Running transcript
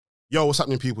Yo, what's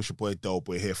happening, people? It's your boy Del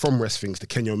Boy here from Rest Things, the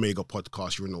Kenya Omega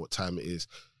podcast. You know what time it is.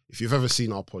 If you've ever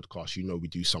seen our podcast, you know we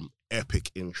do some epic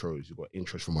intros. We've got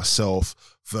intros from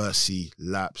myself, Versi,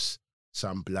 Laps,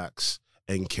 Sam Blacks,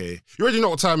 NK. You already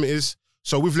know what time it is.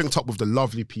 So we've linked up with the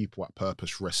lovely people at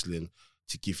Purpose Wrestling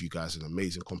to give you guys an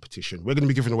amazing competition. We're going to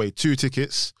be giving away 2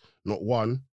 tickets, not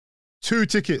 1, 2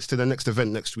 tickets to the next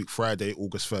event next week, Friday,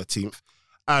 August 13th.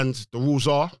 And the rules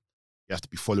are, you have to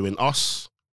be following us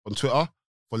on Twitter,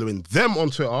 following them on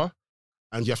Twitter,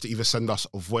 and you have to either send us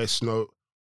a voice note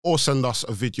or send us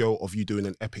a video of you doing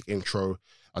an epic intro.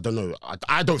 I don't know.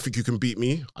 I don't think you can beat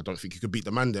me. I don't think you can beat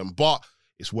the man then, but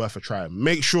it's worth a try.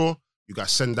 Make sure you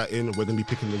guys send that in. We're going to be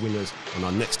picking the winners on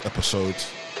our next episode.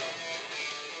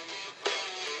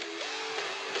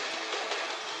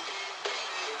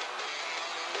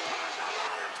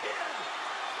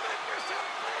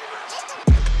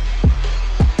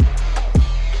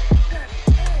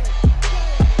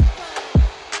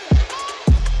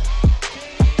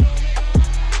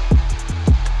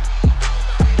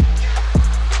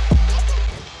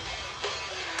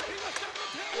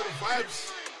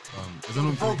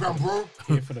 Program, bro.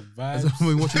 Here for the vibes. I've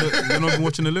been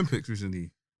watching Olympics recently.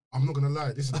 I'm not gonna lie,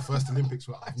 this is the first Olympics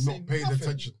where I've not paid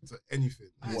attention to anything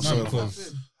whatsoever.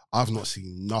 I've not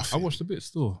seen nothing. I watched a bit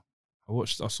still.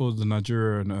 I saw the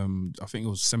Nigeria and I think it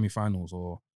was semi-finals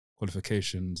or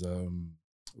qualifications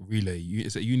relay.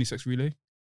 Is it unisex relay?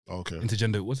 Okay.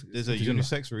 Intergender. What's it? There's a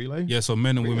unisex relay? Yeah, so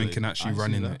men and women Really? can actually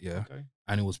run in it. Yeah, Okay.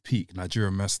 and it was peak.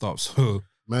 Nigeria messed up. So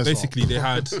Mess basically, up. they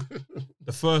had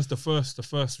the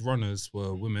first runners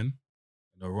were women,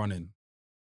 and they were running.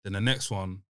 Then the next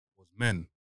one was men.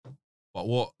 But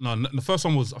the first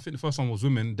one was, I think the first one was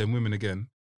women, then women again.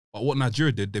 But what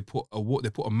Nigeria did, they put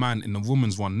a man in the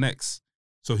women's one next.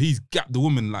 So he's gapped the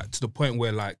woman like to the point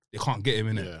where like they can't get him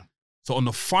in it. Yeah. So on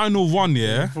the final one,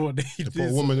 They put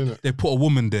a woman in it. they put a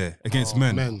woman there against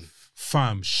men. Men.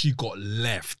 Fam, she got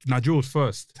left. Nigeria was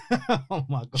first. Oh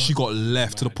my God. She got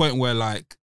left to the point where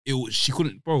like she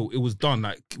couldn't, bro. It was done.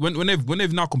 Like when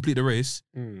they've now completed the race,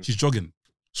 she's jogging.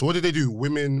 So what did they do?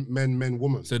 Women, men, men,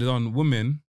 women. So they've done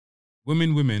women,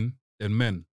 then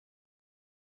men.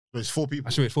 So it's 4 people.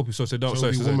 Actually, wait, 4 people. So it'll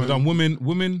be they've done women,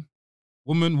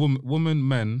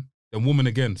 men, then woman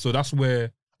again. So that's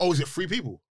where. Oh, is it 3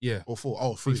 people? Yeah. Or 4?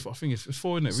 Oh, 3. I think it's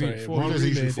 4, isn't it? So Really? in 4. one Runners relay,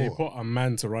 usually they 4. put a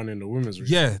man to run in the women's race.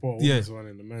 Yeah, They put a yeah. woman to run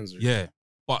in the men's race. Yeah.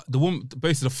 But the woman,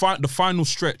 basically, the final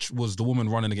stretch was the woman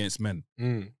running against men.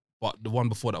 But the one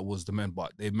before that was the men,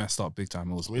 but they messed up big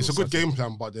time. I mean, it's a good game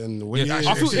plan, but then when Yeah, you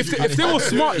I feel if they were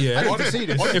smart, I yeah. need to see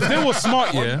this. If they were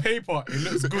smart, On yeah. paper, it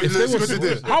looks good. If they looks were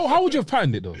good to do. how would you have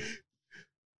patterned it though? And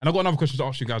I got another question to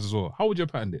ask you guys as well. How would you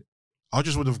have patterned it? I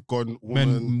just would have gone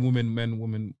woman. Men,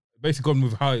 women. Basically gone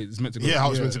with how it's meant to go. Yeah, how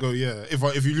it's meant to go. Yeah,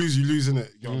 if you lose, you lose, innit?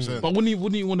 You know what I'm saying? But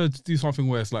wouldn't you want to do something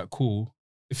where it's like cool?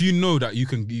 If you know that you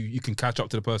can catch up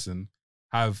to the person,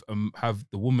 have the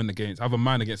woman have a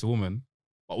man against a woman,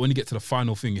 but when you get to the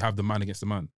final thing, you have the man against the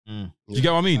man. Do you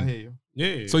get what I mean? I hear you.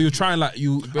 Yeah. So you're trying like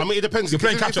you. I mean, it depends. You're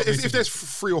playing If- catch up. If there's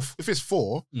 3 or if it's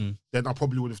 4, Mm. then I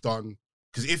probably would have done,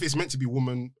 because if it's meant to be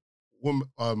woman, man,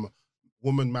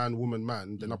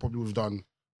 then I probably would have done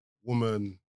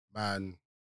woman, man.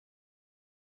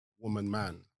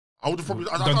 I would have probably.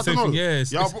 I done the don't same know. thing. Yeah,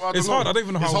 it's I don't hard. know. I don't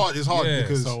even know how. It's hard Yeah.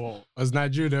 because So as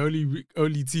Nigeria, the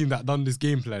only team that done this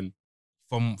game plan.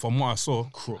 From what I saw,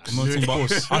 crooks. I'm not talking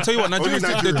about- I'll tell you what, Nigerians, Only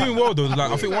they're Nigeria. doing well though.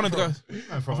 Like I think one of the guys,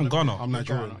 I'm from Ghana. I'm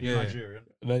Nigerian. Yeah. Nigerian.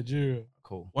 Nigeria.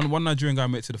 Cool. One Nigerian guy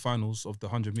made it to the finals of the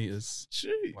 100 meters.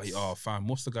 Jeez. Like, oh fam,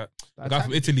 what's the guy? The guy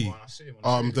from Italy.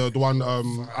 The one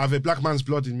I have a black man's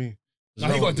blood in me. Nah,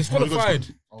 he got disqualified.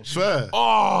 I swear.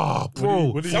 Oh, bro.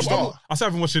 What did you I start? still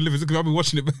haven't watched it live. I've been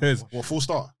watching it. Bears. What, full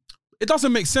start? It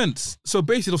doesn't make sense. So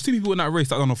basically, there's 2 people in that race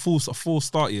that done a full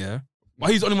start. Yeah, but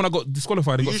he's the only one that got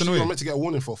disqualified. He got sent Usually you're away. meant to get a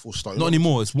warning for a full start. Not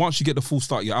anymore. It's once you get the full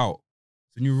start, you're out.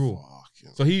 It's a new rule. Fuck, yeah.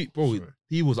 So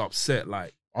he was upset.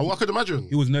 Like I could imagine.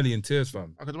 he was nearly in tears,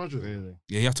 fam. I could imagine. Really?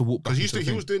 Yeah, he had to walk back. Because into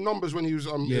the he was thing. doing numbers when he was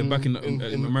back in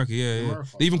America. Yeah. America.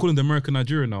 They even call him the American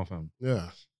Nigerian now, fam. Yeah.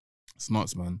 It's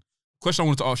nuts, man. Question I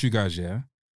wanted to ask you guys, yeah.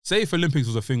 Say if Olympics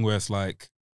was a thing where it's like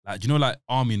do you know like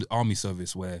army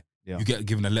service where you get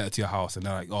given a letter to your house and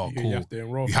they're like, oh cool, You have to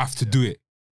enroll. you have to do it.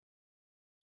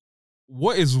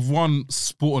 What is one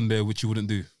sport on there which you wouldn't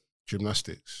do?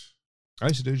 Gymnastics. I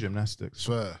used to do gymnastics.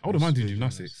 Swear. I wouldn't mind doing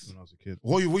gymnastics. when I was a kid.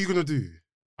 What are you gonna do?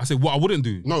 I said what I wouldn't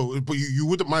do. No, but you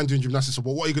wouldn't mind doing gymnastics.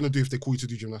 But what are you gonna do if they call you to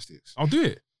do gymnastics? I'll do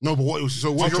it. No, but what?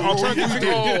 So what? I'll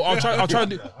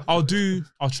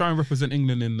try and represent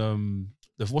England in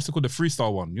what's it called, the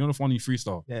freestyle one. You know the one you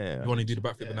freestyle. Yeah. You want to do the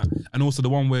backflip and that, and also the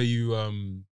one where you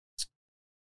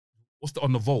what's the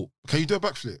on the vault? Can you do a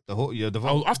backflip? The whole the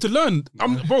I'll have to learn. Bro,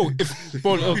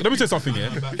 let me tell you something, yeah.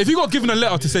 If you got given a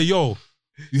letter to say, yo,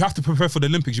 you have to prepare for the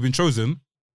Olympics, you've been chosen,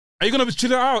 are you gonna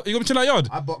chill out? Are you gonna chill out yard?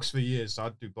 I boxed for years, so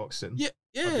I'd do boxing.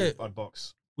 Yeah. I'd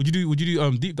box. Would you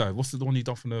do deep dive? What's the one you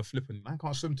done from the flipping? Man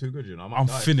can't swim too good, you know. I'm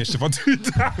finished if I do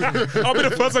that. I'll be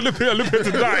the first Olympian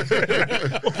to die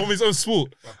from his own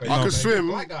sport. I can swim.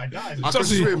 Black guy died. I can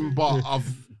swim, but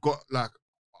I've got like.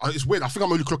 It's weird. I think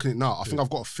I'm only clocking it now. I think I've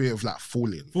got a fear of like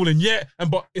falling. Yeah,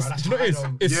 but it's Bro, do you know what it is?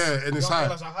 high, It's Yeah, and it's high.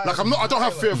 realize how high Like it is. I don't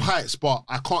have fear of heights, but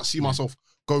I can't see myself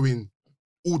going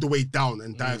all the way down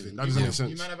and diving. That doesn't make You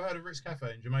sense. man ever heard of Rick's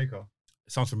Cafe in Jamaica?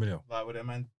 it sounds familiar. Like where that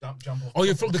man jump off. Oh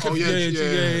yeah, from the Oh, yeah,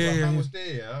 Man yeah. was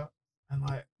there, yeah. And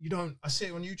like you don't, I see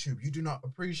it on YouTube. You do not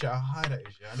appreciate how high that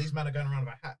is, yeah. And these men are going around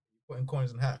with a hat, putting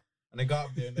coins in hat, and they go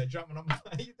up there and they're jumping up.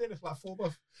 You doing this like 4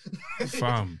 buff,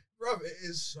 Fam. bro. It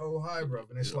is so high, bro.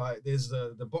 And it's like there's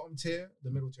the bottom tier,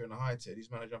 the middle tier, and the high tier. These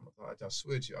men are jumping up the high tier. I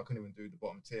swear to you, I couldn't even do the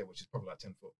bottom tier, which is probably like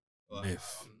 10 foot. Like,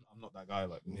 Myth. I'm not that guy.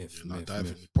 Like Myth, No, myth,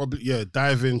 diving. myth. Probably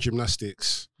diving,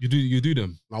 gymnastics. You do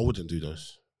them. I wouldn't do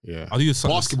those. Yeah. I'll do your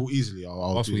Basketball easily.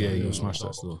 I'll Basketball, do yeah, that, you'll smash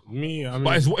that still. Me, I mean,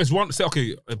 But it's one. Say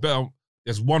okay, better.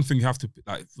 There's one thing you have to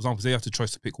like. For example, say you have to choose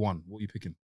to pick one. What are you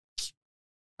picking?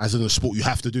 As in a sport you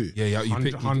have to do. Yeah, you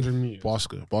pick 100 meters.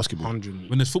 Basketball. 100 meters.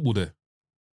 when there's football there.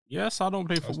 Yes, I don't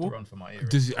play I used to football. run for my ear.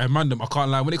 I'm random. I can't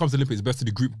lie. When it comes to Olympics, it's best to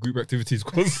do group activities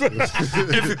because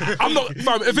I'm not.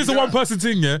 Fam, if it's a one person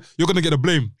thing, yeah, you're gonna get the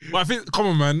blame. But if it's come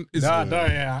on, man, it's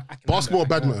Yeah. I can Basketball or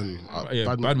handle it, badminton? yeah,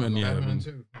 badminton, yeah. Badminton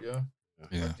too. Yeah.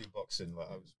 Yeah. I do boxing. Like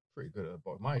I was pretty good at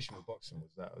boxing. My issue with boxing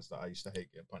was that I used to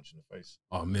hate getting punched in the face.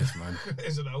 Oh, myth, man.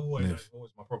 Isn't that always, Myth.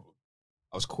 always my problem?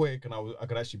 I was quick and I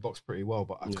could actually box pretty well,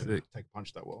 but I Yeah. couldn't take a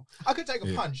punch that well. I could take a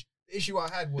Yeah. punch. The issue I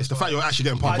had was It's the like, fact you're actually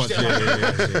getting punched.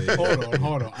 Yeah, Yeah.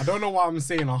 Hold on. I don't know why I'm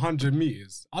saying 100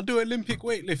 meters. I'll do Olympic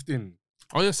weightlifting.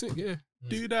 Oh yeah, sick. Yeah.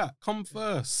 Do that. Come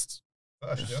first.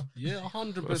 first, yeah. Yeah,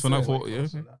 100%. That's when I thought, yeah.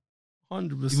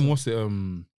 100%. Even what's it?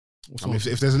 I mean,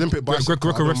 if there's Olympic bicep, Greco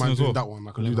I don't wrestling mind as doing well. that one.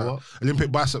 I can do Olympic that. what?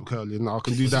 Olympic bicep curling. I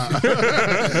can do that.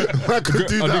 I can do I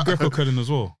did that Greco curling as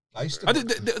well. I used to. I did.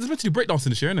 There's meant to be breakdancing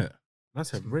this year, innit?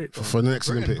 That's a great. for the next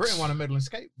Britain Olympics. won a medal in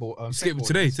skateboard.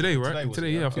 Today, right? was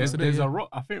Today, it? yeah, I think it's today. There's Yeah. a rock.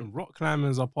 I think rock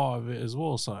climbing's a part of it as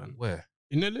well, son. Where?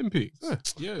 In the Olympics.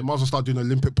 Yeah. They might as well start doing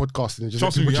Olympic podcasting and just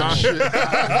Trust let me, people yeah.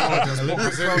 chat shit.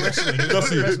 Olympic pro wrestling.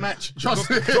 Trust me. Best match. Trust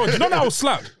me. Bro, do you know that was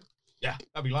slap? Yeah,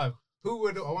 that'd be live. Who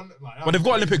would? I wonder. Like, But they've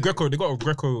got Olympic Greco. They got a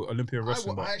Greco Olympian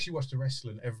wrestling. I actually watched the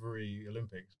wrestling every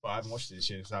Olympics, but I haven't watched it this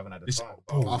year because I haven't had the It's- time.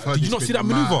 bro, But I've I- heard Did you it's not been see that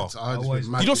mad. maneuver? I heard it's Always-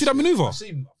 been mad Did you not see this that year.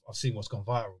 maneuver? I've seen what's gone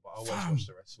viral, but I always Fam. watch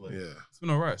the wrestling. Yeah. It's been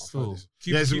alright still.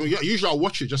 Keep- Yeah, so, keep- yeah, usually I'll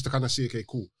watch it just to kind of see, okay,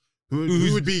 cool. Who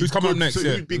Who's- would be who's coming up good next, to,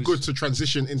 yeah. who'd be good to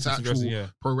transition into actual wrestling, yeah.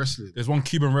 pro wrestling? There's one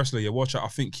Cuban wrestler. Yeah, watch out. I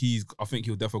think he'll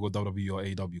definitely go WWE or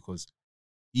AEW because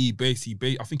he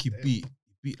basically, I think he beat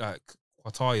like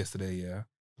Qatar yesterday. Yeah,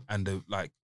 and the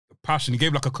passion he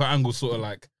gave like a Kurt Angle sort of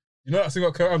like. You know that thing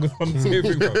about Kurt Angle's on the same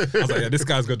thing, fam? I was like, yeah, this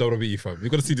guy's got WWE, fam. You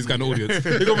got to see this guy in the audience.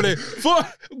 He's gonna be like,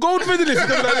 gold medalist.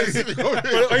 He's gonna be like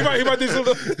this. He might do some.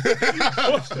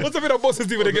 What's the thing that bosses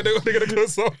do when they get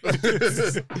close up? I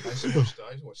used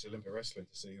to watch the Olympic wrestling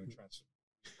to see who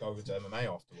go over to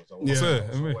MMA afterwards. Yeah. Fair, I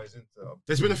was MMA. always into.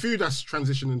 There's been a few that's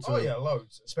transitioned into Oh yeah,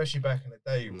 loads. Especially back in the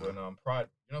day when Pride.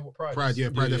 You know what Pride? Pride, is? yeah,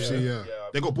 Pride FC, yeah.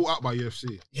 They I- got bought out by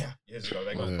UFC. Yeah, years ago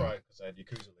they got Yeah. Pride because they had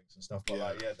Yakuza links and stuff. But Yeah.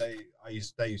 like, yeah,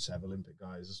 they used to have Olympic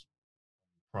guys.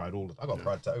 Pride all the time. I got a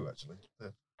Pride tattoo actually. Yeah.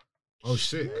 Oh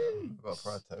shit. I got a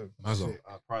Pride tattoo. Nice one.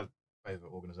 Pride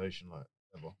favorite organization like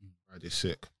ever. Pride is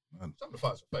sick. Some of the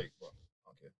fights are fake, but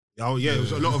I don't care. Oh yeah, it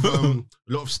was a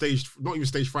lot of staged, not even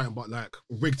staged fighting, but like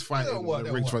rigged fighting. They'll work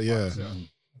rigged fight, yeah. fights,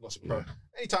 Lots of pro.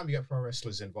 Anytime you get pro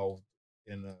wrestlers involved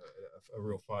in a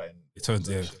real fighting, It turns,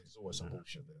 yeah. organization, there's always some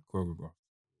bullshit there. Choreographer.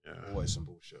 Always some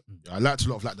bullshit. Yeah, I liked a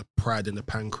lot of like the Pride and the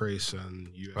Pancrase and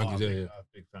UFC. Pancrase, yeah, yeah. I'm a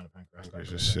big fan of Pancrase.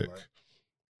 Pancrase is sick.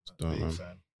 Dope, Big man.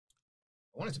 fan.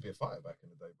 I wanted to be a fighter back in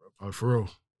the day, bro. Oh, for real?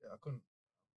 Yeah, I couldn't.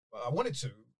 But I wanted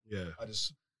to. Yeah. I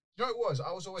just, you know, what it was.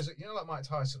 I was always, you know, like Mike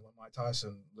Tyson. When Mike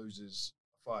Tyson loses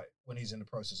a fight, when he's in the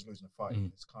process of losing a fight,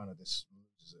 it's kind of this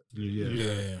loses it.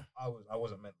 Yeah. I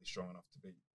wasn't mentally strong enough to be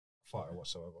a fighter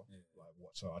whatsoever. Like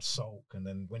whatsoever, I'd sulk, and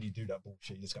then when you do that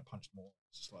bullshit, you just get punched more.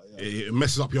 It's just like It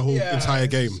messes up your whole entire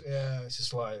it's game. just- it's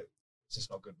just like it's just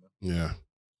not good, man. Yeah.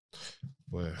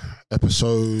 Well,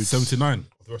 episode 79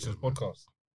 of the Wrestling's podcast.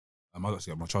 I might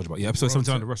actually get my charge, but yeah, episode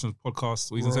 79 of the Wrestling's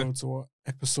podcast. What you gonna say? Road to what?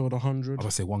 Episode 100. I'm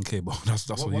gonna say 1K, but that's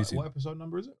what YouTube. What episode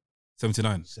number is it?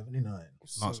 79. 79.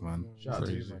 Nuts, man. Shout out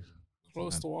to you, Crazy. man.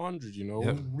 Close to 100, you know.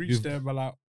 Yep. We reached You've- there by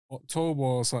like October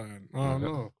or something. Oh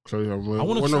no. Close. We're I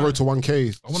wanna on the try- road to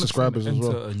 1K I want to subscribers as enter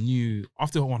well. a new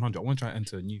after 100. I want to try and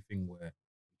enter a new thing where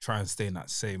try and stay in that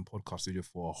same podcast studio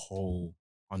for a whole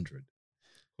 100.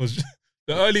 Because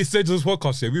the early stages of this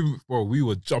podcast, we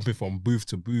were jumping from booth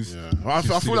to booth. Yeah, I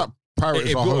feel like Pirate It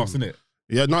is our built home. us, innit?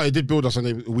 Yeah, no, it did build us,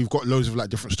 and we've got loads of like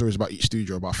different stories about each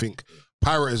studio. But I think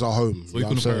Pirate is our home. So we You know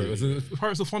what I'm couldn't saying?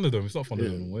 Pirates of Thunderdome. It's not Yeah.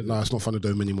 Thunderdome anymore. No, it's not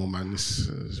Thunderdome anymore, man.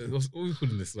 What are we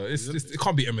calling this? Like, it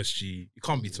can't be MSG. It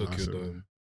can't be Tokyo Nah, so- Dome.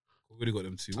 We've already got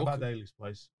them two. How about Daly's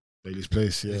place? Daily's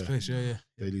Place, yeah. Place, yeah.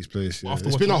 Daily's Place, yeah. After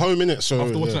It's been watching a home, innit? So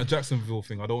After watching yeah. that Jacksonville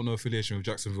thing, I don't know affiliation with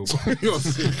Jacksonville. You're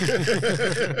sick.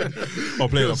 I'm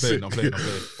playing.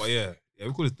 But yeah,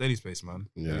 we call it Daily's Place, man.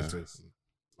 Yeah. Daily's Place.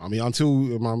 I mean,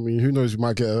 who knows? We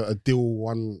might get a deal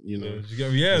one, you know. Did you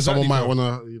get me? Yeah, Someone might exactly,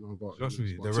 want to, you know. But, Trust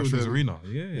me, but the till Restrooms then- Arena.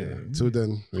 Yeah. Till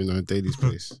then, you know, Daily's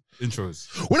Place. Intros.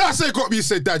 When I say got me, you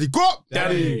say daddy. Got!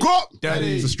 Daddy. Got!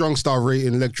 Daddy. It's a strong star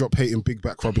rating, leg drop hating, big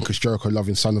back rubbing, Chris Jericho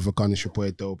loving, son of a gun. It's your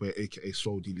boy Delbert, aka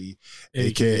Swoldy Lee,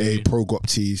 aka Pro Gop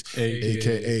Tees,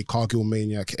 aka Cargill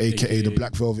Maniac, aka the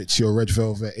Black Velvet to your Red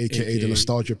Velvet, aka the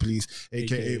Nostalgia Please,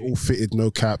 aka All Fitted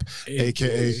No Cap,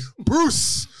 aka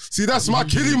Bruce. See, that's my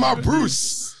killing my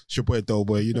Bruce. It's your boy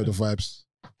Delboy, you know the vibes.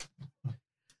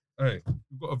 Hey,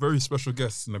 we've got a very special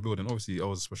guest in the building. Obviously, I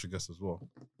was a special guest as well.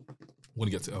 I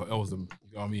want to get to Els, you know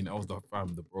what I mean? Els the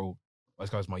fam, the bro. This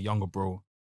guy's my younger bro.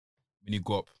 Mini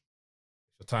Gop.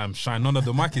 Your time shine. None of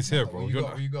the mic is here, bro.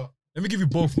 What you got? Let me give you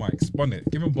both mics. Bun it.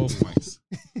 Give him both mics.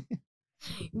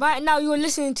 Right now, you're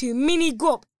listening to Mini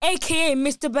Gop, aka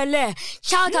Mr. Belair.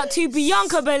 Shout out to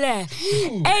Bianca Belair,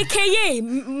 aka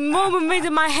Moment Made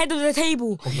in my head of the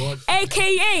table,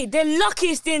 aka the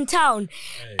luckiest in town,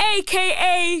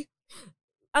 aka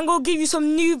I'm gonna give you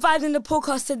some new vibes in the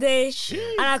podcast today,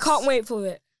 and I can't wait for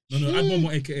it. No, add one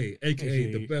more AKA.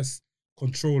 AKA the best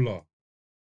controller on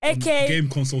aka game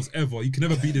consoles ever. You can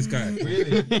never beat this guy.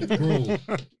 Really? Bro,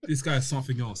 this guy is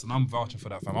something else, and I'm vouching for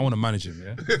that, fam. I want to manage him,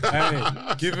 yeah?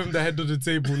 Hey, give him the head of the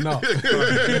table now.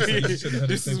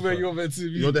 This is where you're meant to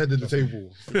be. You're the head of the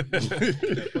table. Put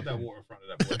that water in front of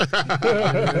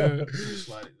that boy.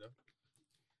 Slide it though.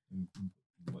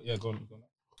 Yeah, go on.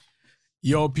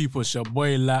 Yo, people, it's your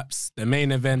boy Laps, the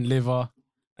main event liver,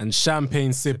 and champagne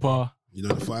sipper. You know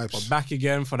the We're vibes. back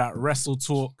again for that wrestle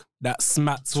talk, that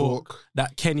smack talk,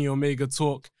 that Kenny Omega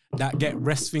talk, that get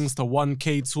rest things to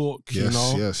 1K talk, Yes, you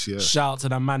know? yes. Shout out to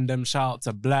the man them, shout out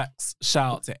to Blacks,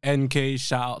 shout out to NK,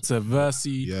 shout out to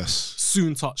Versi, Yes.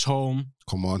 soon touch home.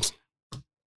 Come on.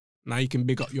 Now you can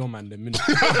big up your man them, innit?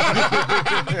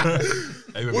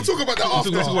 We'll talk about that after.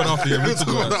 We'll talk about that after, yeah. We'll talk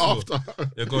about that after.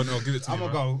 Yeah, go on. I'll give it to I'm you.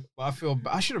 gonna man. go, but I feel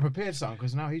I should have prepared something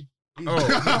because now he's. You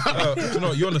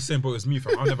know, you're on the same boat as me,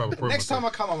 fam. I'll never have a problem. Next time I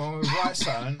come up, I'm gonna write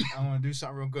something. I'm gonna do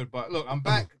something real good. But look, I'm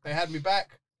back. They had me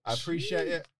back. I appreciate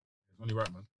it. Only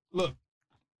right, man. Look,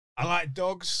 I like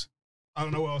dogs. I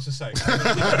don't know what else to say.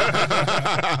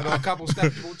 I got a couple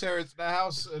stackable terriers to the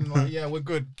house, and like, yeah, we're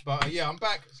good. But yeah, I'm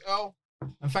back. Oh,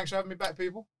 and thanks for having me back,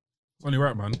 people. It's only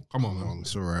right, man. Come on, Come man. on,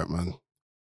 it's all right, man.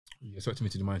 You expected me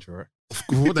to do my intro, right?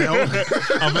 What the hell?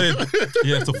 I mean,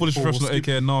 yeah, it's a Foolish Professional,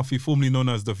 aka Nafi, formerly known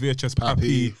as the VHS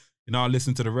Pappy. You now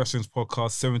listen to the Wrestling's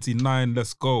Podcast 79.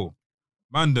 Let's go.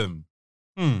 Mandem.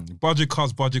 Budget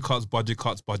cuts.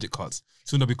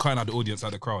 Soon they'll be cutting out the audience,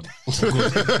 out the crowd.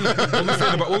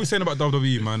 What we saying about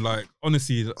WWE, man? Like,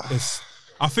 honestly,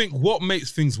 I think what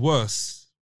makes things worse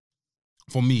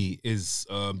for me is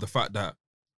the fact that,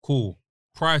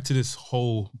 prior to this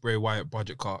whole Bray Wyatt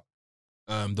budget cut,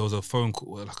 there was a phone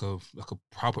call, like a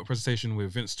PowerPoint presentation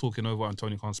with Vince talking over and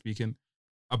Tony Khan speaking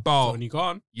about Tony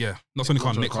Khan. yeah, not Tony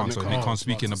Khan, Nick Khan. Sorry, Nick Khan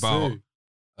speaking about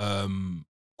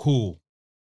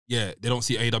yeah, they don't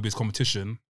see AEW as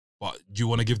competition, but do you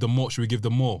want to give them more? Should we give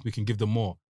them more? We can give them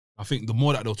more. I think the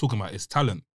more that they're talking about is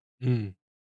talent. And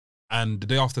the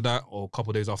day after that, or a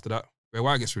couple of days after that, Bray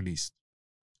Wyatt gets released.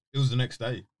 It was the next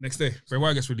day. Next day, Bray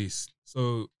Wyatt gets released.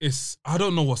 So I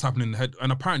don't know what's happening in the head.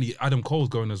 And apparently Adam Cole's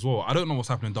going as well. I don't know what's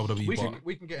happening in WWE.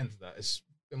 We can get into that. It's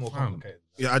a bit more Fam. complicated.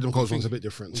 Yeah, Adam Cole's one's a bit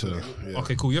different. So, yeah.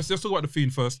 Okay, cool. Let's talk about the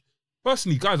Fiend first.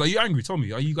 Personally, guys, are you angry? Tell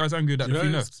me, are you guys angry that You the know,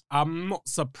 Fiend left? I'm not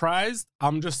surprised.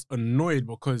 I'm just annoyed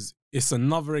because it's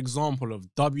another example of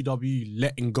WWE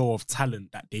letting go of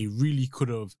talent that they really could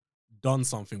have done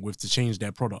something with to change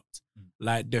their product.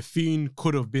 Like, The Fiend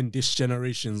could have been this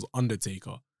generation's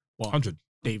Undertaker, but 100.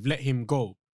 they've let him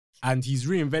go. And he's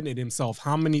reinvented himself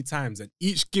how many times? And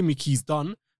each gimmick he's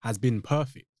done has been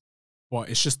perfect. But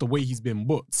it's just the way he's been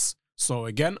booked. So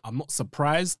again, I'm not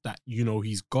surprised that, you know,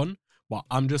 he's gone. But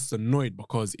I'm just annoyed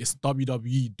because it's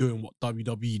WWE doing what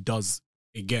WWE does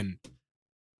again.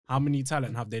 How many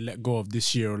talent have they let go of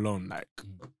this year alone? Like,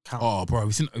 count. Oh, bro,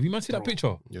 have you man see that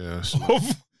picture? Yes.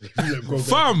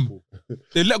 Fam,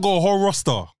 they let go a whole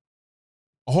roster.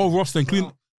 A whole roster,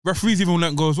 including referees even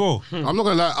let go as well. I'm not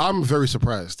gonna lie, I'm very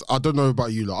surprised. I don't know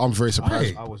about you lot. I'm very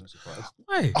surprised. Aye. I wasn't surprised.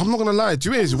 Why? I'm not gonna lie.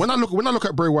 Do you know when I look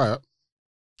at Bray Wyatt,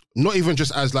 not even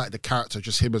just as like the character,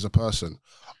 just him as a person.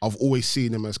 I've always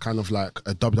seen him as kind of like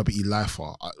a WWE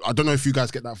lifer. I don't know if you guys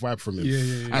get that vibe from him.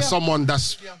 Yeah. As someone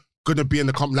that's gonna be in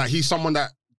the company, like he's someone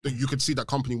that you could see that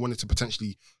company wanted to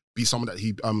potentially be someone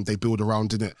that they build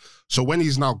around in it. So when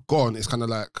he's now gone, it's kind of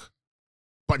like.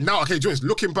 But now, okay, Joyce,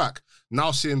 looking back,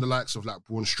 now seeing the likes of like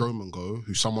Braun Strowman go,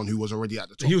 who's someone who was already at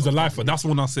the top. He was a of the lifer. company. That's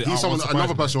one I said. He's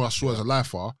another person who I saw as a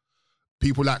lifer.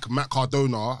 People like Matt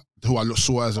Cardona, who I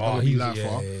saw as a WWE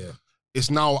lifer. Yeah. It's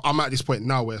now, I'm at this point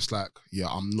now where it's like, yeah,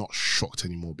 I'm not shocked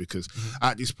anymore because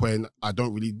at this point, I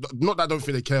don't really, not that I don't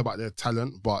think they care about their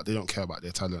talent, but they don't care about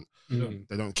their talent.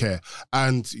 They don't care.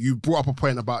 And you brought up a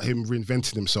point about him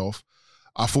reinventing himself.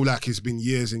 I feel like it's been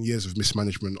years and years of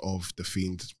mismanagement of the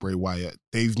Fiend, Bray Wyatt.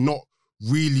 They've not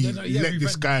really let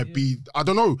this guy be. I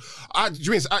don't know. At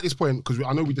this point, because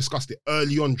I know we discussed it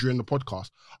early on during the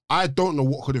podcast, I don't know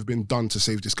what could have been done to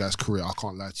save this guy's career. I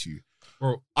can't lie to you.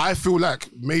 Bro, I feel like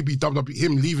maybe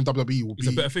him leaving WWE will it's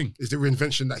a better thing. is the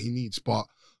reinvention that he needs. But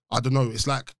I don't know. It's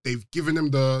like they've given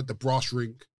him the brass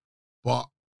ring, but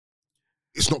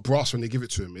it's not brass when they give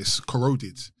it to him. It's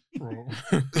corroded. Bro.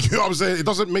 You know what I'm saying? It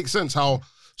doesn't make sense how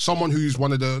someone who's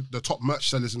one of the top merch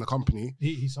sellers in the company,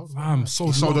 He sold. Fam, he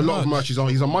sold a lot of merch. He's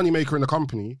a money maker in the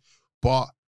company, but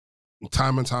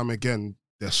time and time again,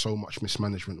 there's so much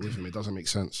mismanagement with him. It doesn't make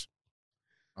sense.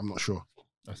 I'm not sure.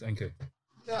 That's NK.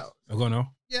 Yeah, I go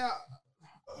now. yeah.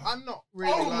 I'm not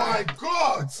really. like,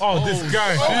 God! Oh, this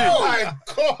guy. my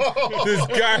God! This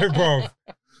guy,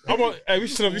 bro. Hey, we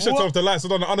should have turn off the lights. I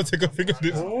don't know the Undertaker thing of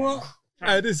this.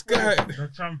 Hey, this guy. The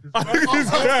champ is This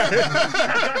guy.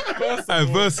 Hey,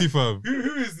 Versi, fam.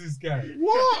 Who is this guy?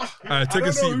 What? Hey, take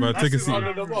a seat, man. Take a seat.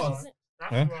 Under the bus.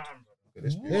 Huh?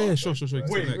 Yeah, sure.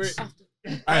 Wait.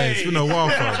 Hey, it's been a while,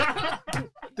 fam.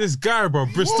 This guy, bro,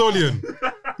 Bristolian.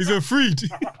 He's been freed.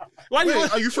 Why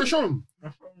Wait, are you fresh home?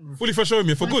 fully fresh home,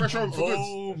 yeah, for Fully good? fresh home for good.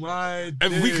 Oh my.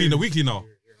 Weekly now.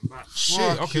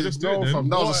 Shit, okay, let's do it then. Fam,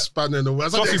 that was a spanner in the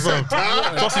works. Trust me, fam.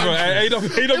 Trust me, fam. AW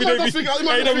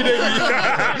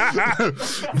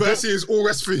Versi is all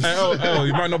rest free. Hey,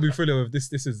 you might not be familiar with this.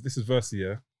 This is Versi,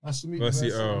 yeah. Nice to meet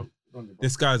Versi,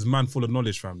 this guy's man full of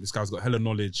knowledge, fam. This guy's got hella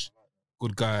knowledge.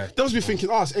 Good guy. They must be thinking,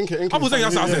 it's NK. I was saying,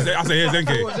 I say, here's NK.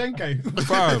 was NK.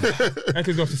 Fam,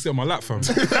 NK's got to sit on my lap, fam.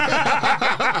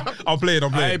 I'll play it.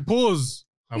 Hey, pause.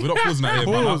 We're not pausing that here,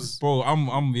 man. Pause. Bro,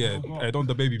 I'm hey, don't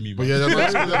baby me, man. But yeah,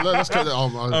 let's get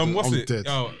that. What's I'm it? dead.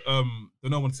 Don't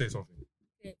know want to say something.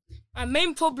 My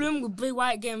main problem with Bray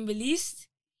Wyatt getting released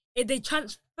is they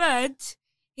transferred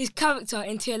his character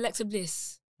into Alexa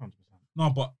Bliss. 100%.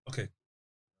 No, but okay,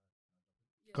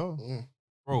 Go.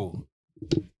 bro.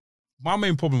 My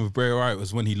main problem with Bray Wyatt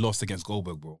was when he lost against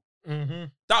Goldberg, bro. Mm-hmm.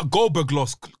 That Goldberg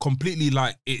loss completely,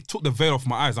 like, it took the veil off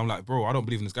my eyes. I'm like, bro, I don't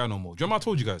believe in this guy no more. Do you remember I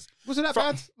told you guys? Was it that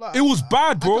bad? Like, It was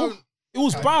bad, I bro. don't- It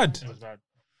was bad. It was bad.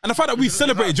 And the fact that we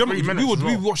celebrated, do you 3 remember, minutes as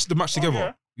we well. watched the match together.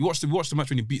 yeah. We watched the match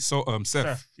when he beat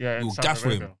Seth. Yeah, We were gassed for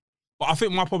him. But I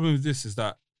think my problem with this is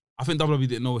that I think WWE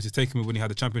didn't know what to take him when he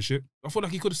had the championship. I feel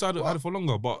like he could have had it for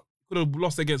longer, but could have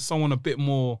lost against someone a bit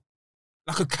more,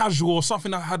 like a casual or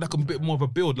something that had like a bit more of a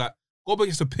build. Like Goldberg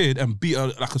just appeared and beat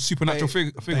like a supernatural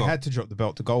figure. They had to drop the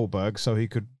belt to Goldberg so he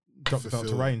could drop the belt to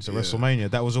Fulfill, Reigns at yeah. WrestleMania.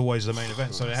 That was always the main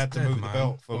event, so they had to Dead, move man. the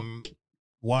belt from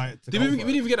Wyatt to we didn't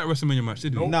Goldberg. even get that WrestleMania match,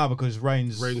 did we? No, because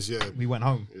Reigns, yeah. we went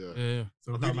home. Yeah. Yeah.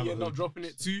 So I who don't did he remember end up who. dropping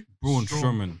it to? Braun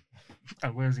Strowman.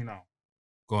 And where's he now?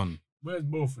 Gone. Where's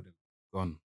both of them?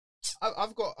 Gone.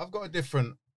 I've got a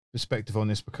different perspective on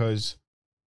this because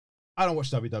I don't watch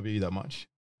WWE that much,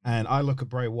 and I look at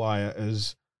Bray Wyatt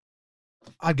as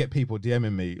I get people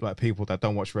DMing me, like people that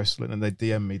don't watch wrestling, and they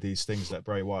DM me these things that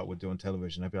Bray Wyatt would do on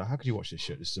television. They'd be like, "How could you watch this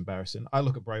shit? This is embarrassing." I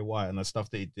look at Bray Wyatt and the stuff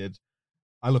that he did.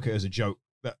 I look at it as a joke.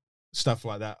 That stuff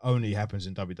like that only happens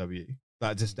in WWE.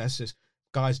 That's just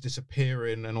guys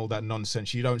disappearing and all that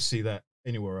nonsense. You don't see that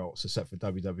anywhere else except for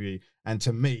WWE. And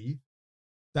to me,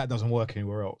 that doesn't work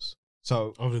anywhere else.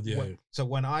 So,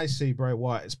 when I see Bray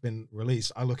Wyatt has been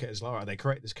released, I look at it as like, they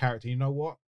create this character. You know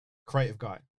what? Creative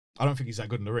guy. I don't think he's that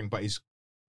good in the ring, but he's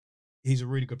a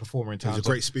really good performer in town. He's a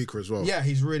great speaker as well. Yeah,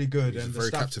 he's really good. He's and very the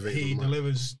stuff captivating, he man.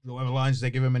 delivers, whatever lines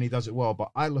they give him, and he does it well. But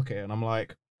I look at it and I'm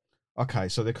like, okay,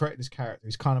 so they create this character.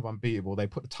 He's kind of unbeatable. They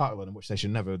put the title on him, which they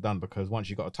should never have done, because once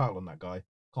you got a title on that guy,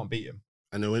 can't beat him.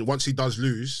 And then once he does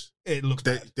lose, it looks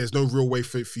bad. There's no real way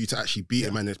for you to actually beat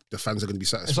him, and the fans are going to be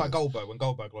satisfied. It's like Goldberg. When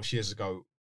Goldberg lost years ago,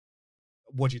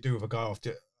 what do you do with a guy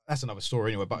after? That's another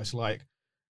story anyway. But it's like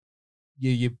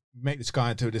you make this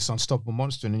guy into this unstoppable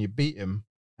monster, and then you beat him,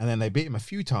 and then they beat him a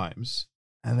few times,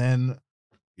 and then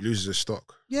he loses his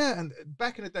stock. Yeah, and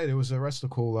back in the day, there was a wrestler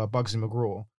called Bugsy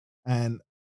McGraw, and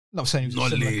not saying he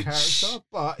was a similar character,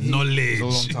 but he was a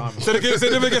long time ago. Say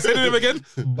it again.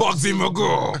 Bugsy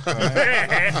McGraw.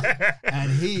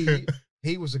 And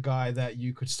he was a guy that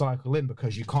you could cycle in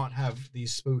because you can't have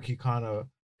these spooky kind of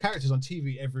characters on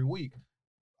TV every week.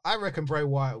 I reckon Bray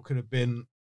Wyatt could have been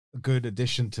a good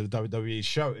addition to the WWE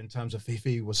show in terms of if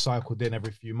he was cycled in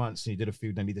every few months and he did a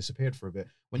feud, then he disappeared for a bit.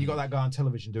 When you got that guy on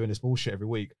television doing this bullshit every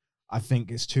week, I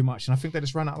think it's too much. And I think they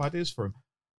just ran out of ideas for him.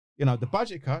 You know, the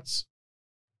budget cuts,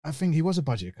 I think he was a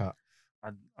budget cut.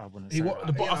 I wouldn't say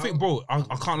that. But I think, bro, I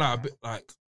can't lie.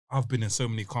 Like, I've been in so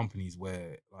many companies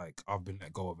where, like, I've been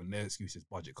let go of and their excuse is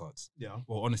budget cuts. Yeah.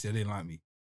 Well, honestly, they didn't like me.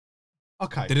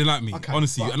 Okay. They didn't like me, Okay,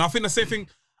 honestly. but- And I think the same thing,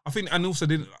 and also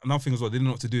another thing as well, they didn't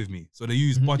know what to do with me. So they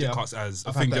used budget Yeah. cuts as a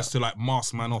I've thing had just to, like,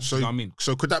 mask man off. So, you know what I mean?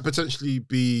 so could that potentially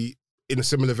be in a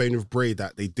similar vein of Bray,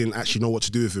 that they didn't actually know what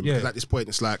to do with him? Yeah. Because at this point,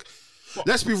 it's like,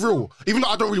 let's be real. Even though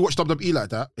I don't really watch WWE like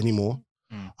that anymore,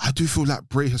 I do feel like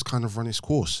Bray has kind of run his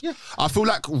course. Yeah. I feel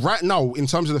like right now, in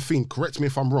terms of the Fiend, correct me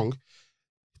if I'm wrong,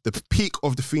 the peak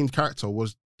of the Fiend character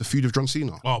was the feud of John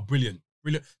Cena. Oh, brilliant.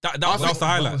 That I was the think- What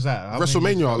highlight. was that?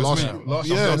 WrestleMania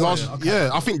last Okay. yeah.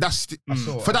 I think that's I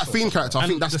saw it, for I that saw Fiend it. character. I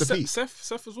think And that's the peak.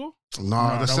 Seth as well?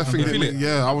 Nah, the that Seth wasn't thing. good. didn't-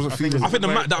 Yeah, I wasn't feeling I it. think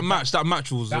that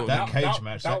match was. That cage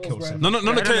match, that was killed when- Seth. No, not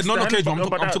the cage, not the cage. I'm No,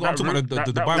 but talking about the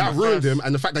that- Bible. That ruined him,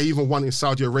 and the fact that he even won in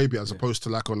Saudi Arabia as opposed to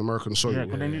like on American soil. Yeah,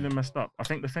 because they nearly messed up. I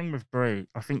think the thing with Bray,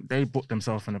 I think they put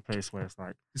themselves in a place where it's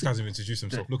like, This guy's even introduced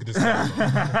himself. Look at this guy.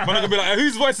 Man, I'm gonna be like, hey,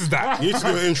 whose voice is that? You need to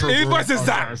do an intro, Whose bro. voice is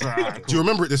that? it's alright, Do you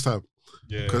remember it this time?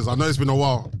 Yeah. Because I know it's been a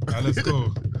while. Let's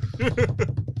go.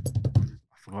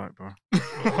 I forgot it, bro.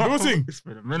 What thing? It's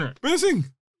been a minute. What thing?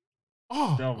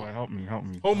 Oh, Delboy, help me.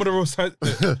 home of the roadside.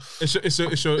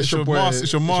 It's your boy, mask.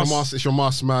 It's your mask. It's your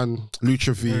mask man,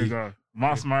 Lucha There you V. go.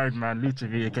 Masked Married Man, Lucha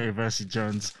V, aka Versi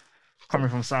Jones, coming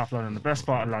from South London, the best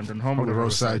part of London, home of the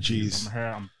roadside G's. I'm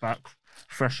here, I'm back,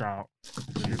 fresh out,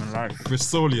 living life.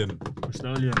 Bristolian.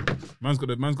 Bristolian. Man's got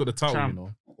the title, Champ. you know.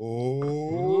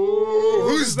 Oh,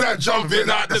 who's that jumping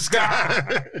out the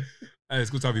sky? Hey, it's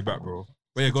good to have you back, bro.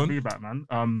 Where you To gone? be back, man.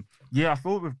 Yeah, I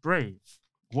thought with Bray,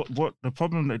 what the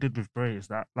problem they did with Bray is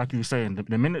that, like you were saying,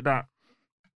 the minute that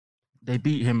they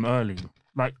beat him early,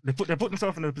 like they put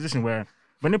themselves in a position where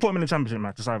when they put him in the championship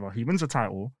match, it's either he wins the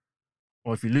title,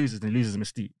 or if he loses, then he loses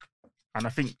mystique. And I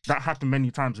think that happened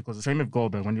many times because the same with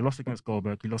Goldberg. When he lost against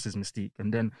Goldberg, he lost his mystique,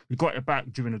 and then he got it back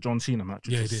during the John Cena match,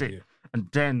 which Yeah, he was did, sick. yeah. And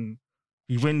then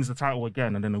he wins the title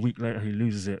again, and then a week later he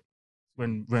loses it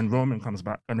when Roman comes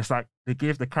back. And it's like they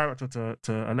gave the character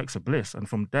to Alexa Bliss, and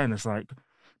from then it's like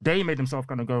they made themselves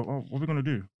kind of go, oh, what are we gonna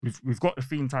do? We've got the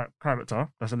Fiend type character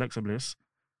that's Alexa Bliss.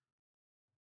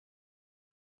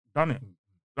 Done it.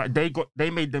 Like they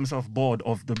made themselves bored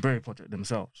of the Bray project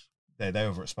themselves. They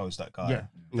overexposed that guy. Yeah.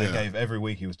 They Yeah. gave every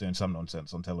week he was doing some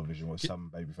nonsense on television with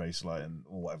some babyface like and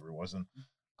or whatever it was. And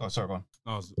go on.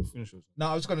 No, I was finished. No,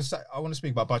 I was gonna say I want to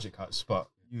speak about budget cuts, but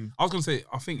you I was gonna say,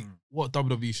 I think what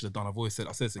WWE should have done, I said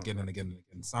this again and again and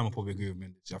again. Simon probably agreed with me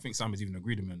on this. I think Simon's even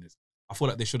agreed with me on this. I feel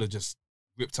like they should have just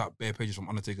ripped out bare pages from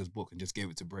Undertaker's book and just gave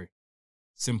it to Bray.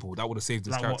 Simple. That would have saved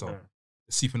his Like what, character. though?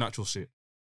 The supernatural shit.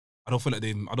 I don't feel like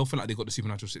they got the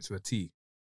supernatural shit to a T.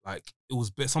 Like it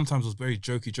was sometimes it was very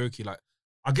jokey. Like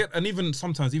I get, and even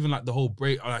sometimes even like the whole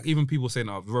Bray, like even people saying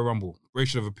Royal Rumble, Bray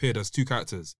should have appeared as two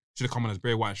characters. Should have come on as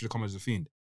Bray Wyatt. Should have come as a Fiend.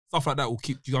 Stuff like that will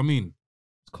keep. Do you know what I mean?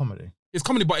 it's comedy. It's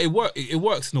comedy, but it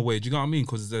works in a way. Do you know what I mean?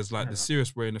 Because there's like the serious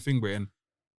Bray and the Fiend Bray, and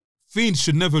Fiend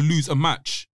should never lose a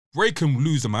match. Bray can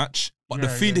lose a match, but the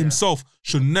Yeah, Fiend yeah. himself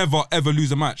should never ever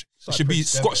lose a match. It's It like should be Prince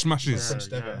Scotch Devitt. smashes. Prince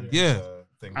Yeah, Devitt and yeah. his,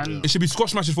 thing. And- It should be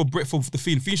Scotch matches for the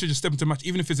Fiend. Fiend should just step into a match,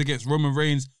 even if it's against Roman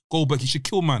Reigns, Goldberg. He should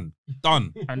kill man.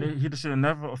 Done. And he should have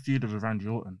never feuded with Randy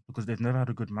Orton because they've never had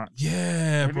a good match.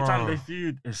 Yeah, Every bro. time they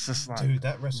feud, it's just like Dude,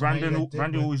 that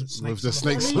Randy always With the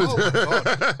snakes. Oh, my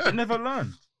God. they never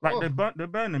learn. Like Oh. they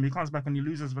burn him. He comes back and he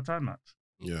loses the return match.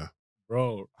 Yeah.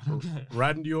 Bro,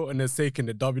 Randy Orton has taken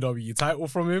the WWE title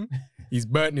from him. He's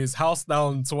burnt his house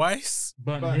down twice.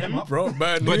 Burn Burn him him up. Bro,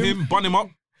 burnt But him. bun him up,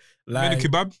 made a Like,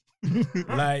 kebab.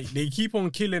 like, they keep on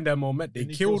killing their momentum. They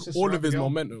Didn't he kill killed Sister all of his Abigail?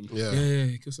 momentum. Yeah. Yeah,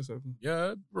 kill yourself.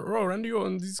 Yeah, bro, Randy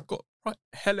Orton, he's got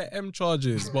hella M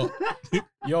charges, but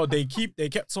yo, they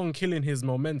kept on killing his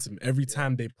momentum every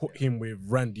time they put him with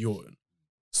Randy Orton.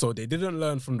 So they didn't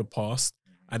learn from the past,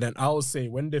 And then I would say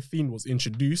when The Fiend was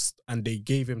introduced and they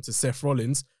gave him to Seth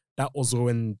Rollins, that was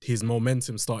when his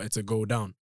momentum started to go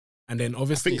down. And then I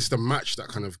obviously think it's the match that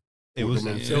kind of It was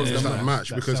it it was was the that match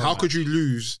that because cell how could you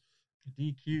lose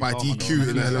DQ. by Oh, DQ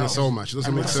in a Hell in a Cell match? It doesn't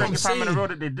And make the second sense. time in a row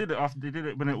that they did it after they did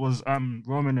it when it was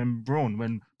Roman and Braun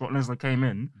when Brock Lesnar came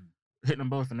in, hit them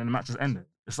both and then the match just ended.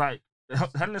 It's like Hell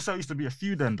in a Cell used to be a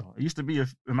feud ender. It used to be a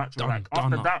match where Done, like done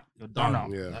after up. that you're done out.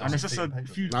 Yeah. And it's just a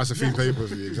feud. Now it's a Fiend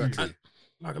pay-per-view, exactly.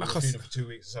 Like Like I said, for 2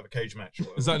 weeks, let's have a cage match. or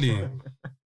whatever. exactly.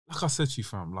 Like I said to you,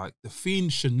 fam, like the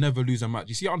Fiend should never lose a match.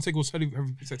 You see, Undertaker was heavily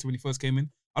protected when he first came in.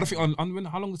 I don't think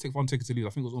how long did it take for Undertaker to lose? I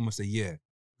think it was almost a year.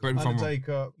 Correct me if I'm wrong.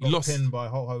 Undertaker He got lost. pinned by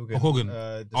Hulk Hogan. Hulk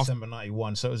Hogan. December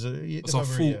 '91. So it was It's a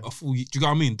full year. Do you get what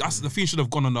I mean? That's the Fiend should have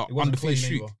gone on the It wasn't undefeated clean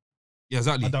streak. either. Yeah,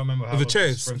 exactly. I don't remember how With the long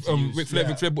chairs, for him to use. Ric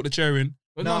Flair brought the chair in.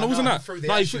 No, wasn't that? through the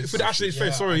No, he Ashley threw the Ashley's face.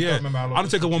 Yeah, Sorry, I yeah. don't remember how long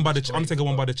Undertaker the won by the match was, Undertaker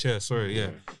won by the chair. Sorry,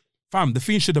 yeah. Fam, the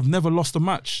Fiend should have never lost a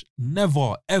match.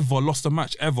 Never, ever lost a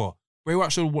match ever. Bray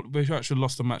Wyatt should have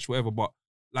lost a match, whatever. But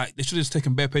like, they should have just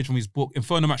taken bare page from his book.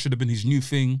 Inferno match should have been his new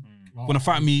thing. Wanna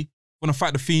fight me? Wanna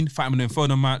fight the Fiend? Fight him in the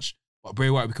Inferno match. But Bray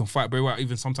Wyatt, we can fight Bray Wyatt.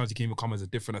 Even sometimes he can even come as a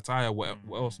different attire. What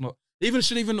else not? They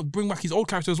should bring back his old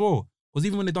character as well. Because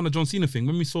even when they done the John Cena thing,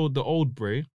 when we saw the old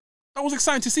Bray, that was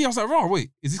exciting to see. I was like, "Raw, wait,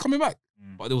 is he coming back?"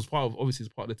 But it was obviously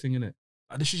it's part of the thing, innit?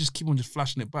 Like they should just keep on just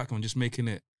flashing it back and just making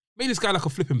it. Make this guy like a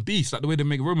flipping beast, like the way they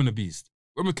make Roman a beast.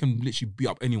 Roman can literally beat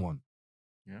up anyone.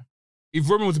 Yeah. If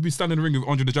Roman was to be standing in the ring with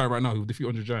Andre the Giant right now, he would defeat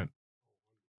Andre the Giant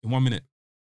in 1 minute.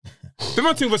 The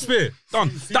man thing with a spear done.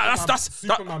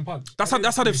 Superman punch. That's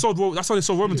how they've sold. That's how they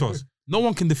sold Roman to us. No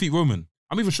one can defeat Roman.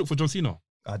 I'm even shook for John Cena.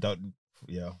 I don't.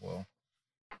 Yeah, well,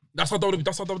 That's how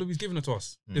WWE's giving it to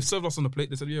us. They've served us on the plate.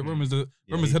 They said, "Yeah, Roman's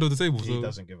head of the table." he So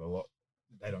doesn't give a lot.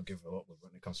 They don't give a lot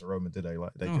when it comes to Roman, do they?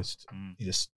 Like they No. he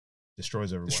just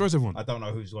destroys everyone. destroys everyone. I don't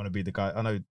know who's going to be the guy. I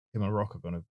know him and Rock are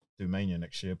going to do Mania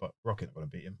next year, but Rock ain't going to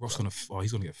beat him. Rock's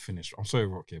he's gonna get finished. I'm sorry,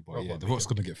 Rock here, but Rock yeah, won't the beat Rock's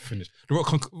him. gonna get finished. The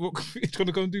Rock is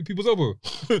gonna go and do people's elbow.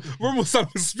 Roman will stand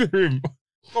and spear him.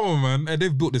 Come on, man. And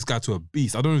they've built this guy to a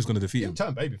beast. I don't know who's gonna defeat He'll him.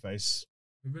 turn babyface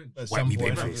at Whack some me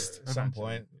point. babyface. At some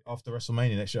point after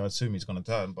WrestleMania next year, I assume he's going to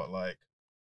turn. But like,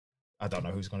 I don't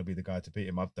know who's going to be the guy to beat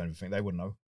him. I don't even think they would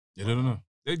know. Yeah, they don't know.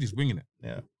 They're just winging it.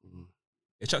 Yeah.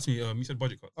 Yeah, chat to me. You said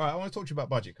budget cut. All right, I want to talk to you about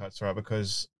budget cuts, right?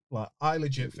 Because like, I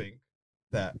legit think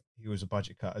that he was a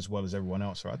budget cut as well as everyone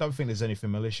else, right? I don't think there's anything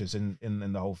malicious in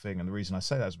the whole thing. And the reason I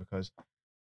say that is because,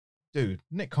 dude,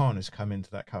 Nick Khan has come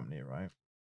into that company, right?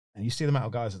 And you see the amount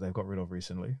of guys that they've got rid of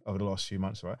recently over the last few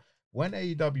months, right? When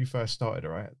AEW first started,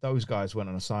 right, those guys went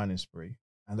on a signing spree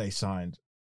and they signed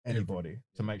anybody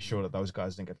to make sure that those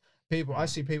guys didn't get people. I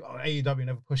see people, AEW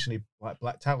never push any like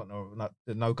black talent or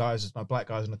no black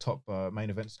guys in the top main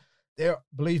events.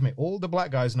 Believe me, all the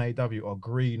black guys in AEW are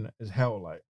green as hell.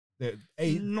 Like,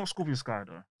 Not Scorpio Sky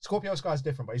though. Scorpio Sky's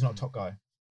different, but he's not a top guy.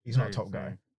 He's not a top guy.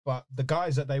 Right. But the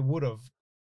guys that they would have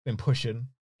been pushing,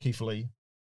 Keith Lee,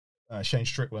 Shane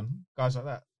Strickland, guys like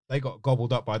that, they got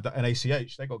gobbled up by an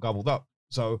ACH. They got gobbled up.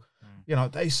 So, you know,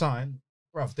 they signed.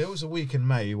 Bruv, there was a week in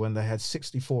May when they had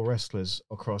 64 wrestlers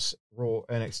across Raw,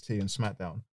 NXT, and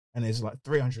SmackDown. And there's like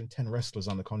 310 wrestlers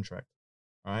under contract.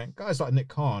 Right? Guys like Nick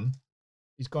Khan,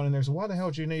 he's gone in there and said, why the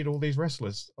hell do you need all these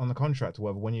wrestlers on the contract or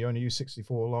whatever when you only used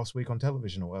 64 last week on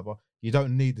television or whatever? You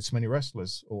don't need this many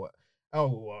wrestlers. Or,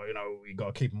 well, you know, we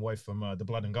got to keep them away from the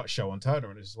Blood and Guts show on Turner.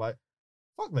 And it's like,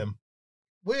 fuck them.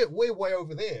 We're way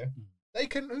over there. They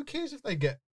can, who cares if they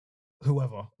get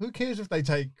whoever? Who cares if they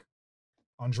take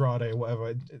Andrade or whatever?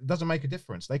 It doesn't make a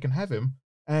difference. They can have him,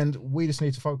 and we just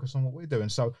need to focus on what we're doing.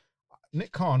 So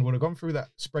Nick Khan would have gone through that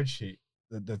spreadsheet,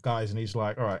 the guys, and he's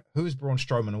like, all right, who's Braun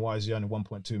Strowman and why is he only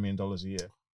 $1.2 million a year?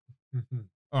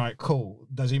 All right, cool.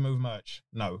 Does he move merch?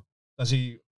 No. Does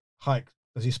he spike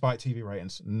TV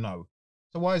ratings? No.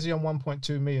 So why is he on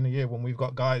 $1.2 million a year when we've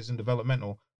got guys in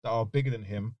developmental that are bigger than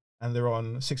him and they're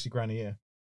on $60,000 a year?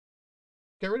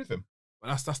 Get rid of him.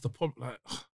 But that's the problem.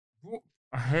 Like,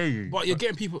 I hear you. but you're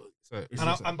getting people. Sorry,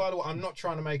 And by the way, I'm not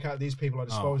trying to make out these people are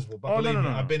disposable, but Oh, believe no, me,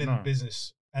 no, I've been no. in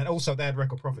business, and also they had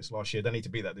record profits last year. They need to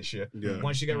beat that this year. Yeah.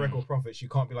 Once you get record profits, you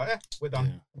can't be like, we're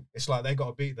done. It's like they got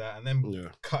to beat that, and then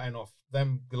cutting off,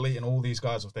 them deleting all these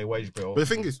guys off their wage bill. But the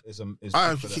thing is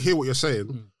I good for them. hear what you're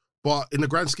saying, but in the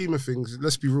grand scheme of things,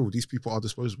 let's be real. These people are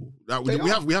disposable. Like, we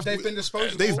have. They've been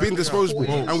disposable. They've been disposable,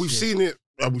 Yeah. and we've seen it.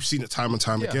 We've seen it time and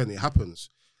time again. It happens,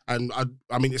 and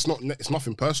I mean, it's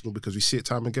nothing personal because we see it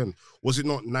time again. Was it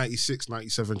not 96,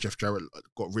 97? Jeff Jarrett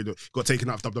got taken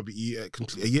out of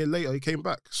WWE a year later. He came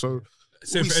back. So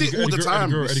Same We for see it all the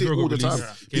time. We Eddie see it Guerrero all the got time.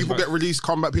 released. People get released,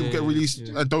 come back. People Yeah, get released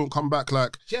yeah. and don't come back.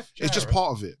 Like Jeff it's just Jarrett-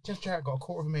 part of it. Jeff Jarrett got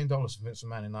 $250,000 for Vince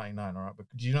McMahon in '99. All right, but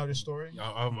do you know this story?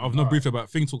 I've not briefed about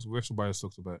Thing talks. WrestleBuyers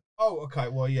talks about. Oh, okay.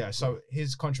 Well, yeah. So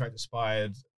his contract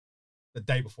expired the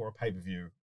day before a pay per view,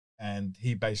 and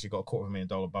he basically got a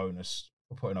 $250,000 bonus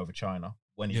for putting over China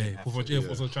when he didn't have to.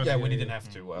 When he didn't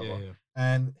have to, whatever. Yeah.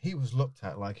 And he was looked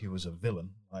at like he was a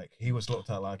villain. Like he was looked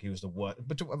at like he was the worst.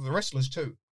 But to the wrestlers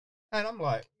too. And I'm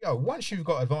like, yo, once you've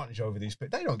got advantage over these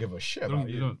people, they don't give a shit about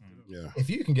you. Yeah. If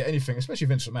you can get anything, especially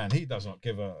Vince McMahon, he does not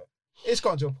give a. It's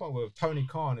gotten to a point where Tony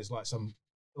Khan is like some,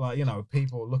 like, you know,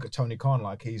 people look at Tony Khan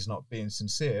like he's not being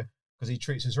sincere because he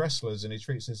treats his wrestlers and he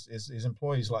treats his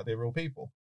employees like they're real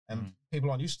people. And people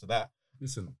aren't used to that.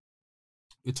 Listen,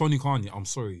 with Tony Khan, I'm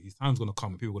sorry, his time's gonna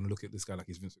come and people are gonna look at this guy like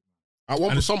he's Vince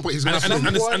McMahon. At some point, he's gonna.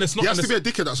 He has to be a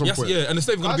dickhead at some point. Yeah, and it's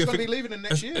not even gonna Guy's be a gonna thing. be leaving in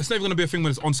next year. It's not even gonna be a thing when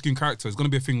it's on-screen character. It's gonna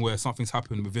be a thing where something's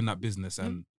happened within that business,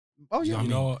 and Oh you yeah,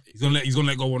 know what I mean? He's gonna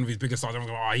let go of one of his biggest stars.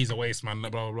 Everyone's going, he's a waste man. Blah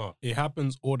blah blah. It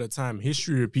happens all the time.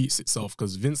 History repeats itself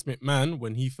because Vince McMahon,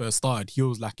 when he first started, he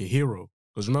was like a hero.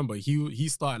 Because remember, he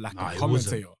started like a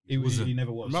commentator. he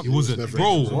never was. He wasn't, never-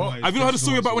 bro. What? Have you not heard the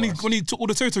story about when he took all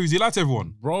the territories? He lied to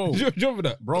everyone. Bro, Do you remember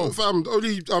that? bro. Fam, the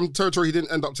only territory he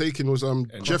didn't end up taking was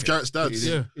Jeff Jarrett's dad.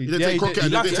 Yeah. He didn't take Crockett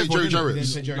and he didn't take Jerry Jarrett. Yeah.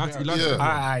 Yeah.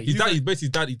 His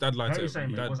dad lied How to you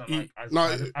saying everyone. it wasn't he-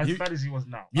 like as bad as he was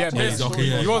now? Yeah, Yeah, but okay,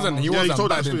 yeah. he wasn't. He Yeah, he wasn't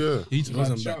told that bad. story. Yeah. He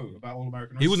wasn't bad. about All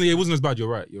American. He wasn't as bad. You're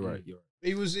right. You're right.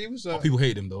 He was. People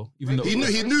hated him though. Even though He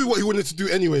knew what he wanted to do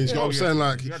anyways. You know what I'm saying?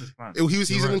 Like He had his plan.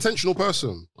 he's an intentional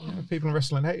person. People in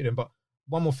wrestling hated him. But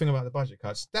one more thing about the budget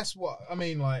cuts. That's what I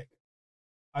mean. Like,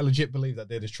 I legit believe that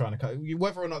they're just trying to cut.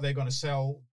 Whether or not they're going to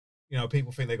sell, you know,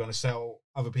 people think they're going to sell.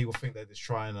 Other people think they're just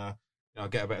trying to, you know,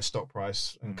 get a better stock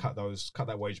price and cut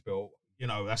that wage bill. You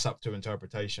know, that's up to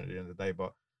interpretation at the end of the day.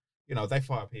 But you know, they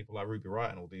fire people like Ruby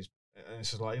Riott and all these, and it's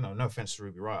just like, you know, no offense to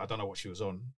Ruby Riott, I don't know what she was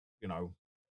on, you know,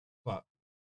 but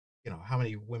you know, how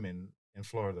many women in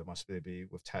Florida must there be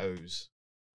with tattoos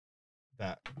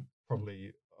that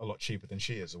probably a lot cheaper than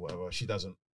she is or whatever? She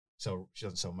doesn't sell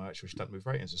merch or she doesn't move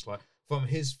ratings. It's like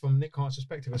from Nick Khan's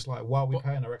perspective, it's like, why are we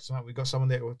paying her X amount? We got someone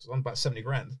there who's on about 70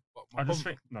 grand. I just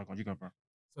think no, God, you go, bro.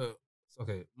 So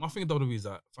okay, my thing at WWE is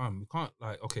that, fam, we can't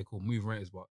okay, cool, move ratings,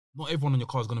 but not everyone on your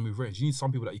car is gonna move ratings. You need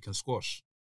some people that you can squash.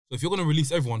 So if you're gonna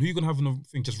release everyone, who are you gonna have in the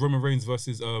thing? Just Roman Reigns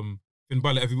versus Finn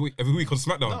Balor every week on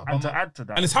SmackDown. No, And to add to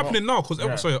that, And it's happening now because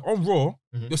on Raw,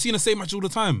 you're seeing the same match all the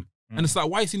time. And it's like,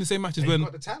 why are you seeing the same matches They've when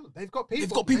got the talent. They've got people. they've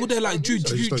got people there like Drew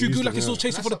just don't use Gulak them, is still yeah.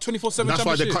 chasing for the 24/7 That's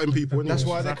why they're championship. cutting people. That's Anyways.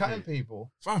 why they're Exactly. cutting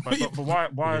people. Fam,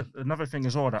 But why another thing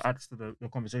as well that adds to the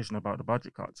conversation about the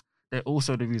budget cuts, they're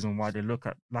also the reason why they look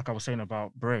at, like I was saying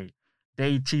about Bray,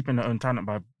 they cheapen their own talent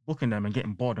by booking them and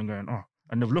getting bored and going,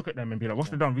 and they'll look at them and be like, what's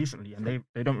they done recently? And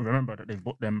they don't remember that they've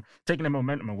booked them, taking their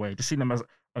momentum away, just see them as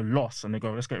a loss and they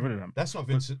go, let's get rid of them. That's not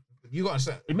Vincent. You got to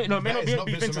understand. It may not That is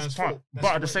be Vince's McMahon's fault, fault. That's but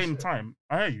at what the it same is. time,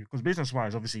 I hear you, because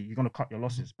business-wise, obviously, you're going to cut your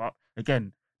losses. But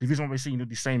again, the reason why we're seeing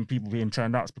these same people being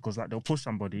churned out is because like they'll push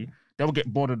somebody, they'll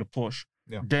get bored of the push,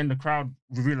 Yeah. then the crowd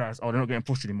will realize, they're not getting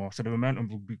pushed anymore, so the momentum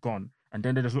will be gone, and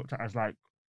then they just looked at it as like,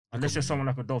 unless you're someone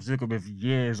like a Dolph Ziggler with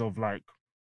years of like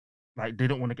they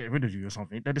don't want to get rid of you or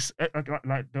something. They're just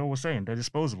like they were saying, they're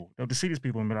disposable. They'll just see these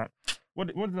people and be like, what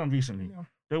have they done recently? Yeah.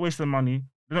 They're wasting money.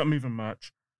 They're not moving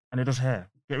merch, and they're just here.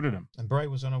 Get rid of them. And Bray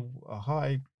was on a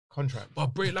high contract. But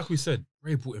Bray, like we said,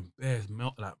 Bray brought in bare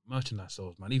merchandise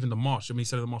sales, man. Even the march, he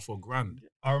selling the march for $1,000.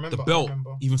 I remember The belt, I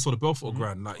remember, even sold the belt for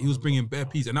 $1,000. Like he was bringing bare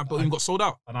pieces, and that belt even got sold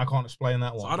out. and I can't explain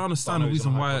that So one. I don't understand but I the know he's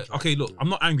reason on a high why. contract. Okay, look, I'm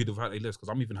not angry with how they left because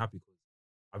I'm even happy because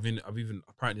I've even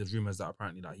apparently there's rumors that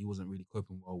apparently that he wasn't really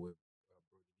coping well with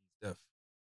Brody's death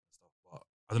and stuff. But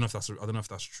I don't know if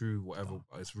that's true. Whatever,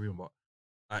 but it's real. But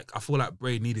like I feel like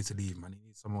Bray needed to leave, man. He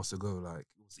needs someone else to go. Like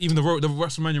even the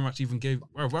WrestleMania match even gave.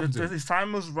 What happened to him? His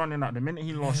time was running out. The minute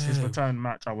he lost his Yeah. return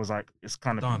match, I was like, it's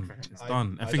kind of Done. for him. It's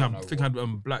done. I I think don't I know think I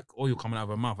had black oil coming out of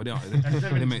her mouth. I didn't. And it's It never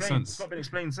didn't been make explained. It's sense. not been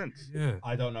explained since. Yeah.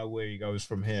 I don't know where he goes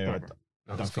from here. Stop,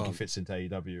 bro. I don't think he fits into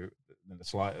AEW in the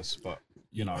slightest, but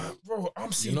you know, Bro,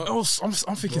 I'm seeing know- else. I'm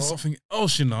thinking Bro. something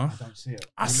else, you know. I don't see it.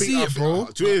 I see it, bro.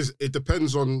 To is it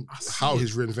depends on I see how it.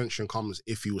 his reinvention comes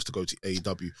if he was to go to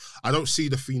AEW. I don't see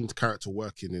the Fiend character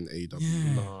working in AEW.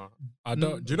 Yeah. No, I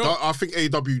don't. Do you know? I think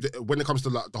AEW, when it comes to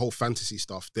like the whole fantasy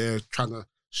stuff, they're trying to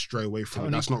stray away from it.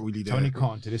 Tony- That's not really there. Tony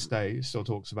Khan to this day still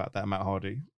talks about that Matt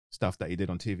Hardy stuff that he did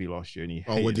on TV last year, and he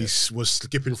Oh, hated when he it. was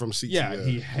skipping from seat Yeah, to yeah.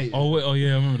 he hated. Oh wait, oh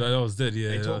yeah, I remember that. That was dead. Yeah,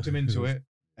 They that talked was- him into it,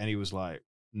 and he was like,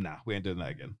 "Nah, we ain't doing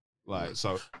that again." Like,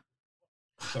 so.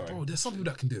 Sorry, Bro, there's some people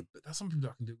that can do it. But there's some people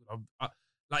that can do it.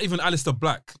 Like even Alistair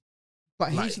Black.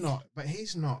 but like- he's not. But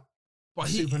he's not. But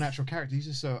supernatural character. He's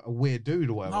just a weird dude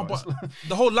or whatever. No, but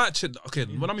the whole light shit. Okay,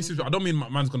 when I mean supernatural, I don't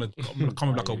mean man's gonna come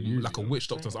with like a witch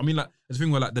doctor. I mean like the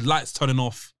thing where like the lights turning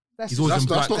off. that's, He's always That's in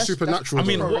black. not supernatural. I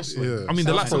mean, though. what- Yeah. I mean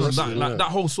the lights Pro turning wrestling, that, yeah. that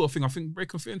whole sort of thing. I think Bray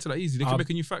can fit into that easy. They can make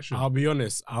a new faction. I'll be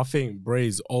honest. I think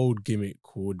Bray's old gimmick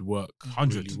would work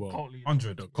 100. really well.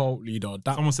 100. The cult leader.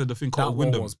 That Someone said the thing that called one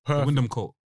Wyndham. was The perfect. Wyndham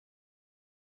cult.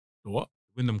 what?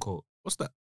 Wyndham cult. What's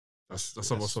that? That's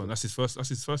someone's son. That's his first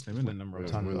name, isn't it? Wyndham Yeah,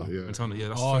 Rotunda. yeah. Rotunda, yeah,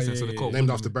 that's Oh, the first name. So yeah, the cult. yeah. Named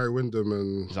after Barry Windham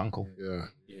and His uncle. yeah.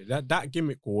 Yeah, that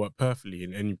gimmick will work perfectly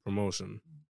in any promotion.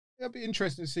 It'll be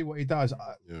interesting to see what he does.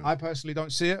 Yeah. I personally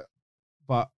don't see it,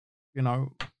 but you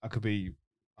know, I could be.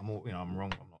 I'm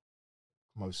wrong. I'm not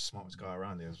the most smartest guy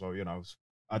around here as well. You know,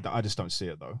 I just don't see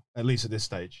it though. At least at this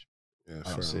stage, Yeah, I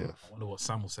fair don't see it. enough. I wonder what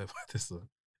Sam will say about this though.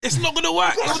 It's not gonna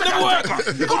work. It'll never work.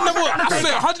 It'll never work. I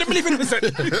say 100 million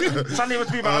 %. Sunday was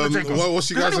to be about Undertaker. What's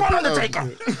you guys' Anyone opinion?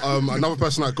 Undertaker. Another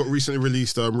person that got recently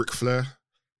released, Ric Flair.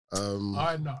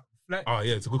 I know. Oh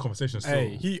yeah, it's a good conversation. Still.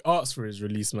 Hey, he asked for his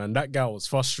release, man. That guy was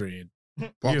frustrated.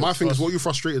 But He my was thing is, what are you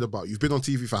frustrated about? You've been on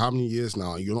TV for how many years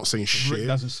now, and you're not saying Rick shit.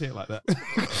 doesn't see it like that.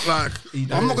 Like,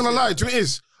 I'm not gonna lie. Do you know what it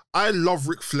is? I love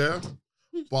Ric Flair,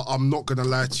 but I'm not gonna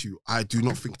lie to you. I do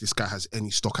not think this guy has any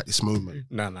stock at this moment.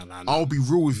 Nah. I'll be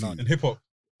real with you. in hip hop.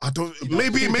 I don't.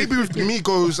 Maybe with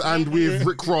Migos and with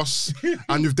Rick Ross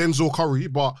and with Denzel Curry,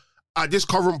 but at this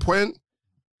current point,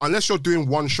 unless you're doing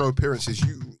one show appearances,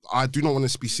 I do not want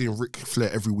to be seeing Ric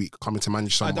Flair every week coming to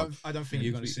manage someone. I don't think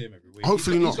you're going to see him every week.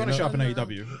 Hopefully he's not. going to show up in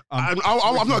AEW.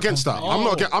 I'm not against that.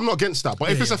 I'm not against that. But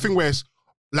if it's a thing where it's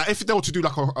like if they were to do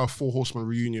like a Four Horsemen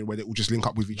reunion where they will just link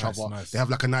up with each Nice, other, nice. they have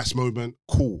like a nice moment,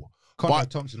 cool. Conrad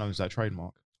Thompson owns that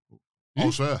trademark. I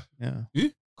swear. Yeah. Who?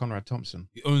 Conrad Thompson.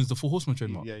 He owns the Four Horsemen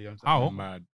trademark. Yeah, he owns that. How?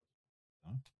 Mad.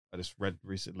 I just read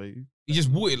recently. He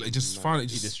just bought it. Like, just found it.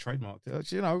 He Just just trademarked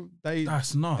it. You know,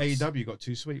 that's nuts. AEW got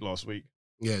too sweet last week.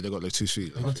 Yeah, they got like 2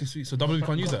 feet. They got too sweet. So WWE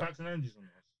can't use that.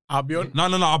 I'll be honest. No.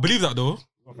 I believe that though.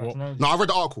 No, I read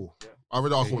the article. I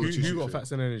read the article on the 2 Who got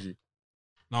Facts and Energy?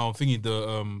 No, I'm thinking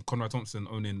the Conrad Thompson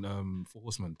owning Four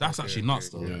Horsemen. That's actually nuts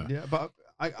though. Yeah. Yeah, but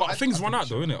But things run out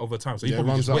though, innit? Over time. So you Yeah, it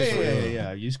probably runs just out. wait.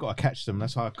 yeah. You just got to catch them.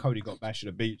 That's how Cody got bashed at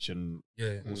the beach and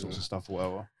Yeah. all sorts of stuff or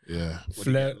whatever. Yeah.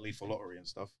 Flair- Lethal lottery and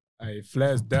stuff. Hey,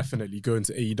 Flair's definitely going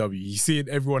to AEW. He's seeing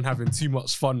everyone having too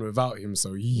much fun without him,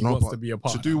 so he No, wants but to be a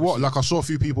part To of do that. what? Like I saw a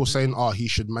few people saying, he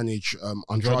should manage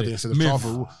Andrade instead of Myth.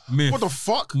 Chavo. Myth. What the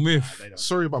fuck? Myth.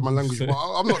 Sorry about my language, but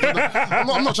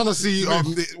I'm not trying to see.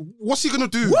 What's he gonna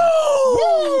do?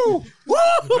 Woo!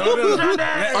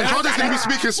 Andrade's gonna be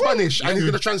speaking Spanish, and he's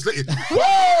gonna translate it.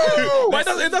 But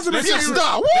it doesn't make Yes, sense.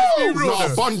 that. be Woo! real, No,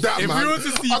 though. fun that, If man. we were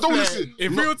to see I don't want Flair, to see.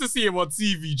 if we were to see him on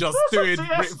TV just doing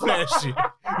Ric Flair shit,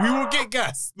 we will get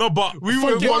gas. No, but We for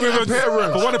won't get one rid of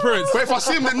appearance. For one appearance. But if I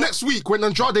see him the next week when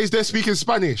Andrade is there speaking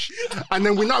Spanish, and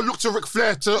then we now look to Ric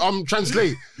Flair to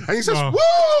translate, and he says,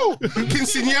 "Woo,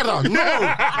 quinceañera." No,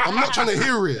 I'm not trying to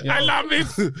hear it. I love it.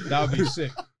 That would be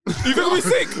sick. You think it'll be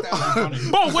sick?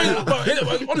 But wait,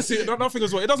 but honestly, nothing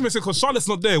as well. It doesn't make sense because Charlotte's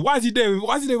not there. Why is he there?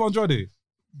 Why is he there with Andrade?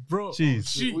 Bro, Jeez.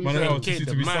 she Man, an hour okay, to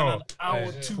the be man sour. an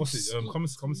hour too What's it? slow. Come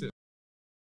and sit.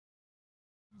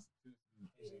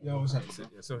 Yeah, what's that?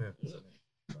 Yeah, still here.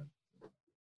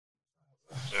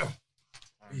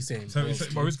 He's saying,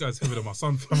 Bro, this guy's heavier than my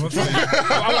son. I'm like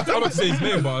to say his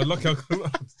name, but lucky I'm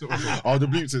still. Oh, the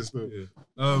bleeps is still.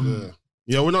 Yeah.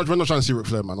 Yeah, we're not trying to see Ric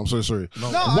Flair, man. I'm so sorry.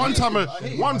 One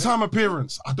time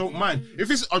appearance, I don't mind.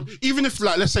 If it's even if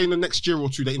like let's say in the next year or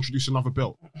two they introduce another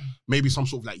belt, maybe some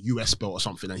sort of like US belt or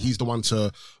something, and he's the one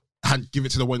to give it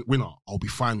to the winner, I'll be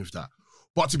fine with that.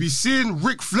 But to be seeing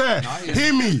Ric Flair,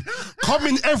 hear me,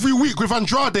 coming every week with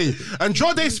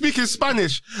Andrade speaking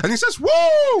Spanish, and he says, "Woo,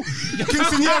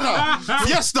 quinceañera,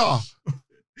 fiesta."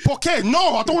 Porque?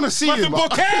 No, I don't want to see him.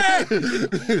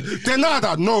 De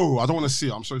nada. No, I don't want to see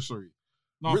it. I'm so sorry.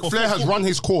 No, Ric Flair has run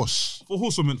his course. For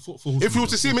Horsewoman. If you were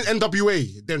to see him in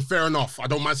NWA, then fair enough. I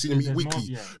don't mind seeing him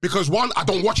weekly. Because one, I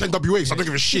don't watch NWA, so I don't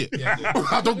give a shit.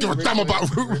 I don't give a damn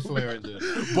about Ric Flair ain't there.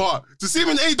 But to see him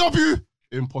in AW,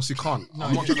 impossible.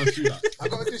 I'm not trying to do that. I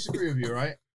got to disagree with you,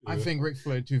 right? I think Ric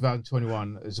Flair in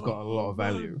 2021 has got a lot of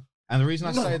value. And the reason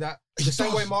I say that, the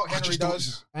same way Mark Henry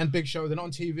does and Big Show, they're not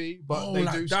on TV, but they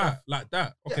do stuff. Like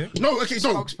that. Okay. No, okay,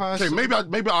 no. Spokesperson. Okay,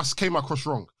 maybe I came across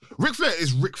wrong. Ric Flair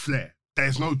is Ric Flair.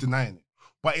 There's no denying it.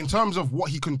 But in terms of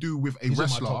what he can do with a He's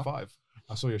wrestler, on my top 5.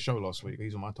 I saw your show last week.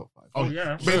 He's on my top 5. Oh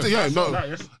yeah.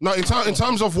 But no. In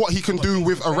terms of what he can do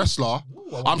with a wrestler,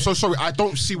 I'm so sorry. I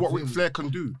don't see what Ric Flair can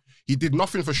do. He did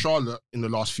nothing for Charlotte in the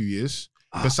last few years.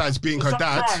 besides being her Stop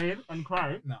dad. crying and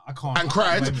crying. No, I can't. And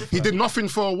cried. He did nothing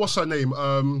for what's her name?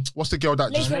 What's the girl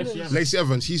that Lacey just Evans. Lacey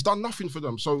Evans? He's done nothing for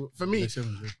them. So for me,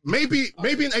 maybe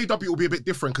in AW it will be a bit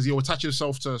different because he'll attach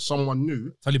himself to someone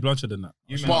new. Tully Blanchard in that.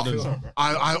 But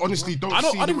I honestly don't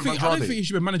see him with I don't Andrade. think he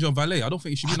should be a manager on Valet. I don't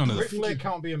think he should be none of Ric that. Flair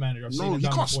can't be a manager. I've No, seen it he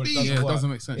done can't before, speak. Yeah, it work. doesn't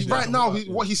make sense. Right now,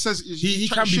 what he says is He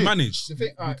can be managed. The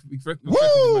thing, alright,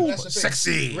 Woo! That's the thing.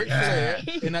 Sexy. Ric Flair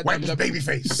in that Wipes WWE baby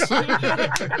face.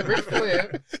 Ric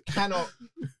Flair cannot.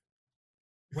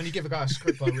 When you give a guy a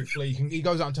script like Ric Flair, he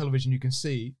goes out on television. You can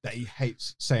see that he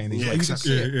hates saying these. Yeah, words.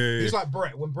 exactly. You can see it. Yeah. He's like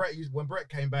Brett. When Brett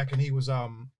came back and he was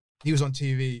on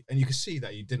TV, and you could see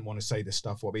that he didn't want to say this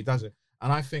stuff, but he does it.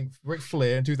 And I think Ric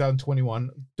Flair in 2021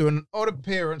 doing an odd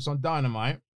appearance on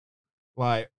Dynamite,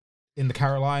 like in the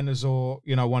Carolinas or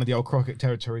one of the old Crockett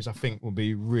territories, I think will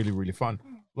be really, really fun.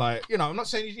 Like, I'm not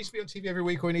saying he needs to be on TV every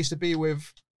week or he needs to be with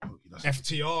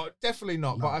FTR. Definitely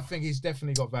not. But I think he's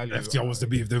definitely got value. FTR wants to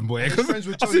be with them, boy. He's friends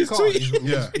with I Tony see his Khan.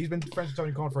 tweet. He's been friends with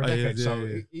Tony Khan for a Oh, yeah, decade. yeah, so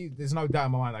yeah. there's no doubt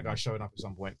in my mind that guy's showing up at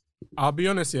some point. I'll be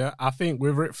honest, yeah. I think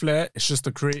with Ric Flair, it's just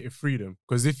a creative freedom.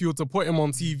 Because if you were to put him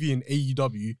on TV in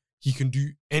AEW, he can do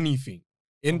anything.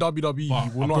 In WWE,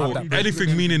 he will not have that.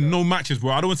 Anything meaning no matches, bro.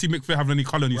 I don't want to see Mick Flair having any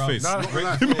colour on his face. No,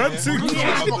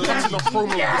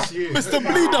 Mr.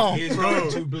 Bleeder. He's going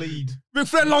to bleed. Ric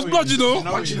Flair loves blood, you know.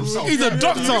 He's a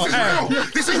doctor.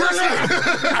 This is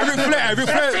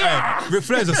Ric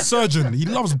Flair is a surgeon. He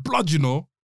loves blood, you know.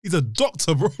 He's a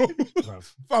doctor, bro.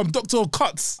 Fam, doctor of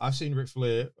cuts. I've seen Ric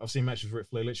Flair. I've seen matches with Ric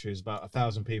Flair. Literally, there's about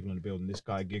 1,000 people in the building. This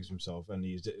guy gigs himself, and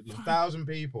he's 1,000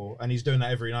 people, and he's doing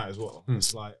that every night as well.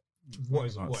 It's like, what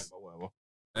is the point? But whatever.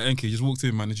 NK, just walked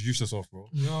in, man. Introduce yourself, bro.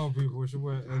 Yo, people, it's your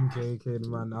boy NK, the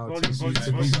man out.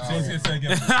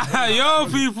 Yo,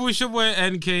 people, it's your boy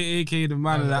NK, aka the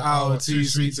man of the hour, too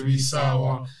sweet to be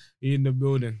sour. He in the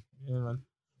building. Yeah, man.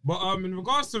 But in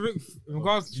regards to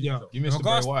You missed the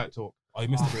Bray Wyatt talk. Oh, you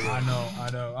missed it. I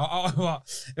know.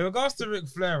 In regards to Ric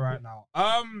Flair right now,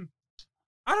 I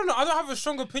don't know. I don't have a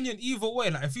strong opinion either way.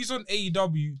 Like, if he's on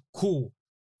AEW, cool,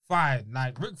 fine.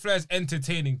 Like, Ric Flair's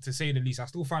entertaining to say the least. I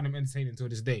still find him entertaining to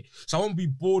this day. So I won't be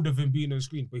bored of him being on the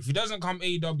screen. But if he doesn't come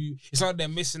AEW, it's like they're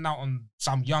missing out on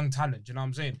some young talent. You know what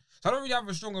I'm saying? So I don't really have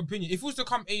a strong opinion. If he was to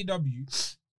come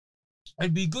AEW,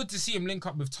 it'd be good to see him link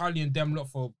up with Tully and them lot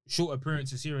for short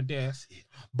appearances here and there.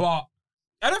 But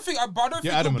I don't think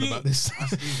You're adamant about this.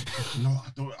 No, I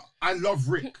don't. I love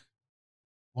Rick,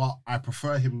 but I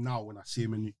prefer him now when I see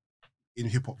him in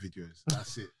hip hop videos.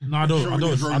 That's it. No, I don't. I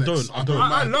love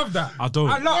that. I don't.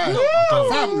 I love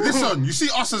Fam, listen, you see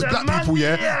us as black people,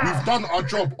 yeah? We've done our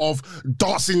job of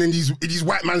dancing in these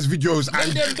white man's videos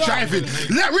and driving.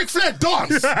 Let Ric Flair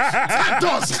dance. Tap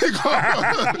dance,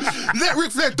 nigga. Let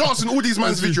Ric Flair dance in all these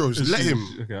man's videos. Let him.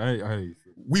 Okay, I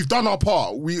We've done our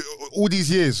part. All these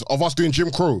years of us doing Jim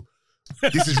Crow.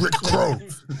 This is Rick Crow.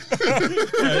 This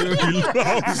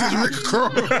is Rick Crow.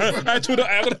 I told her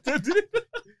I gotta do it.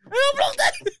 I blocked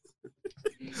that.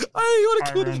 You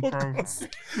wanna kill the podcast?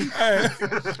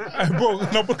 Hey, bro,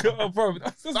 no, bro.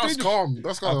 That's calm.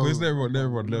 That's calm. Let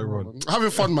it run.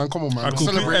 Having fun, man. Come on, man. Cool.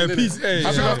 Celebrating. Peace. innit?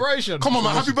 Hey, Celebration. Come on,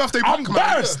 man. Happy birthday, I'm Buck,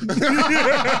 man.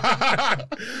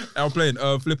 I'm playing.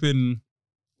 Flipping.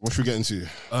 What should we get into?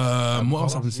 What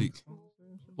else happened this week?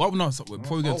 What? No,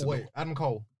 before we get to Adam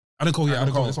Cole. Adam Cole. Yeah, Adam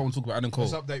Adam Cole. Cole. That's what I want to talk about. Adam Cole.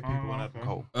 Let's update people on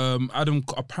Adam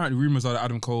Cole. Apparently rumors are that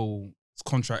Adam Cole's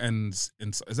contract ends in.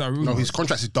 Is that a rumor? No, his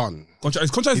contract is done. His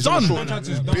contract is He's on done. a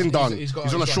short, been done. He's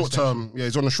on a short term. Yeah,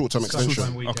 he's on a short term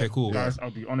extension. Okay, cool. Guys,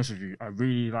 I'll be honest with you. I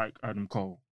really like Adam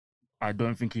Cole. I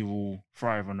don't think he will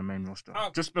thrive on the main roster.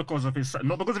 Just because of his,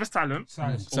 not because of his talent,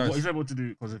 Size. or what he's able to do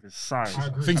because of his size. I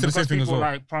agree. Things are the same Because thing as people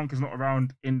well. like Punk is not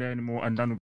around in there anymore, and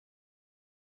then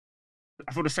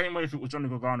I feel the same way if it was Johnny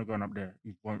Gargano going up there,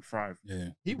 he won't thrive. Yeah.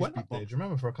 He went up there. Do you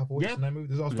remember for a couple of weeks Yeah. and they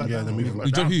moved his ass back Yeah, down? they moved him back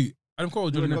Who? down. Who? Adam Cole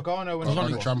or Johnny? Gargano and Gargano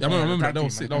Johnny. champ. Yeah, I remember that. That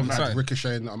was Tag sick. team, That was sick.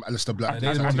 Ricochet and Aleister Black. They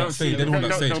didn't want that stage. They didn't want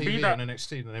that They'll stage. be TV that- on the next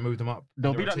team and they moved him up.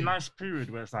 There'll be They were a that team. nice period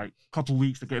where it's like a couple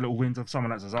weeks to get little wins of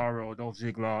someone like Cesaro or Dolph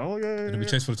Ziggler. Oh yeah, It'll be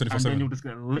chased for the and then 24/7. you'll just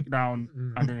get licked down,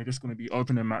 and then you're just going to be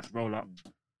opening match roll up.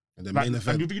 And then Like, main and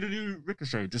event. you'll be the new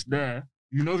Ricochet, just there.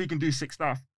 You know he can do sick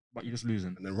stuff, but you're just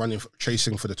losing. And then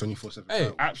chasing for the 24/7.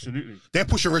 Hey, Absolutely. They're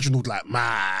pushing Reginald like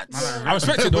mad. I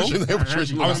respect it though. They're pushing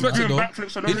Reginald I like respect mad. it Doing though.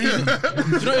 backflips for no Do you reason.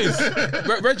 know what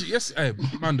it is? Reggie, yes, hey,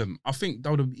 Mandem. I think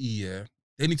WWE, yeah,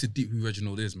 they need to deep who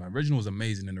Reginald is, man. Reginald's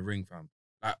amazing in the ring, fam.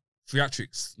 Like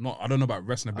theatrics, I don't know about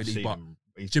wrestling I've ability, seen but him.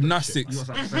 He's gymnastics. You got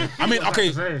something to say? I mean, You got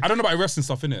okay, something to say? I don't know about wrestling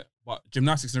stuff in it, but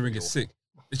gymnastics in the ring is sick.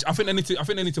 I think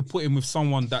they need to put him with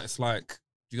someone that's like,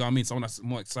 do you know what I mean? Someone that's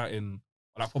more exciting,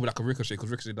 like probably like a Ricochet, because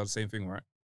Ricochet does the same thing, right?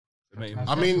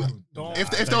 I mean, if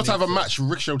they were to have a match,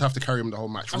 Ricochet would have to carry him the whole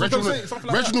match.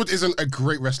 Reginald isn't a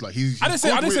great wrestler. I didn't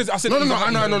say. I said no.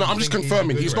 I'm just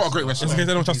confirming he's not a great wrestler. Just in case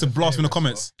anyone tries to blast me in the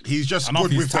comments. He's just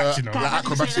good with the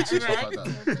acrobatics and stuff like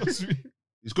that.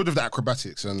 He's good with the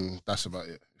acrobatics, and that's about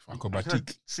it.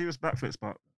 Acrobatic. Serious backflips,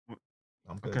 but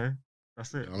okay,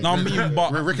 that's it. No, I mean,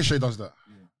 but Ricochet does that.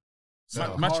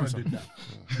 Match did that.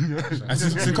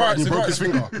 He broke his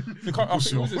finger.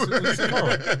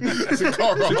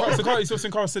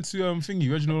 Sin Cara said to Thingy,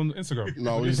 Reginald on Instagram.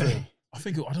 No, what are you saying? I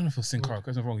don't know if it was Sin Cara.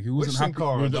 Correct me if I'm wrong. He wasn't happy.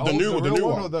 The new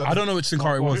one. I don't know which Sin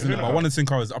Cara it was, but one of Sin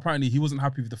Cara's. Apparently, he wasn't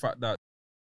happy with the fact that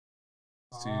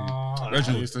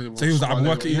Reginald. So he was like, I'm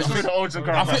working. I think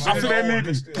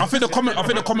the comment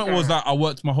was that I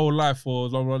worked my whole life for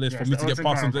this for me to get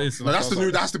past into this. No, that's the new.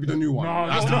 That has to be the new one. No,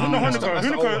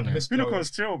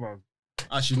 Hunico's chill, bro.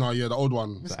 Actually, no, yeah, the old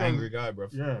one. The angry guy, bro.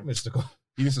 Yeah, Mystical.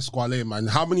 He needs to squale, man.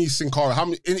 How many Sin Cara?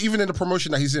 Even in the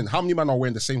promotion that he's in, how many men are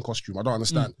wearing the same costume? I don't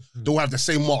understand. They all have the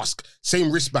same mask,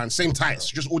 same wristband, same tights,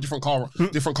 just all different color.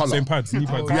 Same pads, knee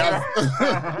pads.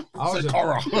 I was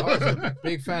a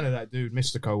big fan of that dude,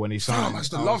 Mystico, when he signed. I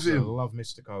used to love him. I love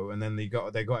Mystico, and then they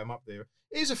got him up there.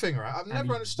 Here's the thing, right? I've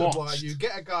never understood why you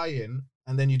get a guy in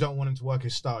and then you don't want him to work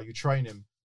his style. You train him,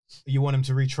 you want him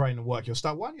to retrain and work your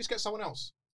style. Why don't you just get someone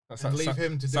else and leave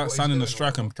him to do what he's doing? Signing the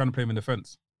striker and trying to play him in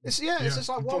defense. It's just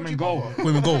like, why would you goal. bother? Put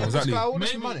him in goal, exactly.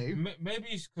 Maybe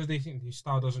it's because they think his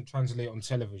style doesn't translate on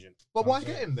television. But why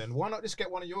get him then? Why not just get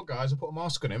one of your guys and put a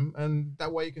mask on him, and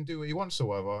that way he can do what he wants or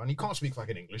whatever? And he can't speak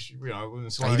fucking English, you know.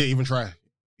 It's like, he didn't even try.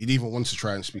 He didn't even want to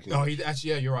try and speak English. Oh,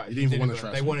 yeah, you're right. He didn't even want to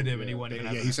try. They wanted him, and he wasn't even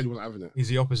having it. He said he wasn't having it. He's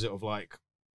the opposite of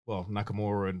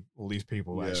Nakamura and all these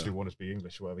people that actually want to speak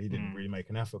English or whatever. He didn't really make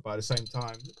an effort, but at the same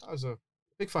time, that was a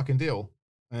big fucking deal.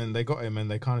 And they got him, and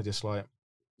they kind of just like.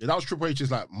 Yeah, that was Triple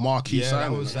H's like marquee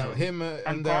signing. That was him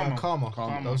and Karma.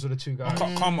 Those were the two guys.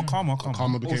 Karma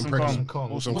became pregnant.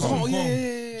 Awesome Karma. Oh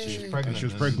yeah. She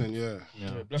was pregnant. Yeah.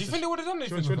 Do you think they would have done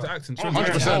this?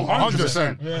 100%.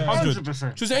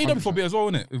 100%. She was at AEW for a bit as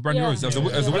well, innit? With Brandy Rose as a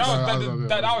witch.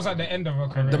 That was at the end of her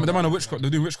career. The man of witchcraft.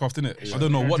 They're doing witchcraft, innit? I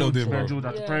don't know what they were doing,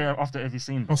 bro. Prayer after every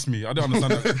scene. Trust me, I don't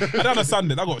understand that. I don't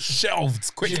understand it. That got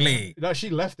shelved quickly. No, she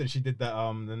left and she did that.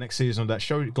 The next season of that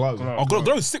show, Glow. Oh,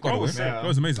 Glow is sick, by the way. Glow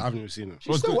is amazing. I haven't even seen it.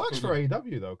 She still works for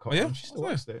AEW though. Oh, yeah? She still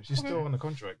works there. She's still on the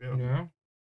contract. Yeah.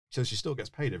 So she still gets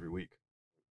paid every week.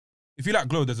 If you like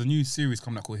Glow, there's a new series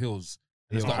coming out called Hills.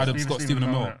 And it's got Adam Scott, Stephen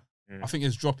Amell. I think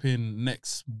it's dropping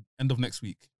end of next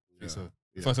week. So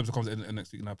first episode comes in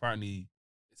next week, and apparently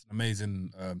it's an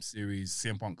amazing series.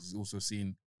 CM Punk has also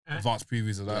seen advanced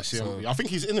previews of that. I think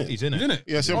he's in it. He's in it.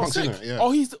 Yeah, CM Punk's in it. Yeah.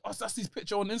 Oh, that's his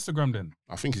picture on Instagram then.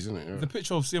 I think he's in it. Yeah. The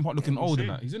picture of CM Punk looking old in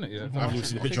that. He's in it. Yeah. I haven't even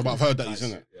seen the picture, but I've heard that he's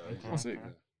in it.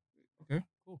 Okay,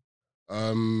 cool.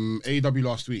 AEW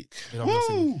last week.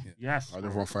 Woo! Yes. How did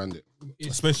everyone find it?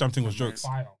 The Space Jam thing was jokes.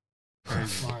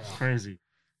 Crazy.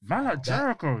 Man like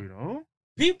Jericho, you know?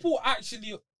 People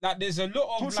actually, there's a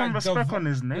lot of put some respect on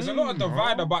his name. There's a lot of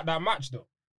divide about that match though.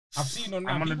 I've seen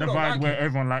online. I'm on the divide where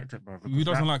everyone liked it, bro. Who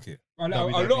doesn't like it? A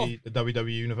lot of the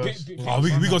WWE universe. We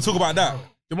got to talk about that.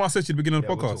 You might say to the beginning of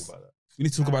the podcast. We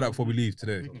need to talk about that before we leave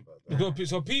today.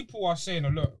 So people are saying a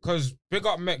lot because Big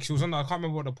Up Mex, she was on. I can't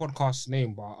remember what the podcast's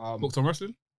name, but Booked on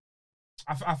Wrestling.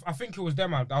 I think it was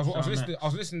them. I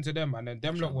was listening to them, and then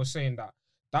them lot was saying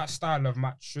that style of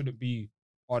match shouldn't be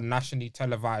on nationally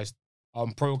televised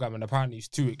program, and apparently it's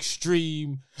too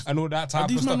extreme and all that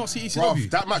type of stuff. Not ECW.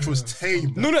 That match was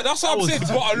tame. No, that's what I'm saying.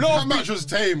 But a lot that match was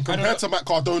tame compared to Matt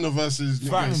Cardona versus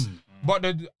Facts. But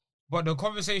the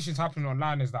conversations happening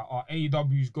online is that our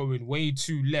AEW's going way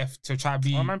too left to try to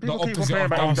be the opposite of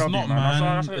that. It's not,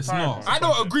 man. It's not. I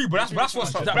don't agree, but that's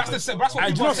what people are saying.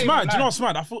 Do you know what's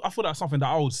mad? I thought that's something that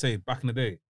I would say back in the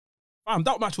day.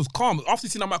 That match was calm. After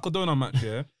seeing that Matt Cardona match,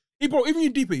 yeah. Even you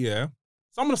deep it, yeah.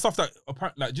 Some of the stuff that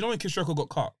apparently, do you know when Chris Jericho got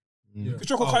cut? Chris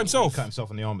Jericho cut himself. He cut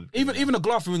himself on the arm. Even the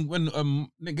glass when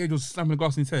Nick Gage was slamming the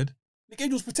glass in his head. Nick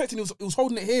Gage was protecting. He was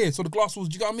holding it here, so the glass was.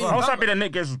 Do you get what I mean? I was happy that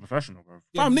Nick Gage was professional, bro.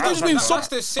 Nick Gage was being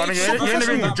soft. You're in the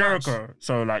ring with Jericho,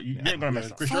 so like you ain't gonna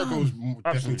mess up. Chris Jericho was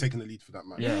definitely taking the lead for that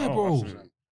match. Yeah, bro.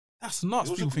 That's nuts.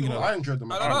 People thinking that. I enjoyed the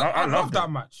match. I love that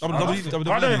match. I don't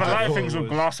even like things with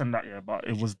glass and that, but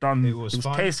it was done. It was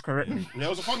paced correctly. Yeah, it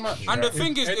was a fun match. And the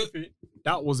thing is,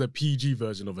 that was a PG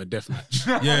version of a death match.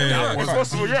 Yeah. It's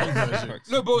possible, yeah.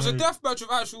 No, but it was a death match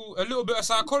with a little bit of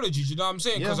psychology. Do you know what I'm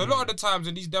saying? Because a lot of the times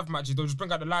in these death matches, they'll just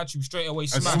bring out the light tube straight away,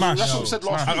 smash. That's what we said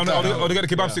last week. Or they get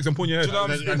the kebab sticks and point your head. Do you know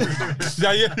what I'm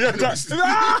saying? Yeah.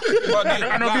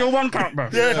 And it'll be a one count, bro.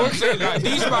 Yeah, I'm saying, like,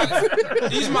 these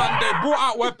man, they brought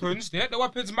out weapons. They let the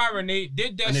weapons marinate,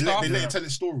 did their stuff. They let it tell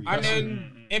its story. And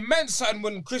then it meant something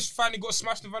when Chris finally got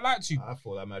smashed with a light tube. I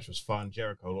thought that match was fun.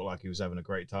 Jericho looked like he was having a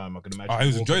great time. I can imagine. he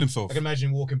was enjoying himself. I can imagine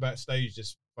him walking backstage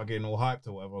just fucking all hyped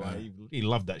or whatever. Like he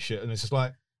loved that shit, and it's just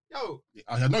like, yo,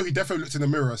 I know he definitely looked in the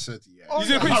mirror and said, "Yeah." You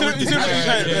see the picture? You see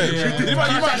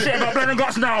the Shit about blood and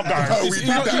guts now, guys. You see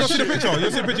the picture?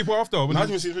 You see the picture he put after? I didn't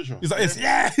even see the picture. He's like this.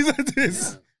 Yeah, he's like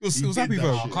this. He was happy,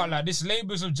 bro. I can't lie. This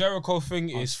Labels of Jericho thing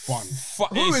is fun.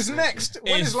 who is next?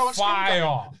 When is Lance Storm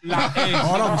fire?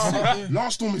 Like,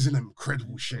 Lance Storm is in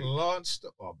incredible shape. Lance,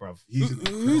 oh, bruv.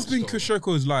 Who's been Chris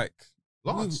Jericho's like?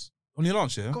 Lance. Only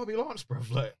Lance, yeah? Gotta be Lance,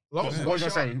 bruv. Like, Lance. What was I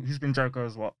saying? Who's been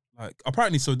Jericho's what? Like,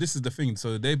 apparently, so this is the thing.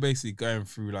 So they're basically going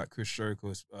through like Chris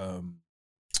Jericho's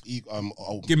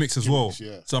gimmicks as well.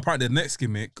 Yeah. So apparently the next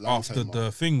gimmick Long after time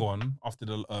the thing one, after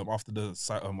the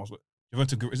site,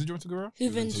 Juventus, is it Juventus Guerrero?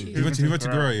 Juventus. Juventus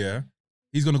Guerrero, yeah.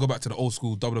 He's gonna go back to the old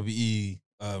school WWE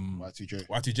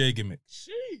Y2J gimmick.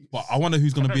 But I wonder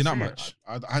who's gonna be in that match.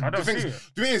 The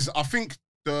thing is, I think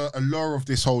the allure of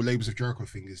this whole Labels of Jericho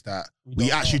thing is that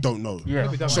we actually don't know.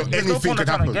 Yeah. So There's no anything point could of trying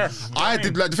to happen. guess, you know what I I did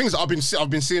mean? like the things that I've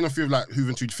been seeing a few of like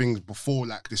Juventud things before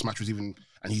like this match was even,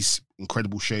 and he's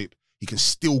incredible shape. He can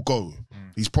still go.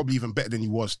 He's probably even better than he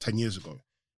was 10 years ago.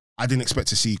 I didn't expect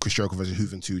to see Chris Jericho versus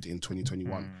Juventud in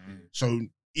 2021. So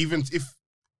even if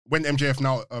when MJF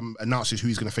now announces who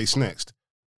he's going to face next,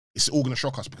 it's all going to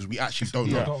shock us because we actually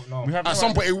don't know. We have At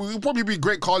some point, it will probably be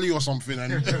Great Khali or something.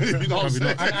 And, you know what I'm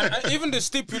saying? and even the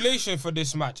stipulation for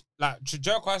this match, like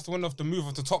Jericho has to win off the move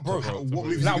off the top rope. What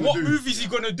move is he Like, gonna what do? move is he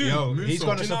gonna do? Yo, he's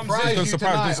gonna Do you know what I'm surprise saying? you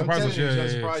tonight. Surprise I'm us, telling you, he's yeah, gonna yeah,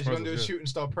 surprise you. He's surprise gonna do a us, shooting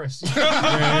star press.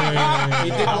 yeah. He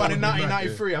did one in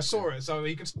 1993. I saw it, so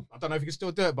he can. I don't know if he can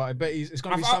still do it, but I bet it's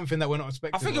gonna be something that we're not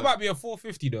expecting. I think it might be a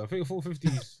 450 though. I think a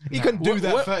 450 is. he can do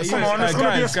that. 30 Come on, years. it's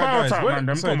gonna be a spiral tap, man.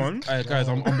 Them, come on. Guys,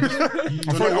 I'm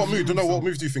Don't know what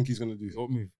move do you think he's going to do? what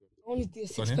move? I want to do a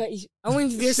Go on, 630. I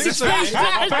want to do a 630.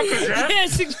 630. Yeah,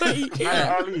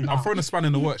 630. I'm throwing a span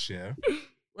in the works, yeah.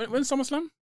 When's SummerSlam?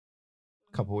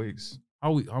 Couple weeks.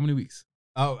 How many weeks?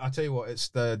 Oh, I tell you what, it's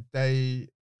the day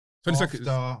 22nd.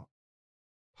 after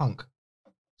Punk.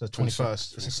 The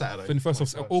 21st. It's a Saturday.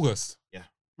 21st of August. It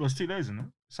was 2 days, isn't it?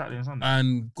 Saturday and Sunday.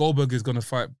 And Goldberg is gonna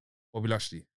fight Bobby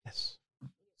Lashley. Yes.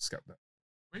 Scrap that.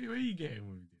 Where are you getting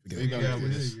with this? There you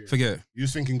go. Forget it. You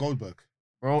was thinking Goldberg.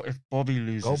 Bro, if Bobby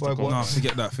loses, Goldberg to won. No,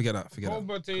 forget that.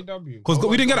 Goldberg to AW. Because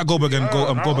we didn't get that Goldberg and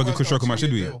Goldberg and Chris Jericho match,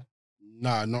 did we?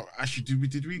 Nah, not actually.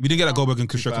 Did we? We didn't get that Goldberg and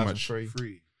Chris Jericho match. 3.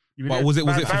 But was it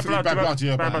Bad for Blood, Bad Blood,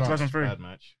 yeah, Bad Bad Blood Blood. 2003. Bad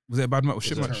match. Was it a bad match or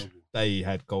shit It was match? terrible. They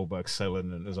had Goldberg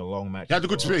selling, and there's a long match. He had a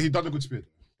good spear. He done a good spear.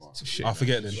 It's a shit I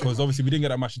forget match. then, because obviously we didn't get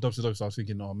that match in WCW, so I was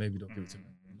thinking, no, maybe don't give it to me.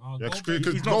 Yeah, he's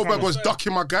because not Goldberg trying was to-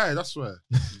 ducking my guy. That's why.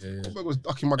 Yeah. Goldberg was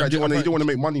ducking my guy. He didn't want to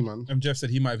make money, man. MJF said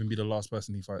he might even be the last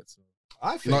person he fights. So.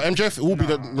 I think. No, MJF will be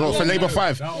for Labor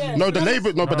 5. Yeah. No, the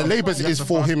Labor. No, but the Labor's He has is to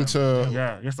for pass him them. to.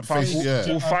 Yeah, he has to pass face- yeah.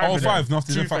 all 5 Oh, of 5, them.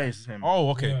 after the Two fight. faces him. Oh,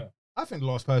 okay. Yeah. I think the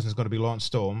last person's got to be Lance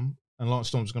Storm, and Lance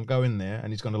Storm's going to go in there,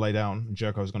 and he's going to lay down, and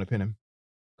Jericho's going to pin him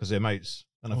because they're mates.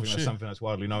 And I Oh, think that's shit. something that's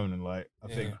widely known. And like, I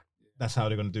think that's how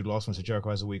they're going to do the last one. So Jericho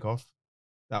has a week off.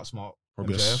 That's smart.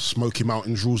 Probably a MJF. Smoky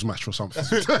Mountains rules match or something.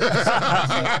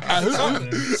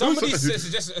 Somebody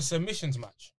suggested a submissions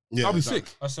match. Yeah, That'd be that- sick.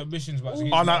 A submissions match.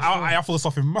 Oh, no, I thought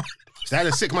something mad. They had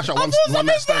a sick match at one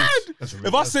night stand.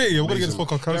 If I say it, we're going to get this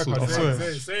podcast cancelled. I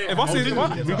swear. If I say this,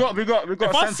 We got if a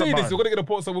I censor say this, ban. we're going to get a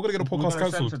podcast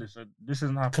cancelled. So this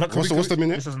isn't happening. Can I- What's the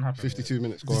minute? This doesn't happen. 52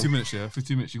 minutes. Go 52 on. minutes, yeah?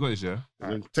 15 minutes. You got this, yeah?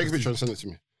 Take a picture and send it to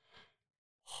me.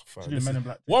 Should do Men in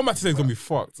Black. What match today is going to be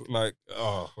fucked. Like, we're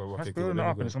That's thinking, building it let me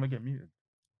up go. and it's gonna get muted.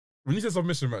 When you said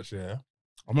submission match, yeah,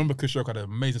 I remember Chris Jericho had an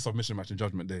amazing submission match in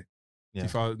Judgment Day. Yeah.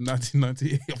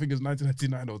 1998, I think it was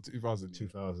 1999 or 2000.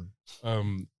 2000.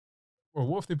 Well,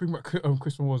 what if they bring back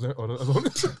Chris Benoit as a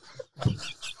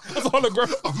hologram?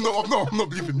 I'm not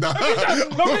believing that.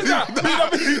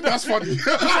 that. That's funny.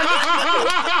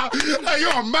 Hey,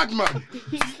 you're a madman.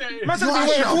 Man said You we are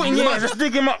waited shut 14 up. years, let's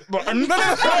dig him up. But I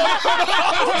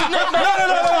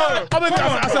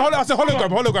said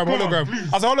hologram.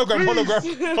 I said hologram.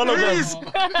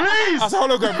 please, I said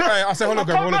hologram. Hey, I said come back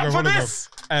for hologram. this.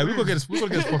 Hey, we're gonna get this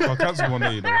podcast cancelled one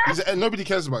day, you know. Nobody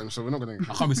cares about him, so we're not gonna.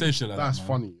 I can't be saying shit like That's that.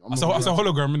 funny. I said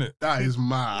hologram, innit? That is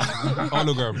mad.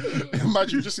 Hologram.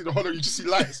 Imagine you just see the hologram, you just see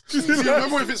lights.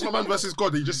 Remember if it's my man versus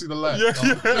God, you just see the light. You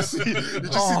just see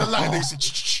the light, and then you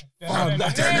see Because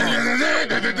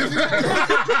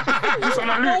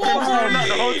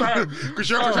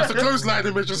you're going to have to clothesline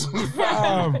him.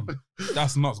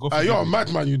 That's nuts. Go for You're it. a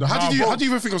madman, you know. How do you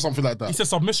even think of something like that? It's a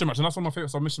submission match, and that's one of my favorite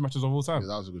submission matches of all time. Yeah,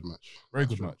 that was a good match. Very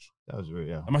good match. That was really,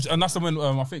 yeah. And that's the when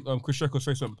I think Chris Jericho's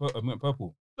face went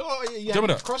purple. Oh, yeah,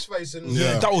 Remember that? Crossface and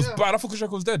Yeah. That was bad. I thought Chris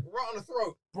Jericho was dead. right on the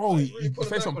throat. Bro, Like, his really put it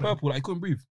face back went on him. purple. Like he couldn't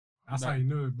breathe. That's how you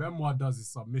know Benoit does his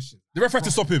submission. The ref had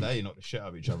to stop him. They knocked the shit out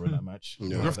of each other in that match. Yeah.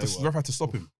 The They were. ref had to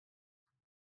stop him.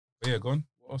 But yeah, go on.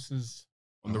 What else is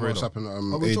on the What's radar? happened at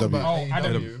we talking AEW? about Oh,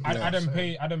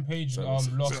 AEW. Adam Page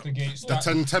lost the gate.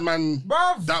 The 10 man,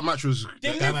 Bruv, that match was...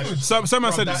 delivered. Some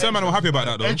man said were happy about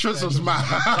that though. Entrance was mad.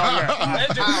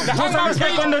 The Hangman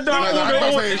Page on the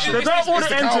dark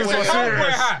order entrance was cowboy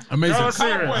hat. Amazing. That was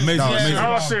serious. Amazing. Yeah. Amazing. That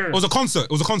was It serious. was a concert.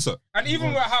 It was a concert. And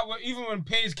even when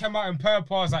Page came out in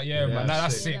purple, I was like, yeah, man,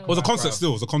 that's sick. sick. It was a concert still.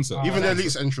 It was a concert. Even the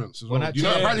Elite's entrance as When well. I You know,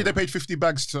 checked- apparently they paid 50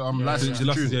 bags to license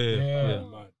the tune. Yeah.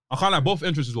 I can't lie, both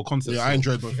entrances were concerts. Yeah, I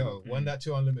enjoyed both. Yo, when that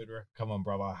 2 Unlimited record come on,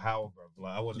 bro, I howled, bro.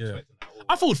 Like, I wasn't Yeah. expecting that. At all.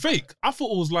 I thought it was fake. I thought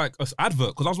it was like an advert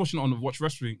because I was watching it on the Watch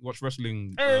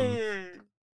Wrestling.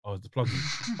 Oh, the plug-in.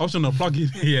 I was on the plug-in,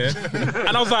 yeah.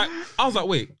 And I was like,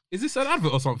 wait, is this an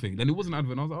advert or something? Then it wasn't an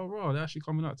advert. And I was like, oh, wow, they're actually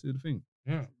coming out to the thing.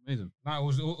 Yeah. Amazing. Like, it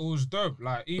was dope.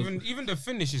 Like even the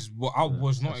finish is what I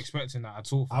was not expecting that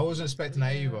at all. I wasn't expecting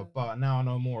that either, but now I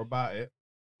know more about it.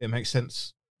 It makes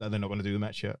sense that they're not going to do the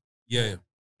match yet. Yeah.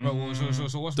 Bro,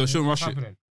 so what's They shouldn't what's rush it.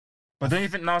 happening? But don't you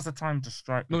think now's the time to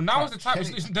strike? No, now is the time.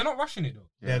 They're not rushing it though.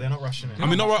 Yeah, they're not rushing it. I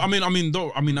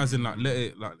mean, as in like let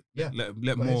it like Yeah. let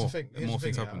But here's more the thing, here's more the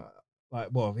things thing, happen. Like,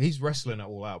 well, he's wrestling it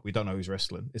all out. We don't know who's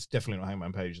wrestling. It's definitely not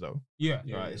Hangman Page though. Yeah.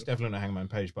 Right? It's definitely not Hangman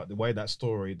Page. But the way that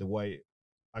story, like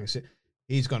I said,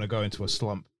 he's going to go into a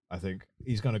slump. I think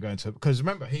he's going to go into, because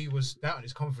remember he was doubting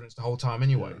his confidence the whole time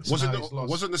anyway. So now he's lost.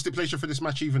 Wasn't the stipulation for this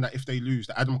match even that if they lose,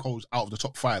 that Adam Cole's out of the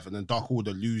top 5 and then Dark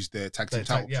Order lose their tag team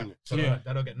title? Yeah, so Yeah.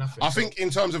 they don't get nothing. I So- think in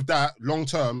terms of that, long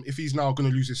term, if he's now going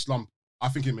to lose his slump, I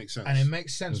think it makes sense. and it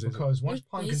makes sense Is it? because once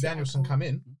Punk and Is it Danielson alcohol? come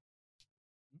in,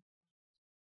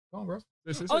 go on, bro.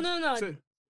 Oh, no.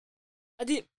 I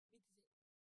did.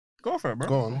 Go for it, bro.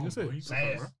 Go on. Say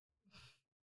it.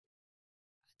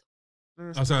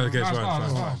 I'm sorry, okay, it's Nice, fine,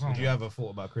 nice, fine. nice, nice. Did you ever thought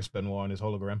about Chris Benoit and his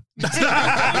hologram?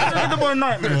 The boy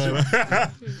nightmare.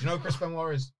 Do you know who Chris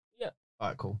Benoit is? Yeah. All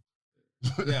right, cool.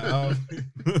 Yeah,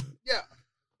 yeah.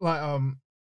 Like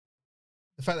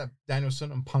the fact that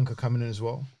Danielson and Punk are coming in as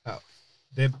well.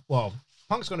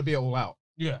 Punk's going to be all out,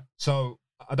 Yeah. so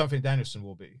I don't think Danielson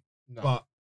will be. No. But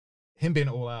him being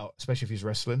all out, especially if he's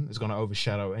wrestling, is going to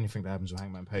overshadow anything that happens with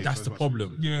Hangman Page. That's the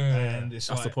problem. Yeah. And it's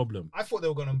That's the like, problem. I thought they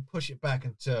were going to push it back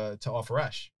into Arthur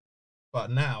Ashe, but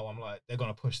now I'm like, they're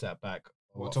going to push that back.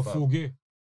 a What lot to further. Full Gear?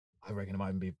 I reckon it might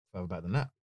even be further back than that.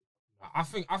 I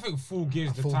think Full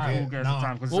Gear's the Full time. Gear. Full gear's No. the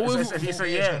time. Because Well, if you Full say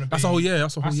Gear's yeah, gonna That's a whole year.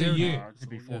 That's a whole I say year. yeah. it should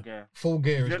be full gear. Full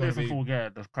Gear If is you're going doing to for be full gear,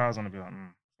 the crowd's gonna be like,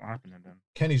 what's happening then?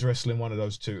 Kenny's wrestling one of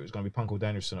those two. It's going to be Punk or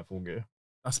Danielson at Full Gear.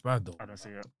 That's bad though. I don't see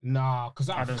it. Nah, because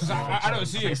I don't see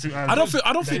it. I don't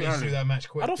think. They need to do that match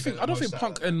quick. I don't to think. get I the don't think most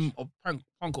Punk out of that and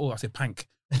Punk or I say Pank.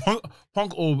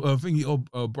 Punk or thingy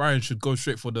or Brian should go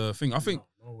straight for the thing. I think.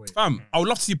 No way. Fam, I would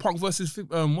love to see Punk versus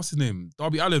what's his name,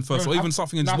 Darby Allin first, Bro, or even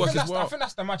something and Nah, just I work think his that's- way I out. think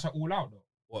that's the match at All Out though.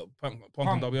 What Punk and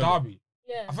Punk, Darby Allin? Derby.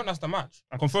 Yeah. I think that's the match.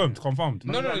 Confirmed.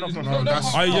 No,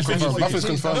 that's- I just think nothing's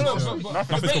confirmed. No, so- but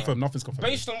Nothing's ba- confirmed. Nothing's confirmed.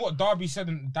 Based on what Darby said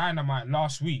in Dynamite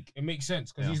last week, it makes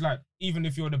sense because Yeah. he's like, even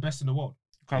if you're the best in the world.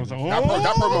 That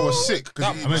promo was sick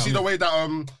because you Amazing. see the way that I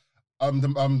can't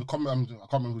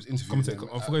remember who's interviewing Commentator. him.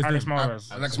 I forgot his Alex name.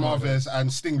 Marvez. Alex Marvez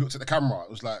and Sting looked at the camera. It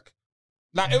was like,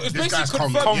 Like it was This guy's basically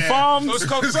coming. confirmed. Confirmed. It was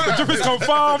confirmed. Drip is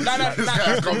confirmed. This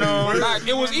guy's coming. Like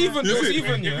it was even. It was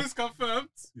even. If Yeah. it's confirmed,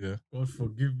 Yeah. God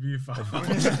forgive me if I.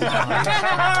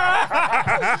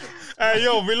 Hey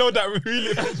yo, reload that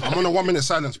really. I'm on a 1 minute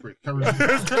silence break. Carry on.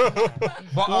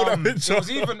 But All that it picture. was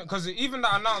even because even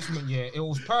that announcement, yeah, it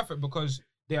was perfect because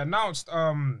they announced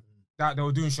that they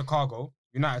were doing Chicago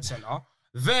United Center.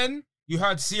 Then you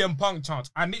heard CM Punk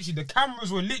chants, and literally the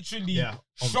cameras were literally Yeah,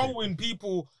 on showing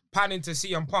people panning to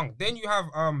CM Punk. Then you have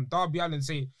Darby Allin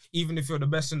say, "Even if you're the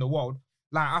best in the world,"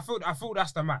 like I feel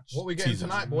that's the match. What we getting Teasers.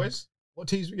 tonight, boys? What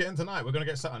teas we getting tonight? We're gonna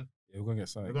get something. Yeah, we're gonna get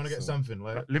something. We're gonna get something.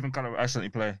 Like, Living Colour will accidentally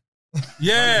play.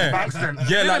 Yeah. Accident.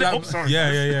 Yeah, like Oh, sorry.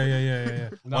 yeah.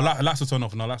 Lights will turn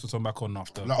off now. Lights will turn back on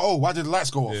after. Like, oh, why did the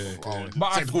lights go off? Yeah, Oh, yeah. But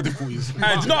I- technical difficulties.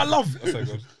 Hey, do you know what I love? Oh, sorry,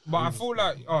 go on. But I feel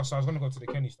like so I was gonna go to the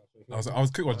Kenny stuff. I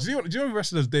was quick one. Do you know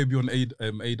wrestlers debut on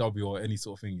AW or any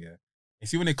sort of thing? Yeah. You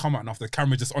see when they come out and after the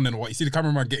camera just on and what you see the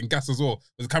cameraman getting gas as well.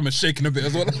 The camera's shaking a bit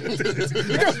as well.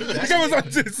 The camera's like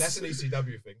this. that's an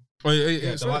ECW thing. Oh, yeah,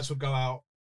 Yeah, the lights would go out.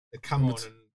 They come on,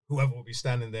 and whoever will be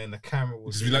standing there and the camera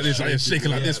will Just be like this, like, shaking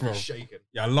like this, bro. Shaking.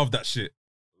 Yeah, I love that shit.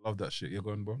 Love that shit. You're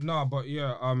going, bro. No, but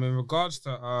yeah, in regards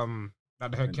to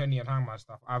like the Kenny and Hangman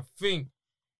stuff, I think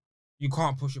you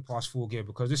can't push it past Full Gear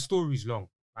because this story's long.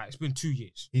 Like it's been 2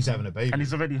 years. He's having a baby. And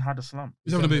he's already had a slump.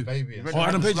 He's having a baby. in Oh,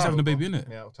 Adam Page is October. having a baby, innit?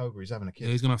 Yeah, October. He's having a kid.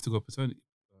 Yeah, he's gonna have to go paternity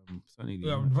leave.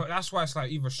 Yeah, but that's why it's like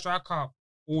either strike up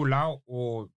All Out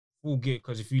or Full Gear.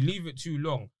 Because if you leave it too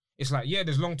long, it's like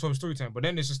there's long term storytelling, but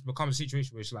then it's just becomes a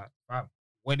situation where it's like, wow,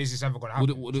 when is this ever gonna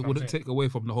happen? Would it take away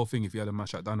from the whole thing if you had a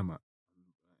match at Dynamite?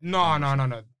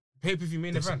 No. Pay per view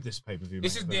main event. This pay per view.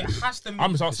 This is there has to.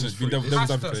 I'm just asking. This is Being free. devil's It has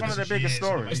to- advocate. It's one of the biggest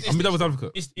stories. I'm devil's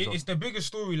advocate. It's the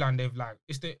biggest storyline they've like.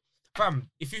 It's the fam.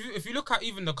 If you look at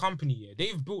even the company,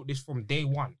 they've built this from day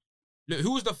one. Look,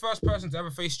 who was the first person to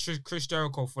ever face Chris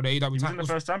Jericho for the AEW He was in title?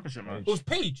 the first championship, man. It was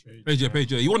Paige. Page,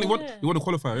 yeah. You want Yeah. to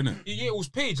qualify, innit? Yeah, it was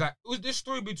Paige. Like it was this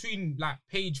story between like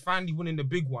Paige finally winning the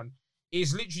big one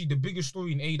is literally the biggest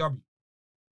story in AEW.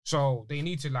 So they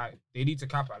need to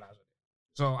capitalize on it.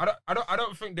 So I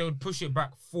don't think they would push it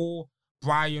back for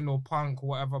Brian or Punk or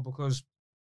whatever because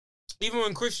even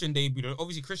when Christian debuted,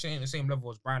 obviously Christian ain't the same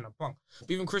level as Brian and Punk. But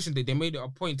even Christian they made it a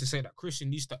point to say that Christian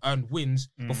needs to earn wins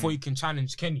before he can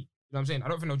challenge Kenny. You know what I'm saying? I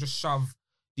don't think they'll just shove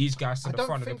these guys to I the don't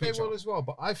front of the think they picture. will as well,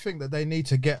 but I think that they need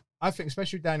to get. I think,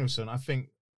 especially Danielson, I think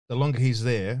the longer he's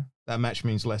there, that match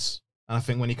means less. And I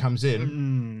think when he comes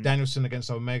in, Danielson against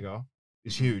Omega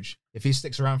is huge. If he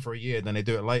sticks around for a year, then they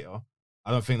do it later.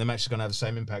 I don't think the match is going to have the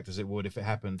same impact as it would if it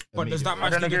happened. But does that immediately.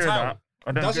 match I don't need a agree with title? that.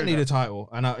 I don't Doesn't agree need a with that. title,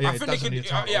 and I think they can. need a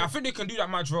title. I think they can do that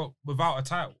match without a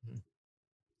title.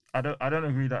 I don't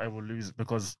agree that it will lose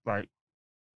because like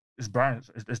it's Brian,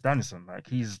 it's Danielson. Like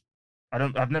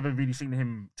I've never really seen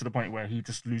him to the point where he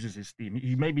just loses his steam.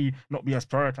 He maybe not be as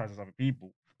prioritized as other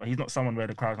people, but he's not someone where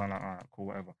the crowd's like, all right, cool,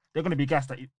 whatever. They're going to be gassed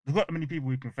that they've got many people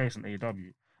we can face in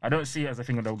AEW. I don't see it as a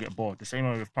thing that they'll get bored. The same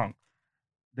way with Punk.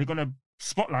 They're going to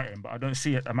spotlight him, but I don't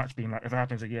see a match being like, if it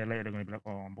happens a year later, they're going to be like,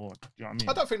 oh, I'm bored. Do you know what I mean?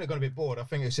 I don't think they're going to be bored. I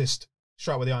think it's just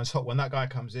straight where the iron's hot. When that guy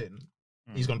comes in,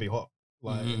 he's going to be hot.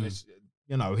 Like, and it's,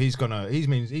 he's going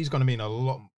to mean a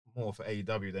lot more for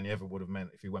AEW than he ever would have meant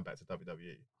if he went back to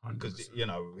WWE. Because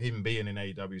him being in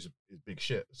AEW is big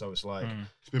shit. So it's like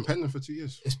It's been pending for 2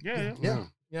 years. it's, Yeah. yeah.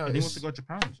 And he wants to go to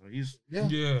Japan, so he's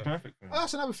Yeah. perfect for him.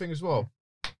 That's another thing as well.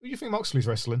 Who do you think Moxley's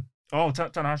wrestling? Oh,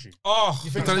 Tanahashi. Oh,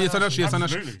 You think Tanahashi.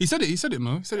 Absolutely. He said it. He said it in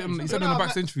the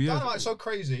backstage interview. Yeah. Dynamite's so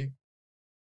crazy.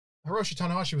 Hiroshi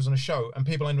Tanahashi was on a show and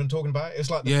people ain't even talking about it. It's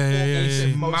like the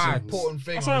Yeah. most Mad. important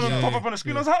thing. I saw him on the pop show. up on the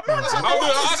screen. I was like, man,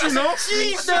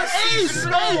 Jesus,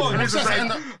 And he's just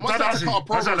like, must have to cut a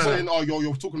promo Tanahashi. saying, "Oh,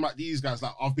 you're talking about these guys.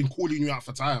 Like I've been calling you out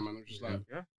for time," and I'm just like,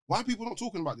 Yeah. "Why are people not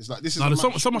talking about this? Like this is No, a there's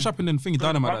match. so much happened in thingy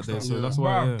Dynamite that day, so Yeah. that's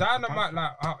why. Wow, Yeah. Dynamite,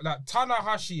 like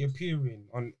Tanahashi appearing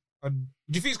on. Do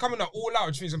you think he's coming at All Out,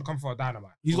 or do you think he's gonna come for a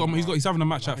Dynamite? He's having a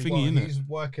match at thingy, Well, innit? he's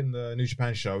working the New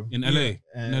Japan show In LA.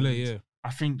 and- In LA, yeah.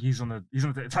 I think he's gonna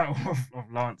take the title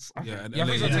of Lance. I Yeah, think. in Yeah, I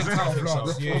LA. think he's gonna take the title of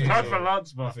Lance. So- Yeah, I'm yeah, glad yeah. for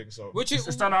Lance, I bro. think so. Which is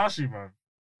It's Tanahashi, bro.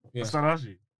 Yeah. It's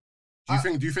Tanahashi.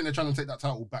 Do you think they're trying to take that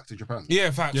title back to Japan? Yeah,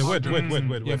 facts. Yeah, word.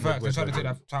 Yeah, facts. They're trying to take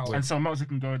that title. And so Moxley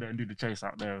can go there and do the chase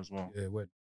out there as well. Yeah, word.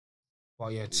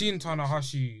 But yeah, seeing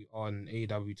Tanahashi on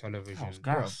AEW Oh, television, it's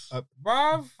gas. Uh,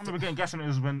 bruv, I remember getting gas when it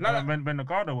was when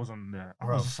Nagata was on there. I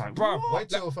was just like, bruv, Wait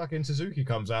till fucking Suzuki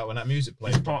comes out when that music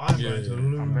plays. It's pop. I'm Yeah, going to yeah.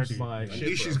 I'm lose ready. my And shit.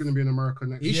 Ishii's bro. going to be in America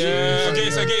next Ishii- year.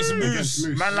 Against Moose. Against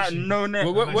Moose. man, like no net.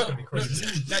 What- That's what- gonna be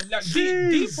crazy. like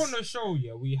deep on the show,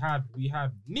 yeah, we had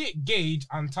Nick Gage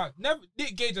and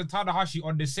Nick Gage and Tanahashi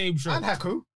on the same show. And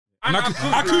Haku. And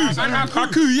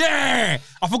Haku, yeah!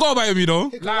 I forgot about him, you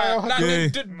know? Like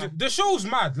Yeah. the show's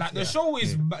mad. Like the show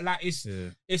is like Yeah.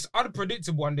 it's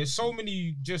unpredictable, and there's so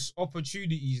many just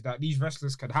opportunities that these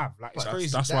wrestlers could have. Like it's crazy.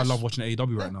 That's why I love watching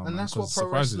AEW right now. And man, that's what 'cause pro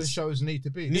surprises. wrestling shows need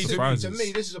to be. Need This to is- be. to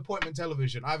me, this is appointment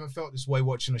television. I haven't felt this way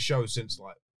watching a show since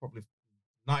like probably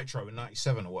Nitro in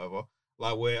 '97 or whatever.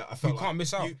 Like where I felt You can't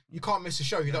miss out. You can't miss a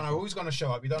show. You don't know who's going to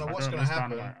show up. You don't know I what's don't going to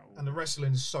understand happen. that. And the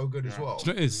wrestling is so good as Yeah. well. Do you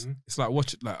know what it is? It's like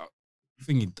watching, like,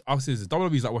 thingy, obviously,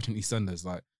 WWE is like watching EastEnders,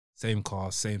 like, same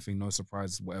cast, same thing, no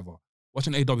surprises, whatever.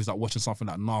 Watching AEW is like watching something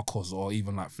like Narcos or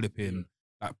even like flipping,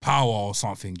 like Power or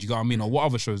something. Do you know what I mean? Or what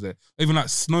other shows there? Even like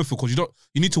Snowfall, because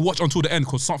you need to watch until the end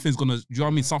because something's gonna, do you know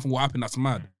what I mean? Something will happen that's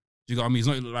mad. Do you know what I mean? It's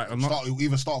not like, It'll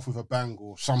either start off with a bang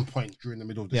or some point during the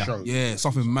middle of the Yeah. show. yeah,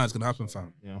 something mad's gonna happen,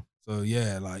 fam. Yeah. So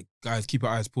yeah, like, guys, keep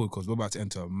your eyes peeled because we're about to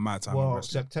enter a mad time. of Well,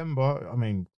 wrestling. September. I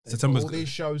mean, September's all good. these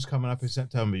shows coming up in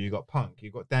September. You got Punk.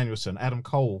 You got Danielson, Adam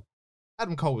Cole.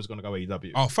 Adam Cole was going to go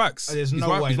AEW. Oh, facts. There's His no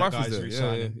wife- way his that wife was guy's there.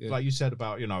 resigning. Yeah. Like you said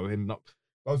about him not.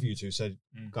 Both of you two said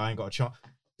guy ain't got a chance. If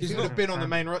He's he would have not- been on the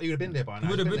main road, he would have been there by now. He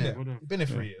would have been He's there. Would've- He's been there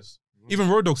 3 years. Even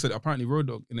Road Dogg said, apparently Road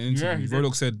Dogg in the interview, Yeah, he did. Road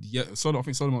Dogg said, I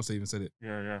think Solomon even said it.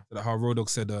 Yeah. That how Road Dogg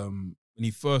said when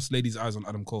he first laid his eyes on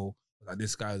Adam Cole, like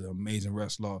this guy is an amazing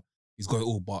wrestler. He's got it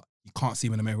all, but you can't see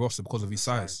him in the main roster because of his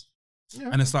size. Yeah.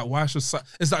 And it's like, why should it's like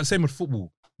the same with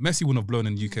football. Messi wouldn't have blown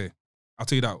in the UK. I'll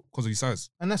tell you that because of his size.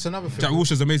 And that's another thing. Jack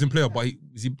Wilshere's an amazing player, but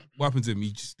what happened to him?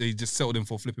 They just settled him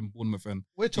for flipping Bournemouth and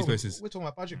We're these talking places.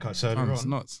 about budget cuts earlier Man, it's on.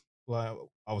 nuts. Like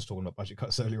I was talking about budget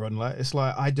cuts earlier on. Like it's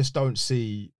like I just don't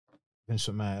see Vince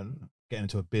McMahon getting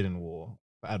into a bidding war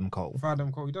for Adam Cole. For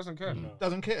Adam Cole, he doesn't care.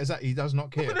 Doesn't care. Exactly. He does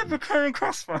not care. Look at the Karen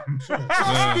Cross, fam.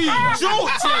 It's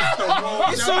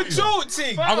so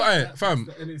jolting. Fam,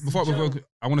 before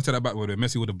I want to take that back. Whether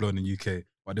Messi would have blown in UK,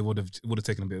 but it would have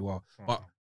taken a bit of a while. But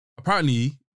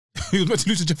apparently, he was meant to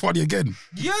lose to Jeff Hardy again.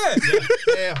 Yeah.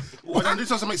 But then this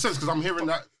doesn't make sense because I'm hearing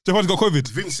that Jeff Hardy's got COVID.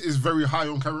 Vince is very high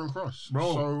on Karrion Cross.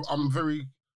 Bro. So I'm very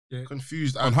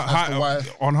confused On as to why.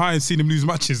 high and seen him lose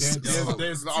matches.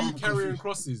 There's I'm two carrying confused.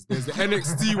 crosses. There's the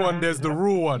NXT one. There's the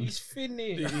Raw one. He's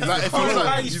finished. Like, it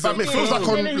feels like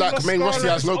on like main roster he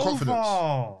has no confidence.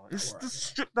 It's the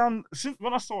stripped down.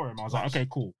 When I saw him, I was like, okay,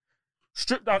 cool.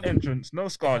 Stripped down entrance, no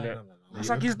Scarlet. It's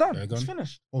like he's done. Yeah, It's gone.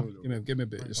 finished. Give me a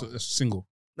bit. It's a single.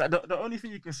 Like, the only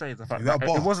thing you can say is the fact You got that a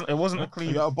bar. it wasn't a clean.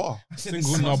 You got a bar.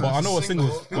 Single, no, but I know what single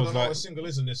I don't was know like. what single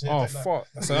is in this. Oh fuck!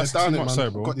 So that's down too it, much, man.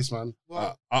 sorry, bro. Got this, man.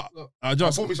 I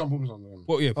just Put me some.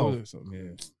 Well, yeah, Oh. yeah.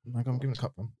 Like I'm giving a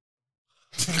cup, man.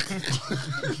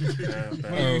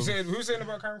 Who's saying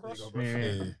about Karen Cross?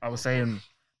 Yeah. I was saying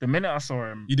the minute I saw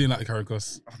him, You didn't like the Karen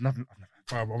Cross. I've never.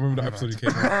 I remember that episode you came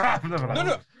out. I've never.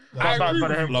 No. I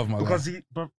agree. Love my Because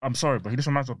I'm sorry, but he just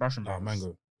reminds me of Basham Oh, Brothers.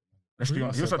 Mango. Let's be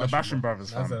honest. He was like the Basham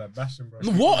Brothers, fam.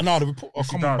 No, what? No, the report. Oh, Yes,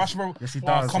 he come on, does. Bash bro. Yes, he Oh,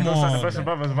 does. come He looks like on. the Basham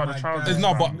Brothers about the childhood.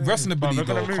 No, but fam. wrestling But ability we're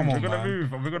gonna though. move. Come We're on, gonna man.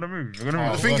 move. We're gonna move. We're Oh, gonna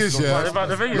The move. thing is, But yeah,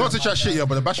 the thing is, not to chat shit, yeah,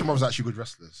 but the Basham Brothers are actually good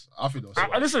wrestlers. I think those.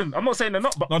 listen, I'm not saying they're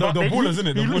not, but No, they're but ballers,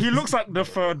 innit? They're He ballers. looks like the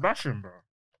third Basham, bro.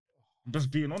 I'm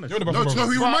just being honest. You're the Bash No, do you know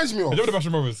who he Brothers. reminds me of? You're the Bash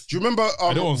Brothers. Do you remember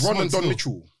I don't want Ron and smart Don still.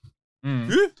 Mitchell?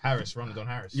 Harris, Ronald Don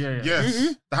Harris. Yeah.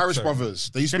 Yes, the Harris Sorry. brothers.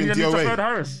 They used to Then be he's in the third DOA.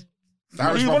 Harris. The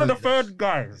Harris He's one of the brothers. third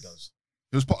guys.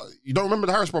 He was you don't remember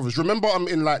the Harris brothers? Remember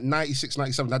in like 96,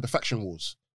 97, they had the faction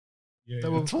wars. They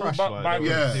were Two crushed, by- like, they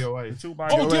were yeah. DOA. Two by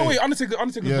Oh, DOA. wait, Undertaker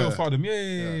Yeah. well fired him.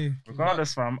 Yeah.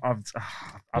 Regardless, fam,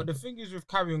 But the thing is with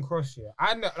Karrion Cross here,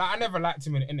 I never liked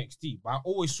him in NXT, but I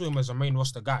always saw him as a main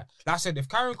roster guy. Like I said, if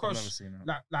Karrion I've never Cross, seen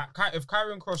that. if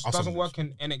Karrion Cross I've seen doesn't this. work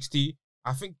in NXT,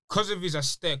 I think because of his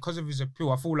aesthetic, because of his appeal,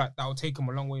 I feel like that will take him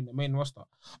a long way in the main roster.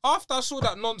 After I saw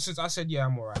that nonsense, I said, yeah,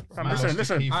 I'm alright. Fam, Man,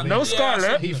 listen. Keith Lee. No Yeah,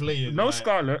 Scarlet. Keith Lee, No like-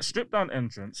 Scarlet. Stripped down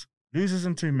entrance. Loses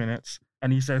in 2 minutes,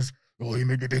 and he says, "Oh, he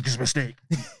made the biggest mistake."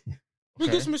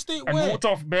 Biggest mistake And where? walked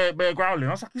off bare growling.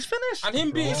 I was like, he's finished. And him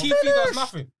being Keith Lee does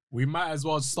nothing. We might as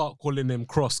well start calling him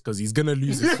Cross because he's gonna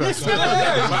lose his first. It's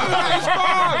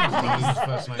fine. That was his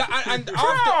first night. And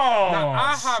after,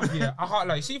 I can't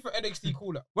like, see for NXT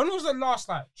caller. When was the last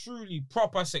like truly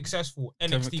proper successful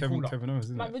NXT caller? Kevin Owens,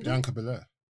 isn't Like, it? Ridley? Bianca Belair.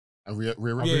 And Rhea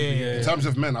Ripley. Yeah. In terms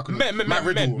of men, I could Men, Matt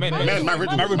Riddle. men. Matt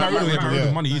Riddle. Matt Riddle,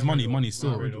 yeah. money. He's money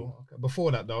still. Riddle. Okay.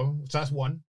 Before that, though, so that's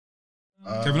one.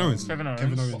 Kevin Owens. Kevin Owens.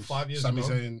 Kevin Owens. What, 5 years Sami ago?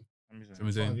 Zayn.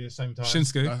 Sami 5 Zayn. years, same time.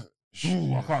 Shinsuke.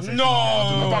 Ooh, I can't say No!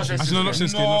 I can't say Actually, no, not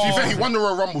Shinsuke. To be fair, he won the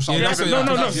Royal Rumble. So Yeah, I'm that's giving it. that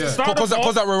No. to that, yeah. Start Cause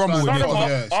that Royal Rumble with Start me. off,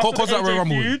 yeah. Cause that Royal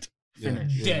Rumble. feud, Yeah.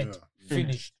 finished. Dead.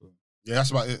 Finished. Yeah,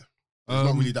 that's about it. It's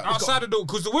not really that. Outside of the,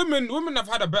 because the women have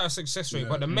had a better success rate, Yeah.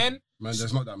 but the men, Man,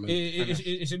 there's not that many.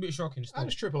 it's a bit shocking. How Still.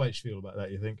 does Triple H feel about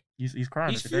that, you think? He's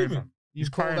crying. He's every day, fuming. fam. He's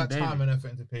put all crying that daily. time and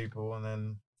effort into people, and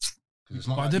then It's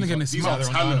not But like then these again, are- it's these smart. are They're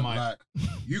on talent. Dynamite. Like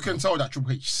you can tell that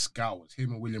Triple H scours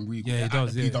him and William Regal. Yeah, he at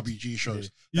does, the yeah. PWG shows.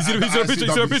 You see the picture?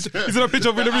 You see the picture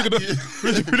of William Regal?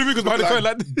 William Regal's behind the curtain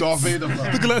like this. Darth Vader.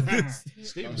 fam. Look like this.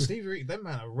 Stevie Regal, them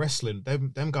man are wrestling.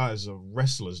 Them guys are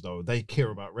wrestlers though. They care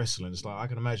about wrestling. It's like I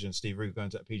can imagine Steve Regal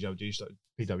going to a PWG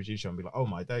show and be like, "Oh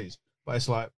my days!" But it's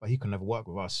like, but he can never work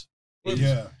with us.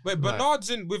 Yeah. Wait, Bernard's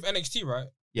in with NXT, right?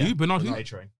 Yeah, Who? Bernard who?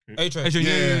 A-Train. A-Train. Adrian,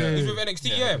 yeah. He's with NXT,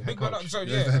 Yeah, yeah. head Big coach. Bernard. So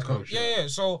Yeah, he's the head coach, yeah.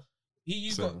 So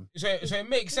he's got. So it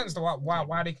makes sense to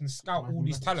why they can scout all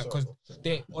these talent because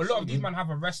a lot of these men have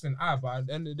a wrestling eye, but at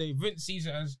the end of the day, Vince sees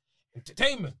it as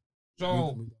entertainment.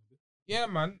 So yeah,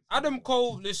 man. Adam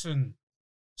Cole, listen,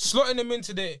 slotting him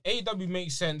into the AEW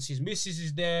makes sense. His missus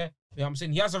is there. You know what I'm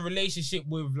saying? He has a relationship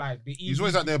with like the. He's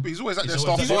always at their. He's always at their He's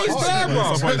staff. He's always there,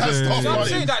 bro. That's Yeah, staff yeah, You know what I'm party.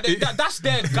 saying? That's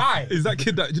their guy. Is that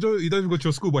kid that you don't even go to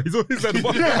your school, but he's always there.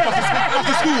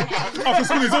 After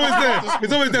school, he's always there.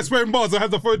 He's always there swearing bars and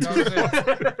has the phone. You know what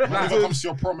I'm saying? When it comes to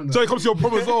your prom and So he comes to your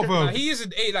prom as well, fam. Like, he is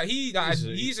an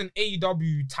he's an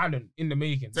AEW talent in the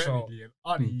making. So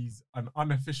Technically, he's an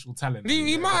unofficial talent.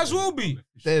 he might as well be.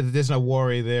 There's no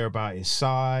worry there about his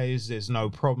size. There's no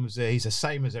problems there. He's the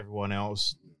same as everyone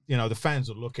else. You know, the fans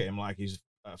will look at him like he's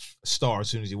a star as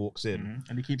soon as he walks in.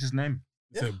 And he keeps his name.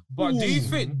 But do you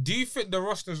think the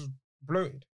roster's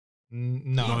bloated?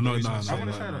 No. No. I want to say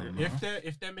that. You know?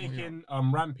 If they're making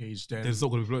Rampage, then There's not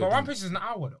going to be But bloated. Rampage is an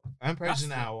hour though. Rampage is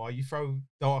an hour. You throw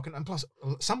Dark, and plus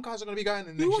some guys are going to be going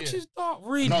in Who next watches year. Dark?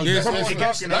 Really? No, Yeah, that's some- what it I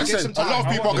gets- said. it Like I gets said, some a lot of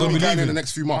time. people are I'm going to be gonna going in believe the it.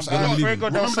 next few months. I'm gonna believe it. Remember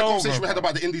the Remember conversation we had bro.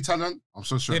 about the indie talent? I'm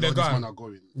so sorry. Yeah, Yeah, they're these men going. are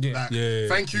going. Yeah. Like, Yeah.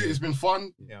 thank you. It's been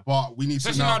fun. Yeah. But we need to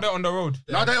Especially now now. they're on the road.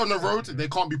 Now they're on the road. They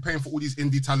can't be paying for all these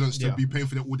indie talents to Yeah. be paying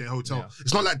for all their hotel. Yeah.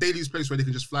 It's not like Daily's place where they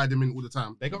can just fly them in all the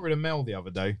time. They got rid of Mel the other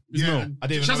day. Yeah, I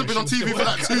didn't she even hasn't know been on she was TV still for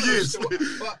like 2 working. years.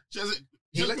 But She hasn't.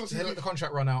 He let the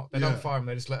contract run out. They Yeah. don't fire him.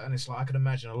 They just let, and it's like I can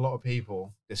imagine a lot of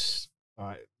people. All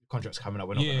right, contract's coming up.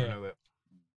 We're not going Yeah. to know it.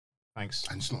 Thanks.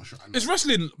 And it's not sure. It's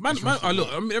wrestling, man. It's Man, wrestling.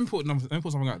 look, let me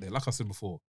put something out there. Like I said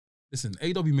before, listen,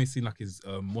 AW may seem like his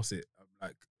what's it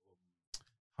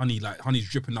like, honey's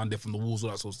dripping down there from the walls,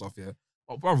 all that sort of stuff. Yeah,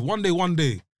 but bro, one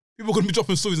day, people are gonna be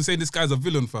dropping stories and saying this guy's a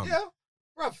villain, fam. Yeah,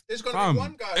 bruv. There's going to Fam, be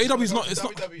one guy. AW 's who's not- gonna it's go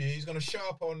not- to WWE. He's going to show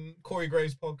up on Corey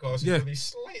Graves' podcast. He's Yeah. going to be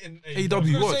slating AW. I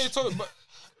was watch. gonna say, but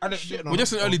I don't, Shitting on We're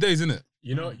just in him. early days, innit?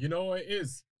 you know what it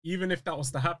is. Even if that was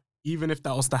to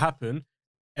happen,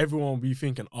 everyone will be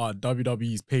thinking,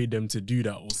 WWE's paid them to do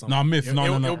that or something. Nah, myth.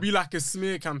 No. It'll be like a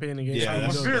smear campaign against. Yeah, WWE.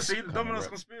 that's- Conspiracy, the Domino's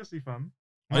conspiracy, fam.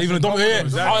 Even a Domino. Yeah.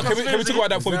 Exactly. Can we talk about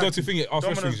that before we go to Exactly. thing? Our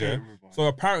first things, yeah. So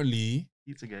apparently,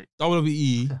 Pizzagate.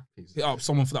 WWE hit up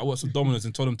someone that works with Domino's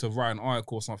and told them to write an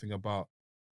article or something about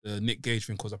the Nick Gage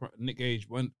thing because Nick Gage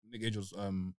was Did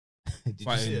you see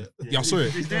fighting. it? Yeah, I saw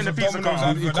it. He's doing the Domino's pizza cart.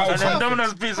 advert. And That was then perfect.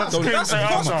 Domino's pizza Domino's- came straight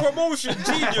that's after. promotion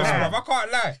genius, bruv. I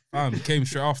can't lie. Came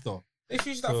straight after. They should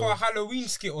use that So- for a Halloween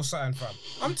skit or something, fam.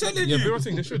 I'm telling Yeah, you. people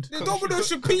think they should. The Domino's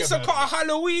should pizza cut a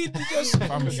Halloween. Just They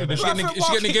should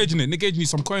get engaged in it. Nick Gage needs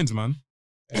some coins, man.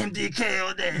 MDK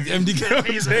all day. MDK all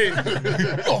day.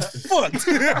 Oh, fuck.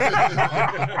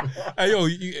 Hey, yo,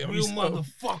 real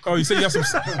motherfucker. Oh, you said you have some.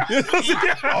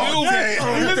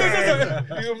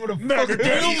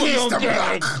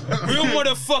 Real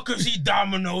motherfuckers eat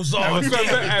Domino's all I just day.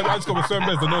 got my firm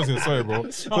the nose here. Sorry, bro.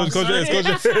 This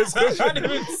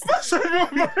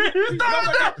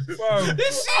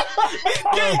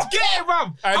Get it,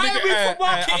 bruv. I ain't been for I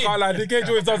marketing. can't lie. Nick Gage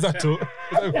always does that too.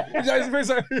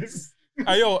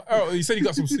 Hey, yo, you said you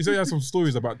had some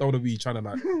stories about WWE trying to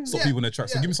like stop Yeah, people in their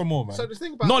tracks. So yeah. give me some more, man. So the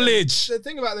thing about Knowledge. the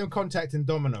thing about them contacting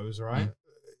Domino's, right?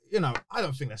 You know, I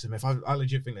don't think that's a myth. I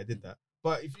legit think they did that.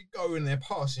 But if you go in their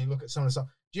past and you look at some of the stuff,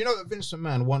 do you know that Vince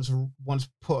McMahon once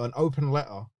put an open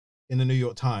letter in the New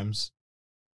York Times,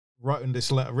 written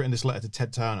this letter to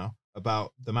Ted Turner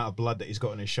about the amount of blood that he's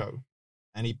got on his show,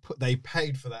 and they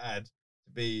paid for the ad to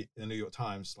be in the New York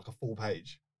Times, like a full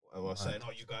page, whatever, saying,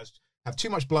 "Oh, you guys have too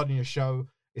much blood in your show.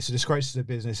 It's a disgrace to the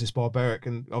business. It's barbaric."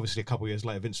 And obviously, a couple of years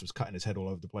later, Vince was cutting his head all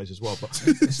over the place as well. But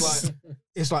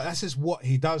it's like that's just what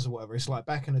he does or whatever. It's like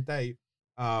back in the day,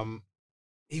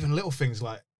 even little things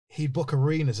like he'd book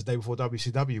arenas the day before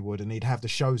WCW would, and he'd have the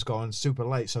shows go on super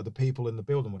late, so the people in the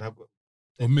building would have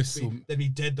they'd be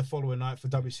dead the following night for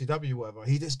WCW, whatever.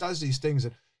 He just does these things,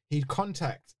 and he'd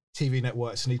contact TV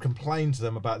networks and he'd complain to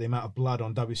them about the amount of blood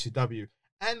on WCW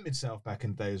and Mid-South back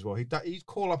in the day as well. He'd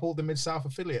call up all the Mid-South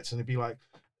affiliates and he'd be like,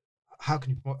 how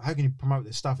can you promote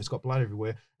this stuff? It's got blood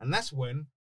everywhere. And that's when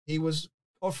he was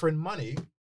offering money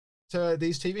to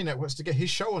these TV networks to get his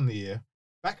show on the air.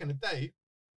 Back in the day,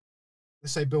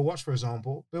 let's say Bill Watts, for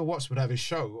example, Bill Watts would have his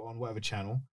show on whatever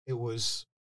channel. It was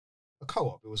a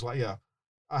co-op. It was like, yeah,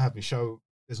 I have my show.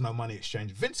 There's no money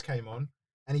exchange. Vince came on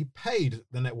and he paid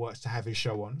the networks to have his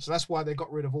show on. So that's why they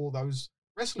got rid of all those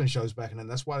wrestling shows back then.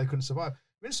 That's why they couldn't survive.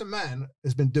 Vince McMahon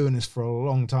has been doing this for a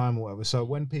long time or whatever. So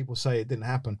when people say it didn't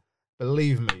happen,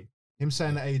 believe me, him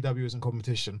saying that AEW isn't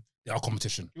competition. Our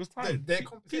competition. It was time. They're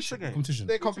competition. Competition.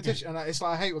 They're competition. And it's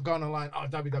like, I hate we're going online,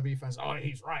 WWE fans,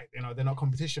 he's right. You know, they're not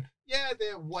competition. Yeah,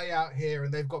 they're way out here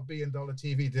and they've got $1 billion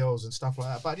TV deals and stuff like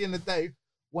that. But at the end of the day,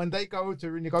 when they go to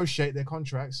renegotiate their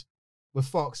contracts with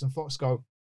Fox and Fox go,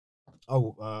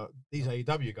 these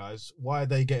AEW guys, why are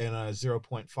they getting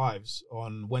 0.5s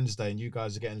on Wednesday and you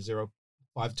guys are getting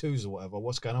 0.52s or whatever?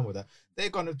 What's going on with that? They're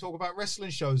going to talk about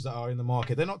wrestling shows that are in the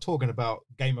market. They're not talking about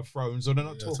Game of Thrones or they're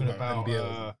not talking about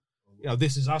you know,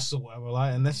 This Is Us or whatever,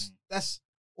 like, and that's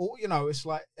all, you know, it's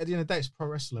like, at the end of the day, it's pro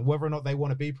wrestling. Whether or not they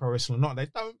want to be pro wrestling or not, they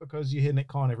don't, because you hear Nick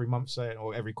Khan every month saying,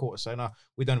 or every quarter saying, no,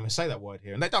 we don't even say that word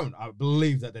here. And they don't. I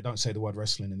believe that they don't say the word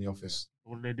wrestling in the office.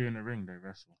 What do they do in the ring? They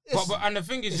wrestle. But and the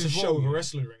thing is, It's a as show well, of a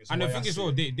wrestling ring. and the thing is,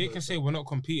 well, they can say we're not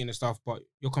competing and stuff, but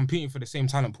you're competing for the same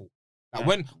talent pool.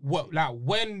 Like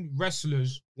when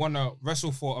wrestlers want to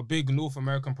wrestle for a big North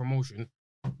American promotion,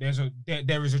 there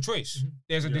is a choice.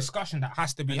 There's a discussion that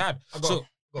has to be had. I've got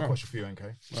a question for you, NK.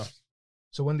 Yeah.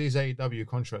 So when these AEW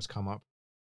contracts come up,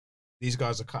 these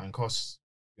guys are cutting costs.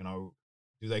 You know,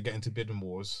 do they get into bidding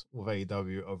wars with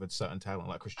AEW over certain talent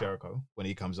like Chris Jericho when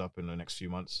he comes up in the next few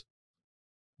months?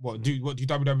 What do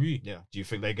WWE? Yeah. Do you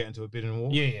think they get into a bidding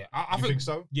war? Yeah. I think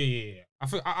so. Yeah.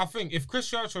 I think if Chris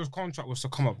Jericho's contract was to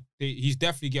come up, he's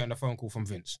definitely getting a phone call from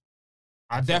Vince.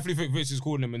 I definitely think Vince is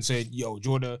calling him and saying, "Yo,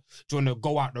 do you wanna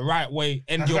go out the right way,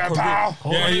 end your career?"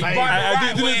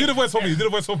 Yeah, do the voice properly. Do the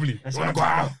voice properly. You wanna go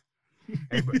out?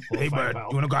 Hey, bud,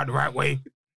 you wanna go out the right way?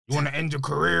 You wanna end your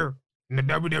career in the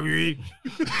WWE?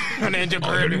 You wanna end your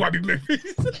career?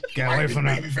 Get away from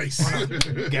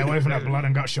that. Get away from that blood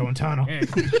and gut show in Turner.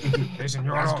 Listen,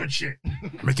 That's good shit.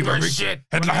 Make it very shit.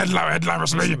 Headline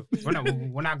WrestleMania.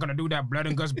 We're not gonna do that blood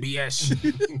and guts BS.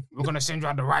 We're gonna send you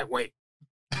out the right way.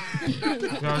 You know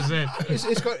what I'm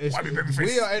saying?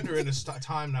 We are entering a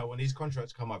time now when these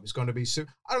contracts come up. It's going to be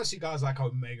I don't see guys like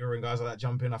Omega and guys like that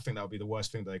jump in. I think that would be the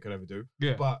worst thing that they could ever do.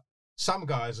 Yeah. But some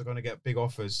guys are going to get big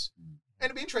offers. And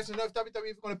it'd be interesting to know if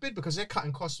WWE are going to bid, because they're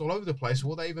cutting costs all over the place.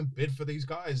 Will they even bid for these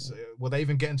guys? Will they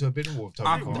even get into a bidding war with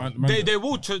Tony Khan? They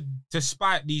will to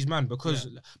spite these men because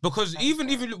even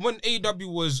when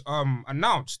AEW was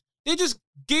announced, they just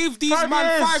gave these 5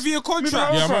 man years. 5-year contracts.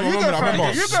 Yeah, I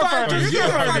remember. You go 5 years. You You go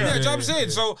know 5 what years. I'm saying?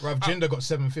 So, Bruv, Jinder got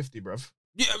 750, bruv.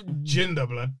 yeah, Jinder,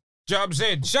 blood. you know what I'm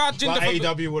saying? Shout out Jinder Like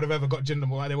for- AEW would have ever got Jinder,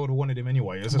 like they would have wanted him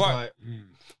anyway. It's just like,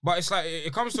 But it's like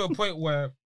it comes to a point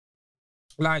where,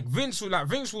 like Vince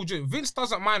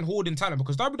doesn't mind hoarding talent,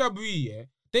 because WWE,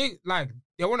 they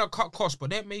want to cut costs, but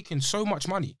they're making so much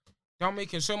money. They're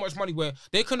making so much money where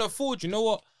they can afford. You know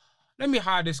what? Let me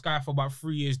hire this guy for about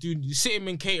 3 years, dude. Sit him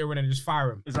in catering and just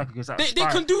fire him. Exactly. Because They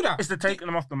can do that. It's to taking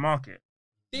them off the market.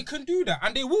 They can do that,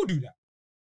 and they will do that.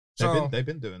 So they've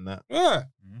been doing that. yeah.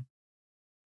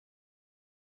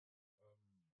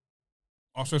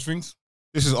 Ask those things.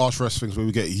 This is Ask Wrestlings, where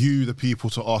we get you, the people,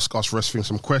 to ask us wrestling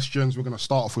some questions. We're going to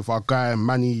start off with our guy,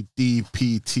 Manny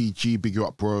DPTG. Big you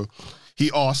up, bro.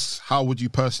 He asks, how would you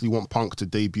personally want Punk to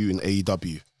debut in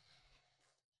AEW?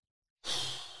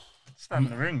 Stand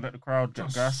in the ring, let the crowd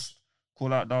get gas,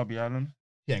 call out Darby Allin.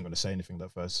 He ain't going to say anything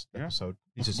that first episode.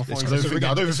 He's just, Before it's he- I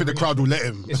don't even think the crowd will let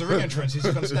him. It's a ring entrance. He's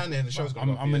just going to stand there and the show's going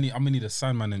to I'm gonna need a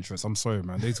Sandman entrance. I'm sorry,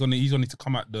 man. He's gonna need to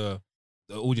come at the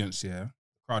audience, yeah.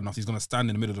 Crowd enough. He's gonna stand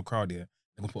in the middle of the crowd, yeah.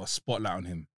 They're gonna put a spotlight on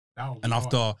him. And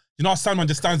after, you know how Sandman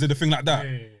just stands there, the thing like that?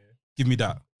 Give me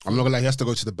that. I'm not going to lie, he has to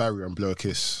go to the barrier and blow a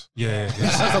kiss. Yeah. He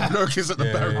has to blow a kiss at the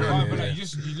Yeah, barrier. yeah, But like, you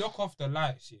lock off the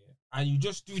lights, yeah, and you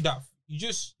just do that. You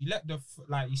let the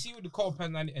you see with the Cole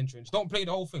Penn entrance. Don't play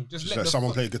the whole thing. Just Just let let the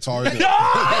someone play guitar in it.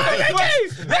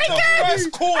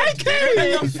 first chord.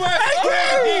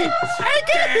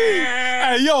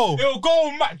 Hey, yo. It'll go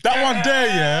mad. That one there,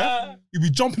 yeah. You be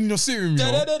jumping in your sitting room, yo.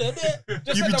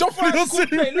 You be jumping in your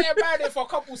sitting room. Let it ride there for a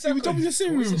couple seconds. You be jumping in your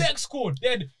sitting room. Next chord.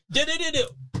 Then.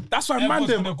 That's why, man, Everyone's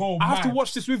them. gonna go I have to mad.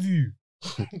 watch this with you.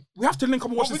 We have to link up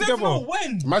and watch We this don't together. know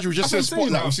when. Imagine we just said That's what I'm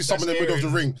saying, spotlight. We see someone in the middle of the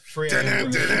ring.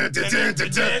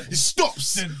 He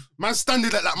stops. Man standing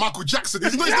there like Michael Jackson.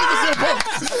 It's not even CM Punk.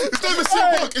 It's not even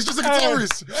CM Punk. It's just a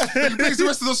guitarist. He plays the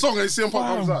rest of the song and CM Punk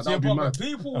comes out. That would be mad.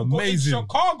 People go in Amazing.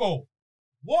 Chicago.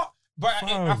 What? But I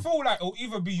Fam. feel like it'll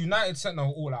either be United Center or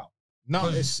All Out. No,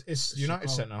 it's United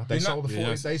Center. They sold the 40.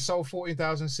 Yes. They sold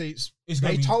 14,000 seats. It's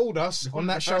gonna They be- told us on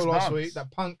that the show first last dance. week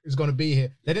that Punk is going to be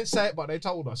here. They didn't say it, but they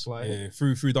told us like Yeah,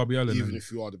 through Darby Allin. Even and-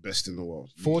 if you are the best in the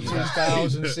world.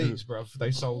 14,000 seats, bruv.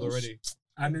 They sold already.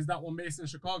 And is that one based in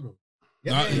Chicago?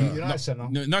 Yeah, No, United Center.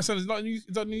 No, it's not is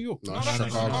that New York? No, No, it's no, no,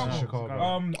 Chicago.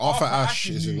 Chicago. Arthur Ashe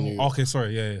is in New York. Okay,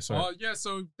 sorry. Yeah, sorry. Oh, yeah,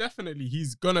 so definitely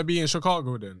he's going to be in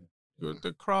Chicago then.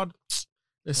 The crowd,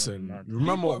 listen,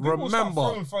 remember People start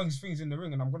throwing things in the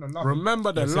ring, and I'm gonna love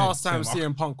the Yeah, same, last time same.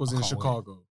 CM Punk was I in can't wait.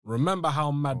 Chicago. Remember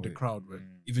how mad Can't the wait. crowd went.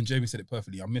 Even Jamie said it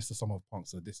perfectly. I missed the summer of Punk,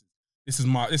 so this is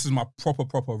my proper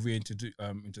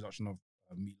introduction of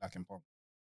me liking Punk.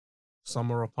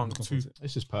 Summer of Punk Looking 2. forward to it.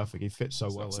 This is perfect. He fits so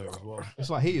well So there as cool. well. It's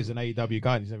like he is an AEW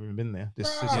guy and he's never even been there. This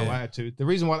is no Yeah. attitude. The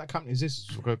reason why that company exists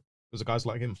is because of guys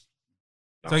like him.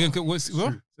 So again, what? Say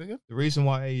again? The reason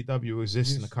why AEW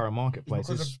exists in the current marketplace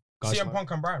Because is guys CM like,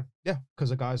 Punk and Brown. yeah,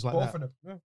 because of guys like Both that. of them.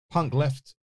 Yeah. Punk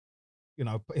left, you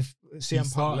know, if CM Punk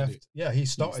started left, it. he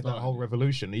started that started whole it.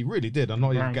 revolution. He really did. I'm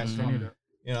not even Brian gassing continued him. it.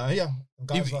 You know, yeah.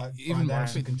 Guys Even, like even Brian I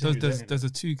Danielson think continued it. there's a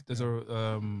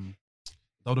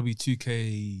WWE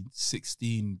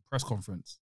 2K16 press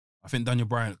conference. I think Daniel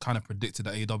Bryan kind of predicted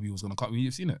that AEW was going to cut.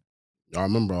 You've seen it. I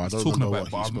remember. I He's don't talking remember about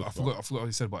it, what he but spoke I about. forgot what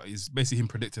he said. But it's basically him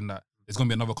predicting that there's going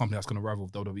to be another company that's going to rival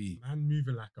WWE. Man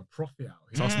moving like a prophet out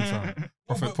here. Trust me, fam.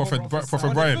 But Prophet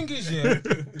the Brian. thing is, yeah,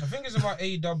 the thing is about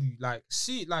AEW,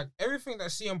 like everything that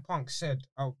CM Punk said,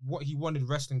 what he wanted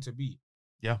wrestling to be,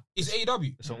 Yeah. is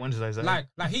AEW. It's on Wednesdays. Like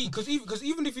because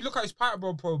even if you look at his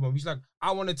Peterborough program, he's like,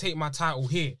 I want to take my title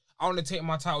here. I want to take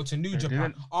my title to New They're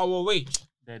Japan. doing- ROH.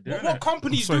 They're doing What it.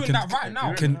 company's Sorry, doing that right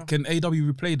now? Can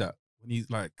AEW replay that when he's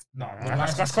like? No,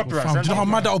 That's copyright. Fam, do you know how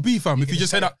mad that'll be, fam? If you can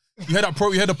just say heard that, you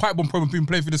heard the pipe bomb program being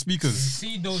played through the speakers.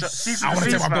 see those. I wanna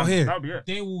take my belt here. That'll be it.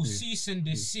 They will cease and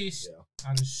desist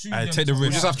and sue them. Take the to risk. You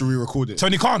just have to re-record it.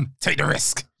 Tony Khan, take the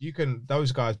risk. you can,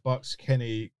 those guys, Bucks,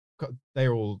 Kenny,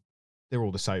 they're all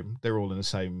the same. They're all in the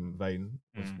same vein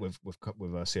with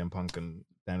CM Punk and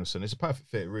Danielson. It's a perfect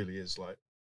fit. It really is. Like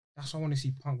That's why I want to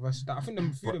see Punk versus that. I think the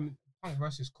feud of Punk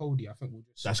versus Cody. I think we'll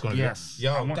just. that's gonna Yes. be.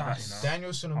 Yo, I want that, that's- you know.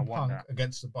 Danielson I and want Punk that.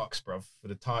 against the Bucks, bruv, for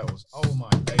the titles. Oh my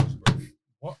days,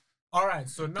 bro. All right,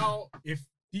 so now if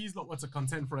these lot were to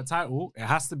contend for a title, it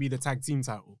has to be the tag team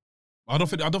title. I don't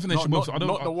think they Not, should both.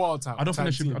 not the world title. I don't think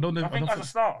they tag should. team. I don't. I I think don't as a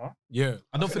starter, Yeah.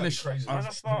 I don't think they that'd be should. crazy. as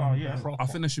a starter, yeah. I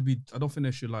think they should be. I don't think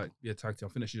they should like be a tag team. I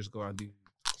think they should just go out and do.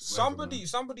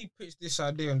 Somebody pitched this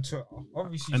idea on Twitter.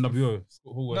 Obviously, NWO,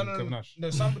 Scott Hall and no, Kevin Nash. no.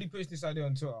 Somebody pitched this idea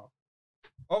on Twitter.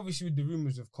 Obviously, with the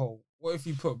rumors of Cole, what if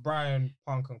you put Brian,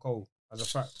 Punk, and Cole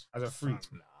as a freak?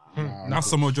 That's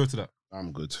some more joy to that.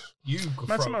 I'm good. You could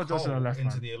That's throw not just Cole a left,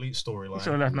 into man. the elite storyline. He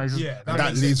should have left. No, he's just- Yeah, That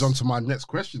makes leads sense. on to my next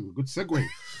question. Good segue.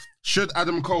 Should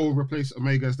Adam Cole replace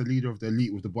Omega as the leader of the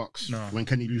Elite with the Bucks No. when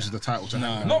Kenny loses the title to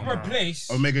Hangman? Not No. replace.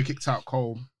 Omega kicked out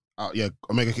Cole.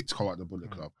 Omega kicked Cole at the Bullet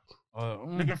Club.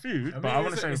 They're confused, but I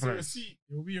want to say it's a replace. receipt.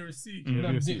 It'll be a receipt. Mm. No,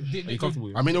 Are you comfortable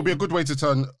with it? I mean, it'll be a good way to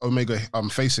turn Omega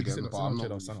face You again, said that, but so I'm much, not.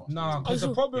 yeah, really that's fast. Nah, because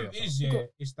the problem Yeah, is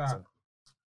is that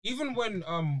even when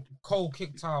Cole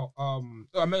kicked out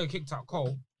Omega kicked out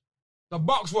Cole, the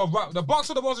Bucks were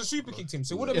the ones who super kicked him.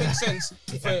 So it wouldn't make sense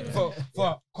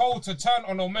for Cole to turn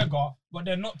on Omega, but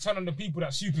then not turn on the people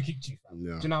that super kicked you. Fam.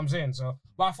 Yeah. Do you know what I'm saying? So,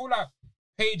 but I feel like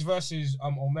Page versus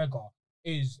Omega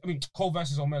Cole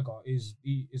versus Omega is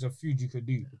a feud you could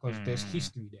do because there's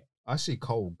history there. I see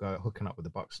Cole hooking up with the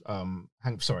Bucks.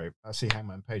 I see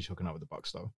Hangman Page hooking up with the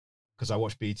Bucks though, because I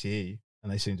watch BTE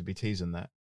and they seem to be teasing that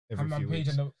every Hangman few Page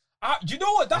weeks. and do you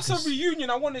know what? That's Because- a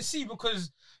reunion I want to see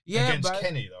because against but-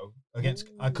 Kenny though,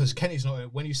 because Kenny's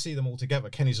not. When you see them all together,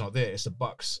 Kenny's not there. It's the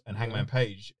Bucks and Hangman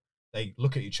Page. They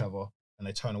look at each other and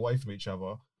they turn away from each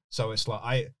other. So it's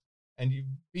like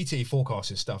BTE forecasts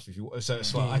his stuff if you. So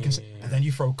it's like I can. And then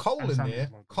you throw Cole And in Sam there,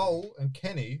 is like- Cole and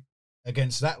Kenny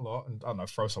against that lot, and I don't know,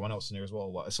 throw someone else in there as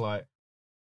well. But it's like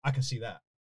I can see that.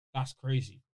 That's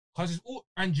crazy. Cause it's all,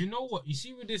 and you know what? You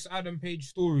see with this Adam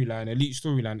Page storyline, Elite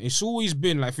storyline, it's always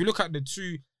been like if you look at the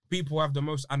two people who have the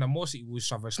most animosity with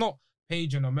each other, it's not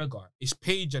Page and Omega, it's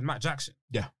Page and Matt Jackson.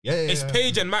 Yeah. It's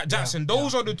Page and Matt Jackson.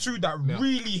 Those are the two that Yeah.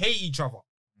 really hate each other.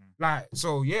 Like,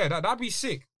 so yeah, that'd be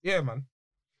sick. Yeah, man.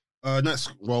 Next,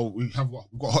 we've got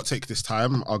a hot take this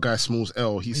time. Our guy Smalls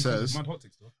L, he says, Mad hot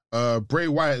takes, though. Bray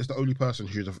Wyatt is the only person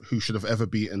who should have ever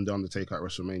beaten The Undertaker at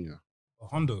WrestleMania.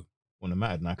 Hondo. Wouldn't have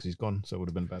mattered now because he's gone, so it would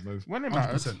have been a bad move. When it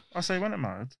mattered, 100%. I say when it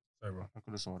mattered. Sorry, bro. I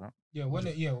could have saw that. Yeah, when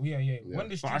it, yeah. When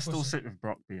the But I streak still was, sit with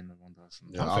Brock being the one person.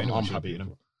 Yeah, I think anyone I'm should have happy beaten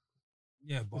with him.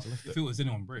 Yeah, but if it was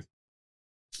anyone, Bray.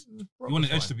 You Brock wanted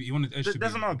was Edge to fine. be. You wanted Edge to be.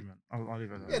 There's an argument. I'll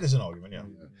leave it Yeah, there. there's an argument.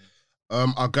 Yeah.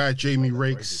 Our guy Jamie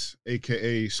Rakes,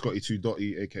 aka Scotty2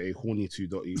 Dotty, aka Horny2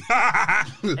 Dotty.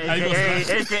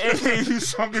 AKA whose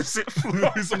song is it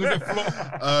flop? Whose song is it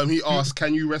flop? He asked,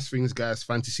 "Can you rest things, guys?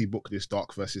 Fantasy book this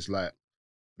Dark versus Light,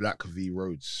 Black v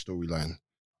Rhodes storyline."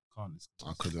 Can't.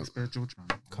 I couldn't. Spare George, man.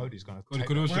 Cody's gonna. Cody take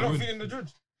could that. also we're not win. feeling the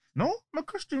judge. No, I'm a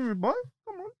Christian boy.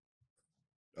 Come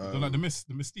on. Don't like the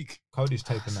mystique. Cody's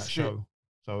taking that Shit. show,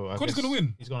 so I Cody's guess gonna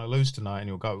win. He's gonna lose tonight, and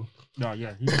he'll go. No,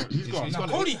 yeah, he's got. He's Nah,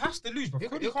 gonna- Cody has to lose, bro. He'll-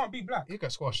 Cody he'll- can't be black. He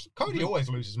got squashed. Cody always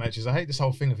loses matches. I hate this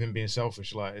whole thing of him being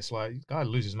selfish. Like it's like guy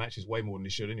loses matches way more than he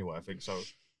should anyway. I think so.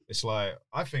 It's like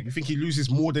I think You think he loses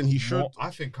more than he should? I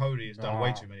think Cody has done way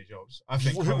Nah. too many jobs. I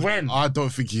think Cody, When? I don't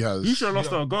think he has. He should have lost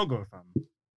to a go-go, fam.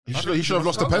 He should have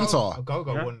lost to Penta.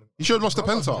 Gogo Yeah. wouldn't. He should have lost to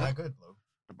Gogo's not Penta. that good, though.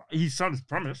 He sounded his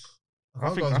promise. I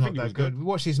think Gogo's he not was that good. good. We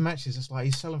watch these matches. It's like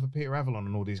he's selling for Peter Avalon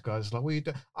and all these guys. It's like, what are you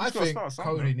doing? I He's gotta think start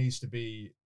somewhere. Cody needs to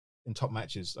be in top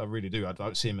matches. I really do. I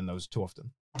don't see him in those too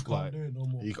often. Like, Can't do it no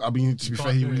more. I mean, to be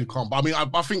fair, he really can't. But I mean,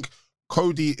 I think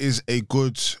Cody is a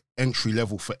good entry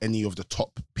level for any of the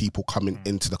top people coming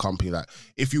into the company. Like,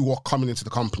 if you were coming into the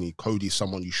company, Cody is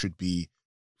someone you should be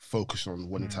focused on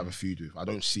wanting to have a feud with. I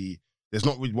don't see. There's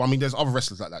not. Well, I mean, there's other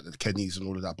wrestlers like that, the Kennys and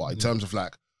all of that. But in terms of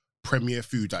like premier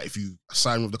feud, that if you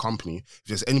sign with the company, if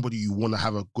there's anybody you want to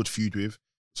have a good feud with,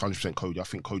 it's 100% Cody. I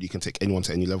think Cody can take anyone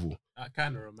to any level. That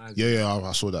kind of reminds me. Yeah,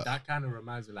 I saw that. That kind of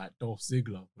reminds me like Dolph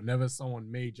Ziggler. Whenever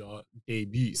someone major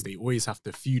debuts, they always have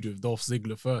to feud with Dolph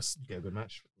Ziggler first. Get a good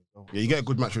match. Yeah, you get a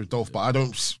good match with Dolph, but I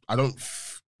don't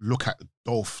look at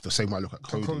Dolph the same way I look at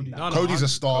Cody. Cody's a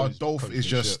star. Dolph is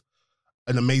just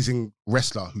an amazing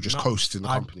wrestler who just coasts in the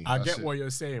company. I get what you're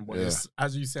saying, but it's,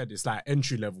 as you said, it's like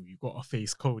entry level. You got to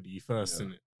face Cody first,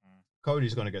 isn't it?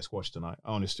 Cody's going to get squashed tonight.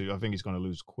 Honestly, I think he's going to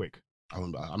lose quick. I'm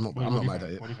not mad at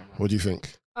it. What do you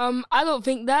think? I don't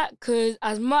think that, because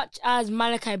as much as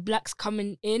Malachi Black's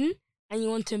coming in and you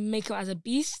want to make him as a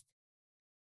beast,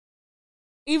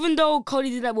 even though Cody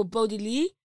did that with Brody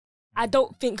Lee, I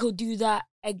don't think he'll do that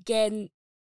again,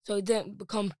 so it didn't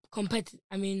become competitive.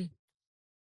 I mean,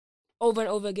 over and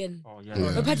over again. Oh,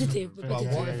 yeah. Repetitive. But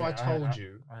what if I told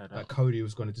you that Cody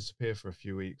was going to disappear for a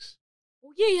few weeks?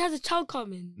 Well, yeah, he has a child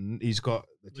coming. He's got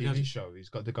the TV show. He's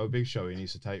got the Go Big show he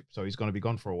needs to tape, so he's going to be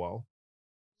gone for a while.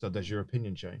 So does your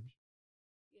opinion change?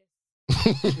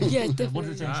 Yeah, definitely. What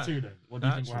does it change to then? What do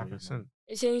you think will happen?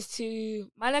 It changed to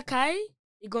Malachi.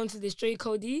 He going to destroy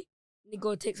Cody. And he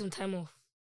go take some time off.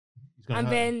 He's gonna And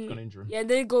hurt him. then He's gonna injure him. yeah,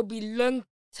 then it go be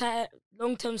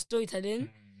long-term storytelling.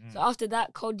 So after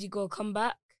that, Cody go come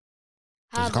back.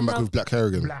 Does he come back with black hair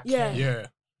again? Yeah. Yeah.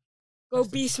 Go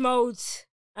beast mode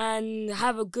and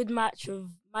have a good match with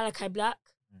Malachi Black.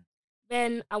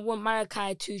 Then I want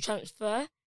Malachi to transfer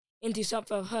into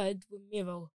something I've heard with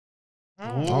Miro.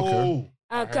 Okay.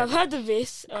 I've heard of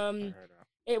this.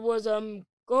 It was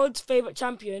Gold's favorite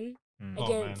champion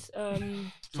against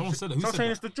Someone said it. Who Stop said saying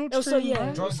that? it's the Juju also thing, yeah.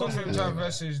 man. John Cena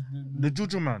versus The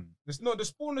Juju man. It's not the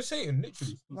spawn of Satan,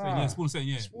 literally. Yeah, Spawn said,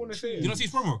 yeah. Spawn of Did Satan. you not see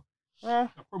his promo? Yeah.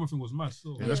 That promo thing was mad.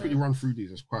 So. Yeah, let's quickly run through these.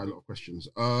 There's quite a lot of questions.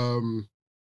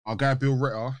 Our guy Bill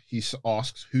Ritter, he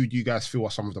asks, who do you guys feel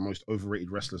are some of the most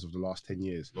overrated wrestlers of the last 10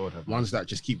 years? Lord have Ones that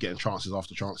just keep getting chances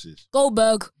after chances.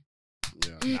 Goldberg.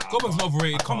 Yeah. Goldberg's not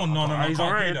overrated. Come on, no, I He's can't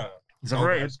agree overrated. that. He's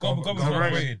overrated. Goldberg's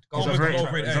overrated. He's Goldberg's overrated.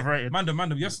 overrated. He's overrated.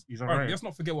 Mandem, yes. He's Right, overrated. let's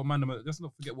not forget what Mandem. Let's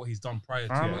not forget what he's done prior to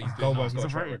Fam, what he's doing. Goldberg's now. got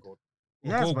a track overrated. record.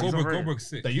 Yes, but he's overrated. Goldberg's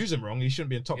sick. They use him wrong. He shouldn't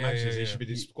be in top Yeah, matches. yeah, He yeah. should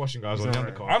be squashing guys He's on the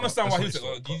alright. undercard. I understand why That's he's.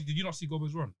 what he's Did you not see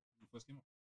Goldberg's run? He first came out?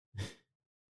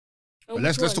 But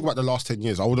let's talk about the last 10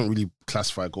 years. I wouldn't really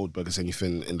classify Goldberg as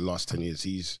anything in the last 10 years.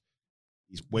 He's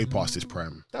way past his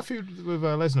prime. That feud with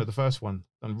Lesnar, the first one,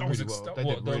 done That was really well. ex- They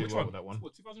what, did the- really which well one? with that one.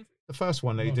 What, 2003? The first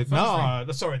one they No, did. the first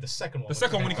No, sorry, the second one. The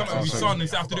second one when he came out, he Oh, son, he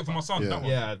said, I have to do it for my son. Yeah. That one.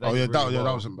 Yeah. they Oh, yeah, did that- really yeah, that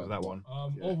well wasn't with bad. that one.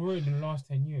 Overrated in the last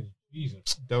 10 years.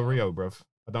 Jesus. Del Rio, bruv.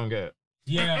 I don't get it.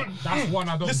 Yeah, that's one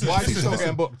I don't. Listen, Why is he still listen.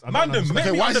 getting booked? I don't Mandem, understand.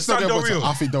 make me why is he still understand Del getting Rio. booked?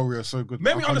 I think Del Rio is so good.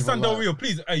 Make I me can't understand even Del lie. Rio,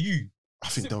 please. Hey, you. I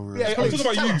think Del Rio Yeah, is I'm good.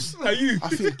 talking about you. Hey, you.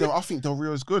 I think Del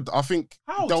Rio is good. I think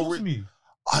How? Del Talk Rio, to me.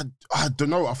 I don't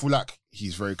know. I feel like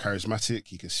he's very charismatic.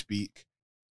 He can speak.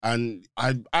 And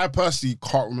I personally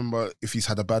can't remember if he's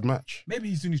had a bad match. Maybe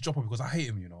he's doing his job because I hate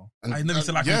him, you know. And- I never used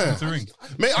to like yeah. him to ring.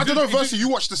 Mate, I don't know, He did- Versi, you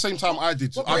watched the same time I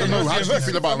did. I don't know. How do you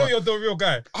feel I about know that? you're the real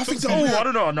guy. I think Oh, Del Rio, I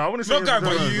don't know. No, I want to say. Not guy,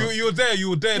 but no. you were there. You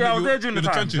were there. Yeah, I was you- there during in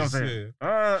the trenches. times, I'm saying.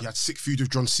 he had sick feud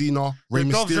with John Cena, Rey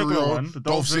Dolph Ziggler one, Mysterio, the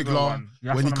Dolph Ziggler. one.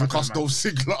 Yeah, When he that's one of my concussed Dolph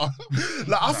Ziggler.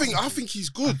 Like, I think he's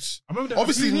good. I remember that-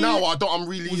 Obviously was he- now I'm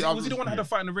really. Was he the one that had a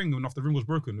fight in the ring after the ring was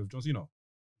broken with John Cena?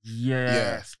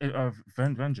 Yes.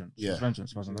 Vengeance. Yeah.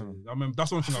 Vengeance wasn't it? I remember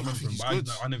that's one thing I remember from him. he's But good.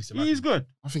 I never used to like He's him. good.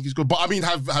 I think he's good. But I mean,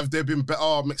 have there been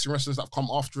better Mexican wrestlers that have come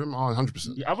after him? 100%.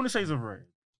 Yeah, I wouldn't say he's overrated.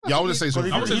 Yeah, I wouldn't say so.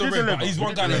 But I would say He Del did Rio, deliver. but he's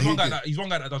one guy. Yeah, He's he one guy did. that he's one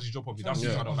guy that does his job properly. That's the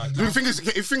Yeah. thing I don't like. The thing is,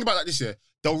 if you think about it like this,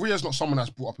 Del Rio's not someone that's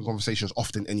brought up in conversations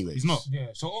often anyway. He's not. Yeah,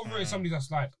 so overrated somebody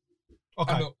that's like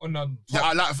Okay. on the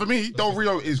Yeah, like for me, Del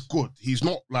Rio is good. He's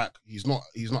not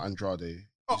Andrade.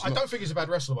 Oh, He's I not- don't think he's a bad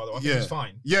wrestler, by the way. I think Yeah. he's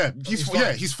fine. Yeah, He's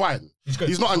fine. he's fine. He's good.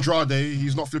 He's not Andrade.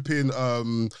 He's not flipping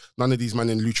none of these men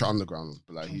in Lucha Underground.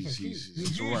 But like he's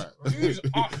who's alright. who's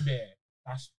up there.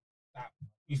 That's that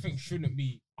you think shouldn't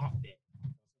be up there.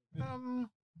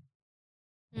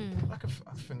 I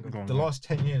think Go on, the go on. last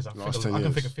 10 years, I Last can 10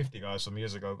 think years. of 50 guys some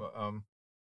years ago, but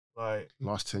like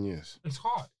Last 10 years. It's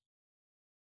hard.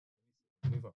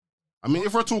 I mean,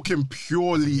 if we're talking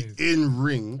purely in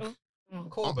ring,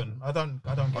 Corbin. I don't.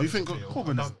 Oh, get you his think appeal.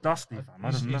 Corbin I is don't- dusty, fam. I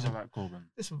he's- don't he's never a- like Corbin.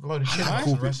 This is a load of shit. I like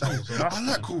Corbin. Wrestles. I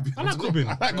like Corbin. I like Corbin.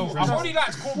 I like No, Corbin. I've only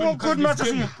liked Corbin. What because good of his match has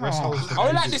he gimmick. had? I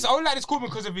only like this. I only like this Corbin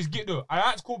because of his gimmick. Though I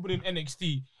liked Corbin in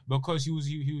NXT because he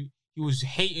was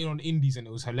hating on indies and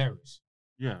it was hilarious.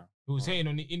 Yeah. Who was hating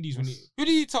on the Indies when who did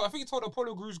he tell? I think he told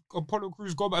Apollo Crews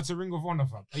go back to Ring of Honor,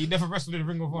 fam. He never wrestled in the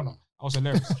Ring of Honor. That was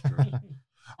hilarious.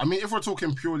 I mean, if we're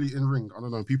talking purely in ring, I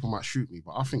don't know, people might shoot me,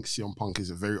 but I think CM Punk is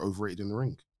very overrated in the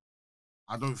ring.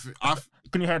 I don't think.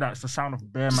 Can you hear that? It's the sound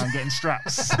of Bear Man getting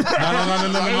straps.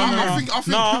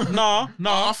 No.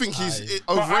 I think he's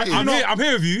overrated. I'm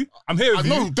here with you.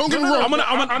 No, don't get me wrong.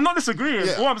 I'm not disagreeing.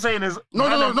 Yeah. All I'm saying is No.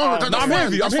 That's I'm fine.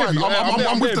 with you, That's I'm fine. with you.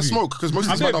 I'm with the with you. smoke because most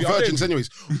of these I'm men are with you, I'm virgins, with anyways.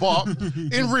 But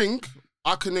in ring,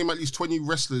 I can name at least 20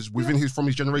 wrestlers from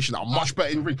his generation that are much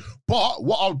better in ring. But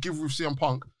what I'll give with CM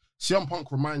Punk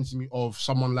reminds me of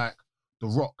someone like The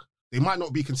Rock. They might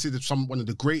not be considered one of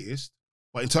the greatest,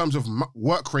 but in terms of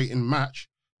work rate in match,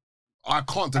 I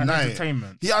can't deny it.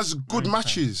 He has good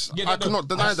matches. I cannot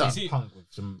deny that. Punk with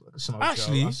some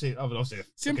Actually, I see it. I'll see it.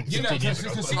 I'm saying.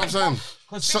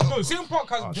 CM Punk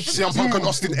has CM Punk and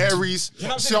Austin Aries, You know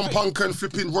what I'm saying? CM Punk and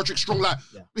flipping Roderick Strong. Like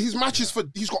he's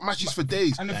got matches for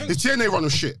days. And the thing- His TNA run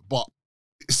was shit, but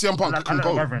CM Punk can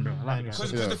go.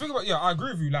 Because the thing about I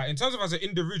agree with you. Like in terms of as an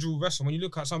individual wrestler, when you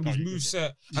look at somebody's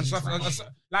moveset and stuff,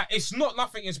 like it's not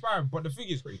nothing inspiring. But the thing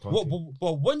is,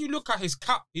 but when you look at his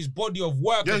body of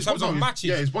work in terms of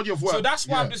matches, his body of work. so that's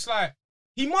why I'm just like,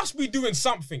 he must be doing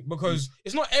something because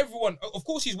it's not everyone. Of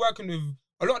course, he's working with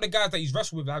a lot of the guys that he's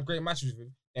wrestled with that have great matches with.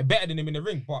 They're better than him in the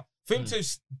ring, but for him to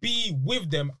be with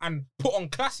them and put on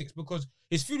classics because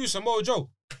his feud with Samoa Joe,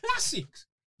 classics.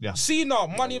 Yeah. Cena,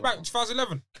 Money in the Bank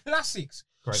 2011, classics.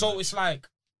 Great so match. it's like,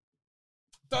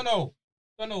 don't know.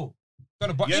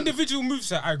 But individual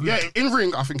moveset, I agree. Yeah, in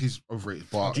ring, I think he's overrated.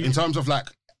 But in terms of like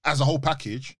as a whole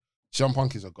package, CM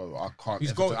Punk is a go. I can't.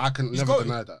 I can never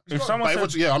deny that. If someone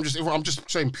said, I'm just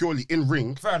saying purely in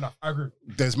ring. Fair enough, I agree.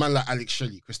 There's man like Alex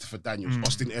Shelley, Christopher Daniels,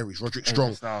 Austin Aries, Roderick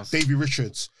Strong, Styles. Davey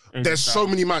Richards. AJ There's so Styles.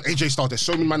 many man. AJ Styles. There's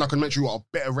so many man I can mention who are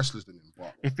better wrestlers than him.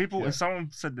 But if someone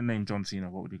said the name John Cena,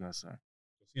 what would you guys say?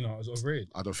 You know, it's overrated.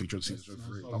 I don't think John Cena's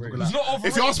overrated. I'm not overrated. gonna He's lie. not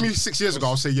overrated. If you asked me 6 years ago,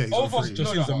 I'll say yeah, he's Over- overrated. John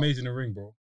Cena's amazing in the ring,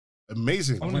 bro.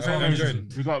 Amazing. I'm gonna say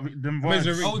Amazing. We got them Amazing words.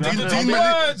 ring. Oh, Dean-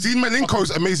 Dean Malenko's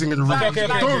amazing in the ring. Okay.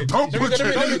 Don't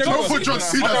put John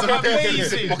Cena as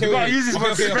amazing. Okay, You gotta use his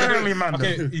words sparingly, man.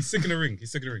 Okay, he's sick in the ring.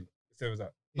 Say what's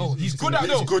that? No, he's good at He's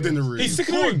no. good in the ring. He's sick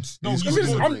in the ring. No, He's he's good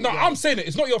in the ring. I'm saying it.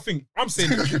 It's not your thing. I'm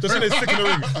saying it. John Cena's sick in the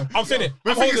ring. I'm saying it.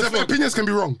 The I'm thing holding is, this opinions can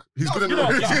be wrong. He's good in the ring.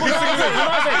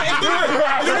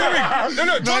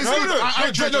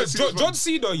 John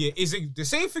Cena, yeah, is the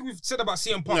same thing we've said about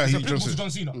CM Punk. Yeah, Is he applicable to just- John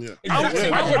Cena. Yeah. Exact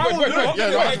same-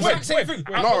 Wait. Exact same thing.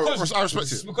 No, Because- I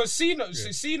respect it. Because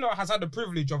Cena has had the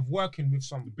privilege of working with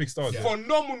some big stars.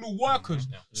 phenomenal workers.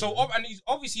 So and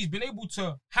he's been able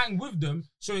to hang with them.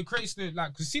 So it creates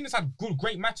because Cena's had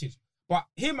great matches. But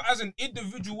him as an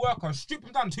individual worker, strip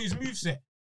him down to his moveset.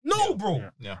 No, bro.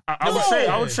 Yeah. I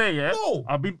would say, yeah. No.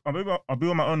 I'll be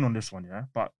on my own on this one, yeah.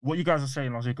 But what you guys are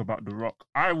saying last week about The Rock,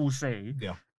 I will say,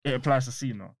 it applies to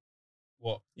Cena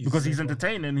What? because he's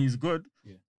entertaining, he's good.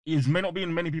 Yeah. He may not be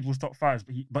in many people's top fives,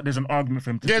 but there's an argument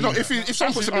for him to. Yeah, no. be If there.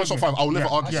 someone puts him in the top 5, I will never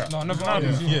argue. Yeah. No, never.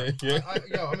 Yeah.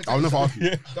 I'll never argue.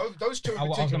 Those two in I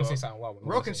was gonna particular, say something. Wow,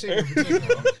 Rock and Cena in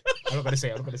particular. I'm not gonna say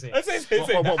it. Say it. I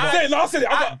said it.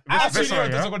 Actually, sorry,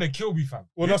 that's yeah? gonna kill me, fam.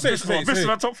 Well, no, say it. This is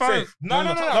my top 5. No.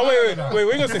 No, wait.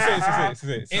 We're gonna say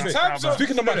it. In terms of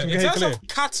Speaking of matches, we in can terms clear. of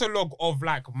catalogue of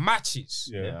like matches,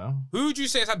 Yeah. who would you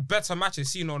say has had better matches?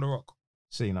 Cena on The Rock.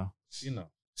 Cena. Cena.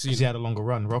 Because he had a longer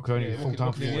run. Rock only full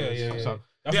time for 4 years. Yeah. So,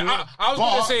 Yeah, I was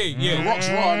gonna say The yeah. Rock's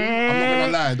run, I'm not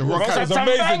gonna lie. The Rock has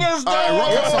amazing.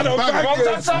 Rock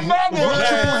has some bangers. Rock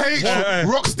Triple H,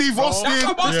 Rock Steve Austin.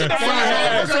 Rock Austin, No,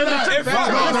 yeah. the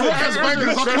Rock has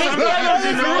bangers. The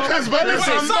Rock has bangers.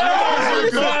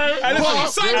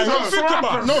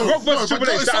 No, Rock versus Triple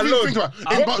H, that alone.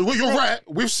 But you're right.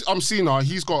 With Cena,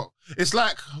 he's got. It's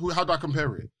like how do I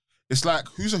compare it? It's like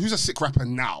who's a sick rapper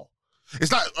now?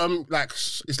 It's like Kano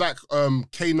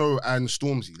and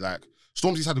Stormzy. Like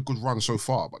Stormzy's had a good run so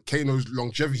far, but Kano's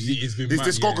longevity, It's been his mad,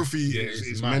 discography yeah.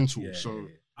 is Mad. mental. Yeah, So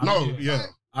yeah.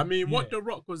 I mean, what The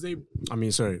Rock was able.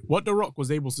 What The Rock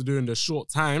was able to do in the short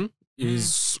time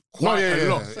is quite a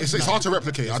lot. It's hard to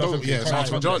replicate. It's hard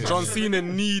to replicate. John Cena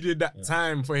needed that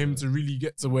time for him to really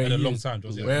get to where Had a he long is. time.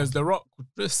 John Cena. Whereas The Rock,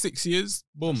 just 6 years,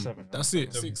 boom, 7, that's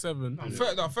it. 6, 7.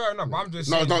 Fair enough. But I'm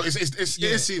just No, saying, it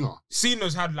is Cena.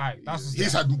 Cena's had like that's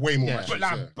He's had way more matches.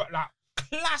 but like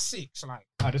classics like.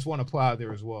 I just want to put out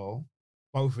there as well,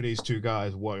 both of these two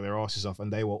guys worked their asses off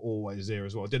and they were always there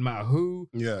as well. It didn't matter who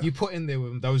Yeah. you put in there with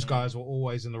them, those guys were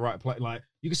always in the right place. Like,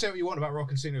 you can say what you want about Rock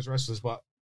and Cena as wrestlers, but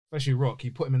especially Rock,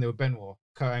 you put him in there with Benoit,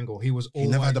 Kurt Angle, he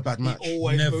never had a bad match. He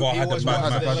always Never had a always bad worked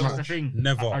match. at their Bad level. That's the thing.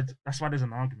 Never. That's why there's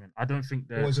an argument. I don't think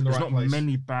Always in the there's right not place.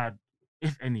 many bad,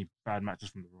 if any, bad matches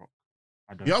from The Rock.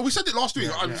 Yeah, we said it last week.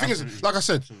 The thing is, like I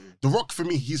said, The Rock for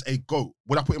me, he's a GOAT.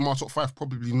 Would I put him in my top 5?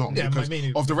 Probably not. Yeah, because I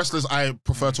mean, of the wrestlers I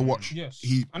prefer to watch. Yes.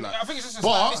 Like, I think it's just a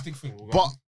stylistic thing.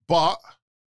 But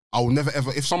I will never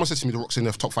ever. If someone says to me The Rock's in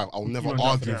their top 5, I will never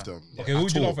argue with them. Okay, who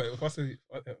would you love it? If I say,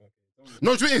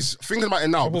 No, it is. Thinking about it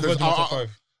now. Because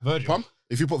Virgil. Pardon?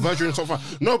 If you put Virgil in the top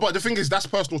 5. No, but the thing is, that's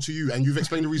personal to you, and you've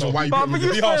explained the reason why you put him in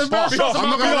the top 5. I'm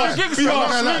not going to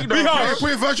lie.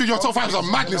 Putting Virgil in your top 5 is a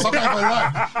madness. I'm not going to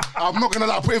lie. I'm not going to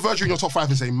lie. Putting Virgil in your top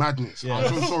 5 is a madness. Yeah.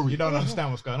 I'm so sorry. You don't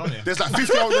understand what's going on here. There's like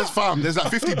 50 others, fam. There's like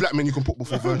 50 black men you can put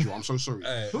before Virgil. I'm so sorry.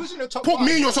 Who's in your top Put 5?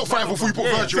 me in your top 5 before you put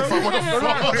Virgil, fam. What the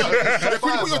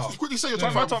fuck? Quickly say your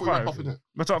top 5 before you pop in it.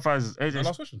 My top 5 is AJ.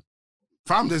 last question.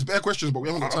 Fam, there's bare questions, but we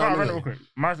haven't got time. Real quick.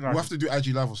 We'll have to do IG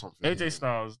Live or something. AJ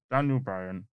Styles, Daniel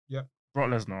Bryan, Brock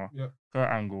Lesnar, Kurt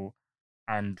Angle,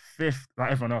 and 5th,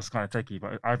 like everyone else is kind of techie,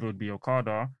 but either it would be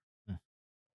Okada,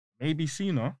 maybe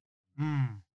Cena,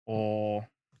 or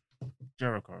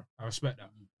Jericho. I respect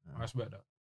that.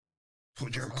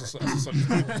 Put Jericho.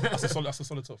 That's a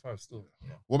solid top 5 still.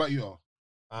 What about you, all?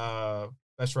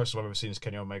 Best wrestler I've ever seen is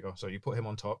Kenny Omega. So you put him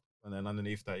on top, and then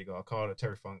underneath that you got Okada,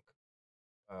 Terry Funk.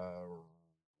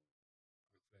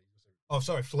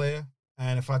 Flair.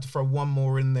 And if I had to throw one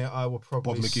more in there, I would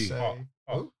probably Bob McGee. say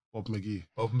Bob McGee.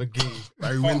 Bob McGee.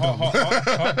 Barry Windham. Bob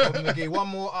McGee. One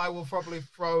more I will probably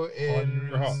throw in.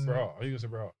 Bret Hart. Are you gonna say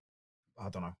Bret Hart? I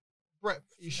don't know. Brett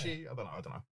Ishii. I don't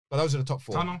know. But those are the top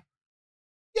 4. Tana?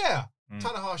 Yeah.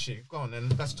 Tanahashi. Go on then.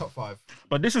 That's top 5.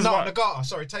 But this is why. Nagata.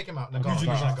 Sorry, take him out.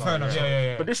 Nagata. Fair enough.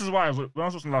 Yeah. But this is why when I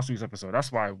was watching last week's episode,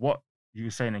 that's why what you were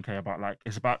saying, NK, about like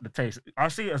it's about the taste. I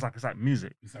see it as like it's like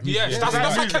music.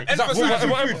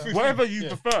 Whatever you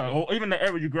prefer, or even the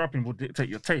era you grew up in, will dictate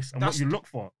your taste and what you look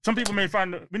for. Some people may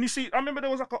find that when you see. I remember there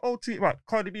was like an old tweet. Right,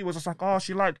 Cardi B was just like, oh,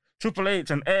 she liked Triple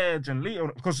H and Edge and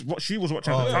Leo because what she was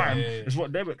watching at the time is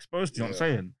what they were exposed to. You know what I'm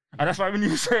saying, and that's why when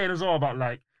you say it as well about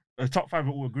like. The top 5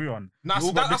 we all agree on. That's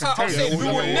how I'm saying. We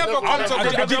will never come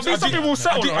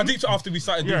to I deeped after we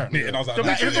started doing it, and I was like,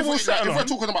 if we're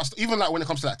talking about even like when it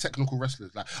comes to like technical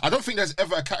wrestlers, like I don't think there's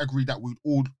ever a category that we'd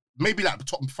all maybe like the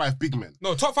top 5 big men.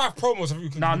 No, top 5 promos.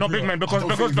 Nah, not big men because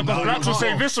blacks will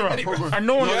say Viscera, and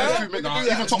no one.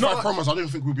 Even top 5 promos, I don't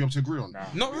think we'll be able to agree on.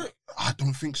 Not really. I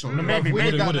don't think so. Maybe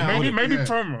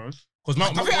promos. I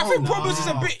think promos is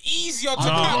a bit easier to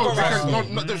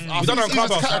categorize. We don't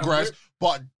categorize.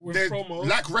 But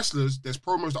like wrestlers, there's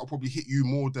promos that will probably hit you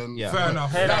more than. Fair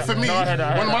enough. Like for me, one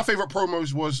of my favorite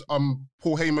promos was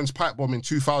Paul Heyman's pipe bomb in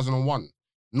 2001.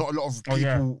 Not a lot of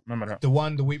people. Remember that. The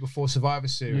one the week before Survivor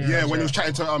Series. Yeah, when he was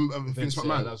chatting to Vince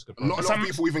McMahon. That was good. Not a lot of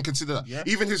people even consider that. Yeah.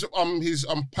 Even his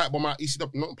pipe bomb at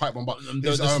ECW, not pipe bomb, but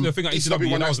his the thing at ECW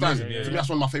One Night Stand. For me, that's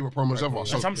one of my favorite promos ever.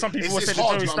 So some people would say the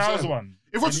Joey Styles one.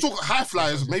 If we're to talk high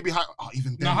flyers, maybe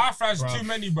even then. No, high flyers too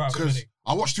many, bro. Because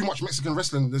I watch too much Mexican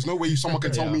wrestling. There's no way someone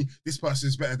can tell me this person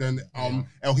is better than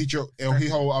El Hijo del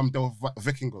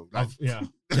Vikingo. Like,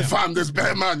 fam, there's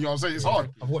better man. You know what I'm saying? It's hard.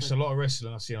 I've watched a lot of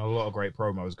wrestling. I've seen a lot of great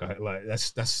promos, guys. Like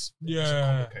that's a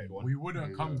complicated one. We wouldn't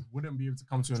be able to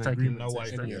come to an agreement. No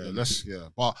way.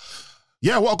 But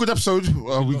yeah, what a good episode.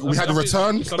 We had a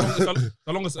return. It's the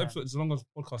longest episode. It's the longest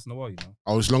podcast in a while, you know.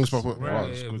 Oh, it's the longest podcast. Yeah,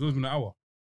 it's always been an hour.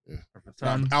 Yeah.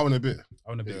 Hour and a bit.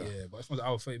 But it's not an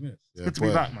hour 30 minutes. Yeah, good to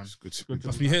be back, man. Good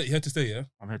to be here to stay, yeah?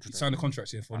 I'm here to sign the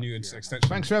contracts here for a new extension.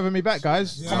 Thanks for having me back,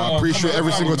 guys. I appreciate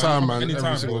every single time, man. Anytime,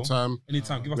 every single time.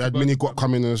 Anytime. We had Mini Guap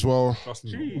coming as well. Trust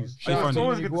me. It's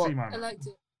always good to see, man. I liked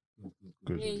it.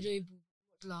 Good. Really enjoyable.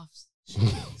 Laughs.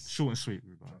 Short and sweet.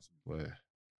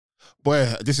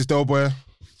 Boy, this is Del Boy.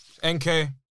 NK.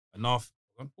 Enough.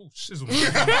 Oh, shizzle.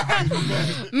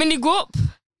 Mini Guap.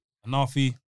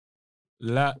 Anafi.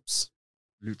 Laps.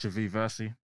 Lucha V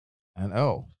Versi. And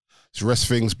L. It's Rest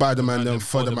Things, by the man, them,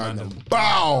 for the man, them.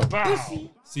 Bow!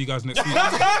 See you guys next week.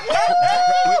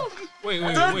 Wait.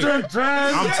 I'm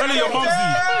telling your mumsy.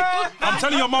 I'm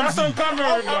telling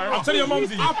your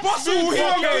mumsy. Apostle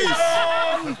here.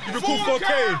 You can call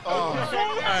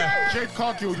 4K. Jade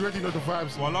Cargill, you already know the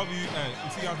vibes. Well, I love you.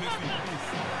 See you guys next week.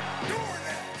 Peace.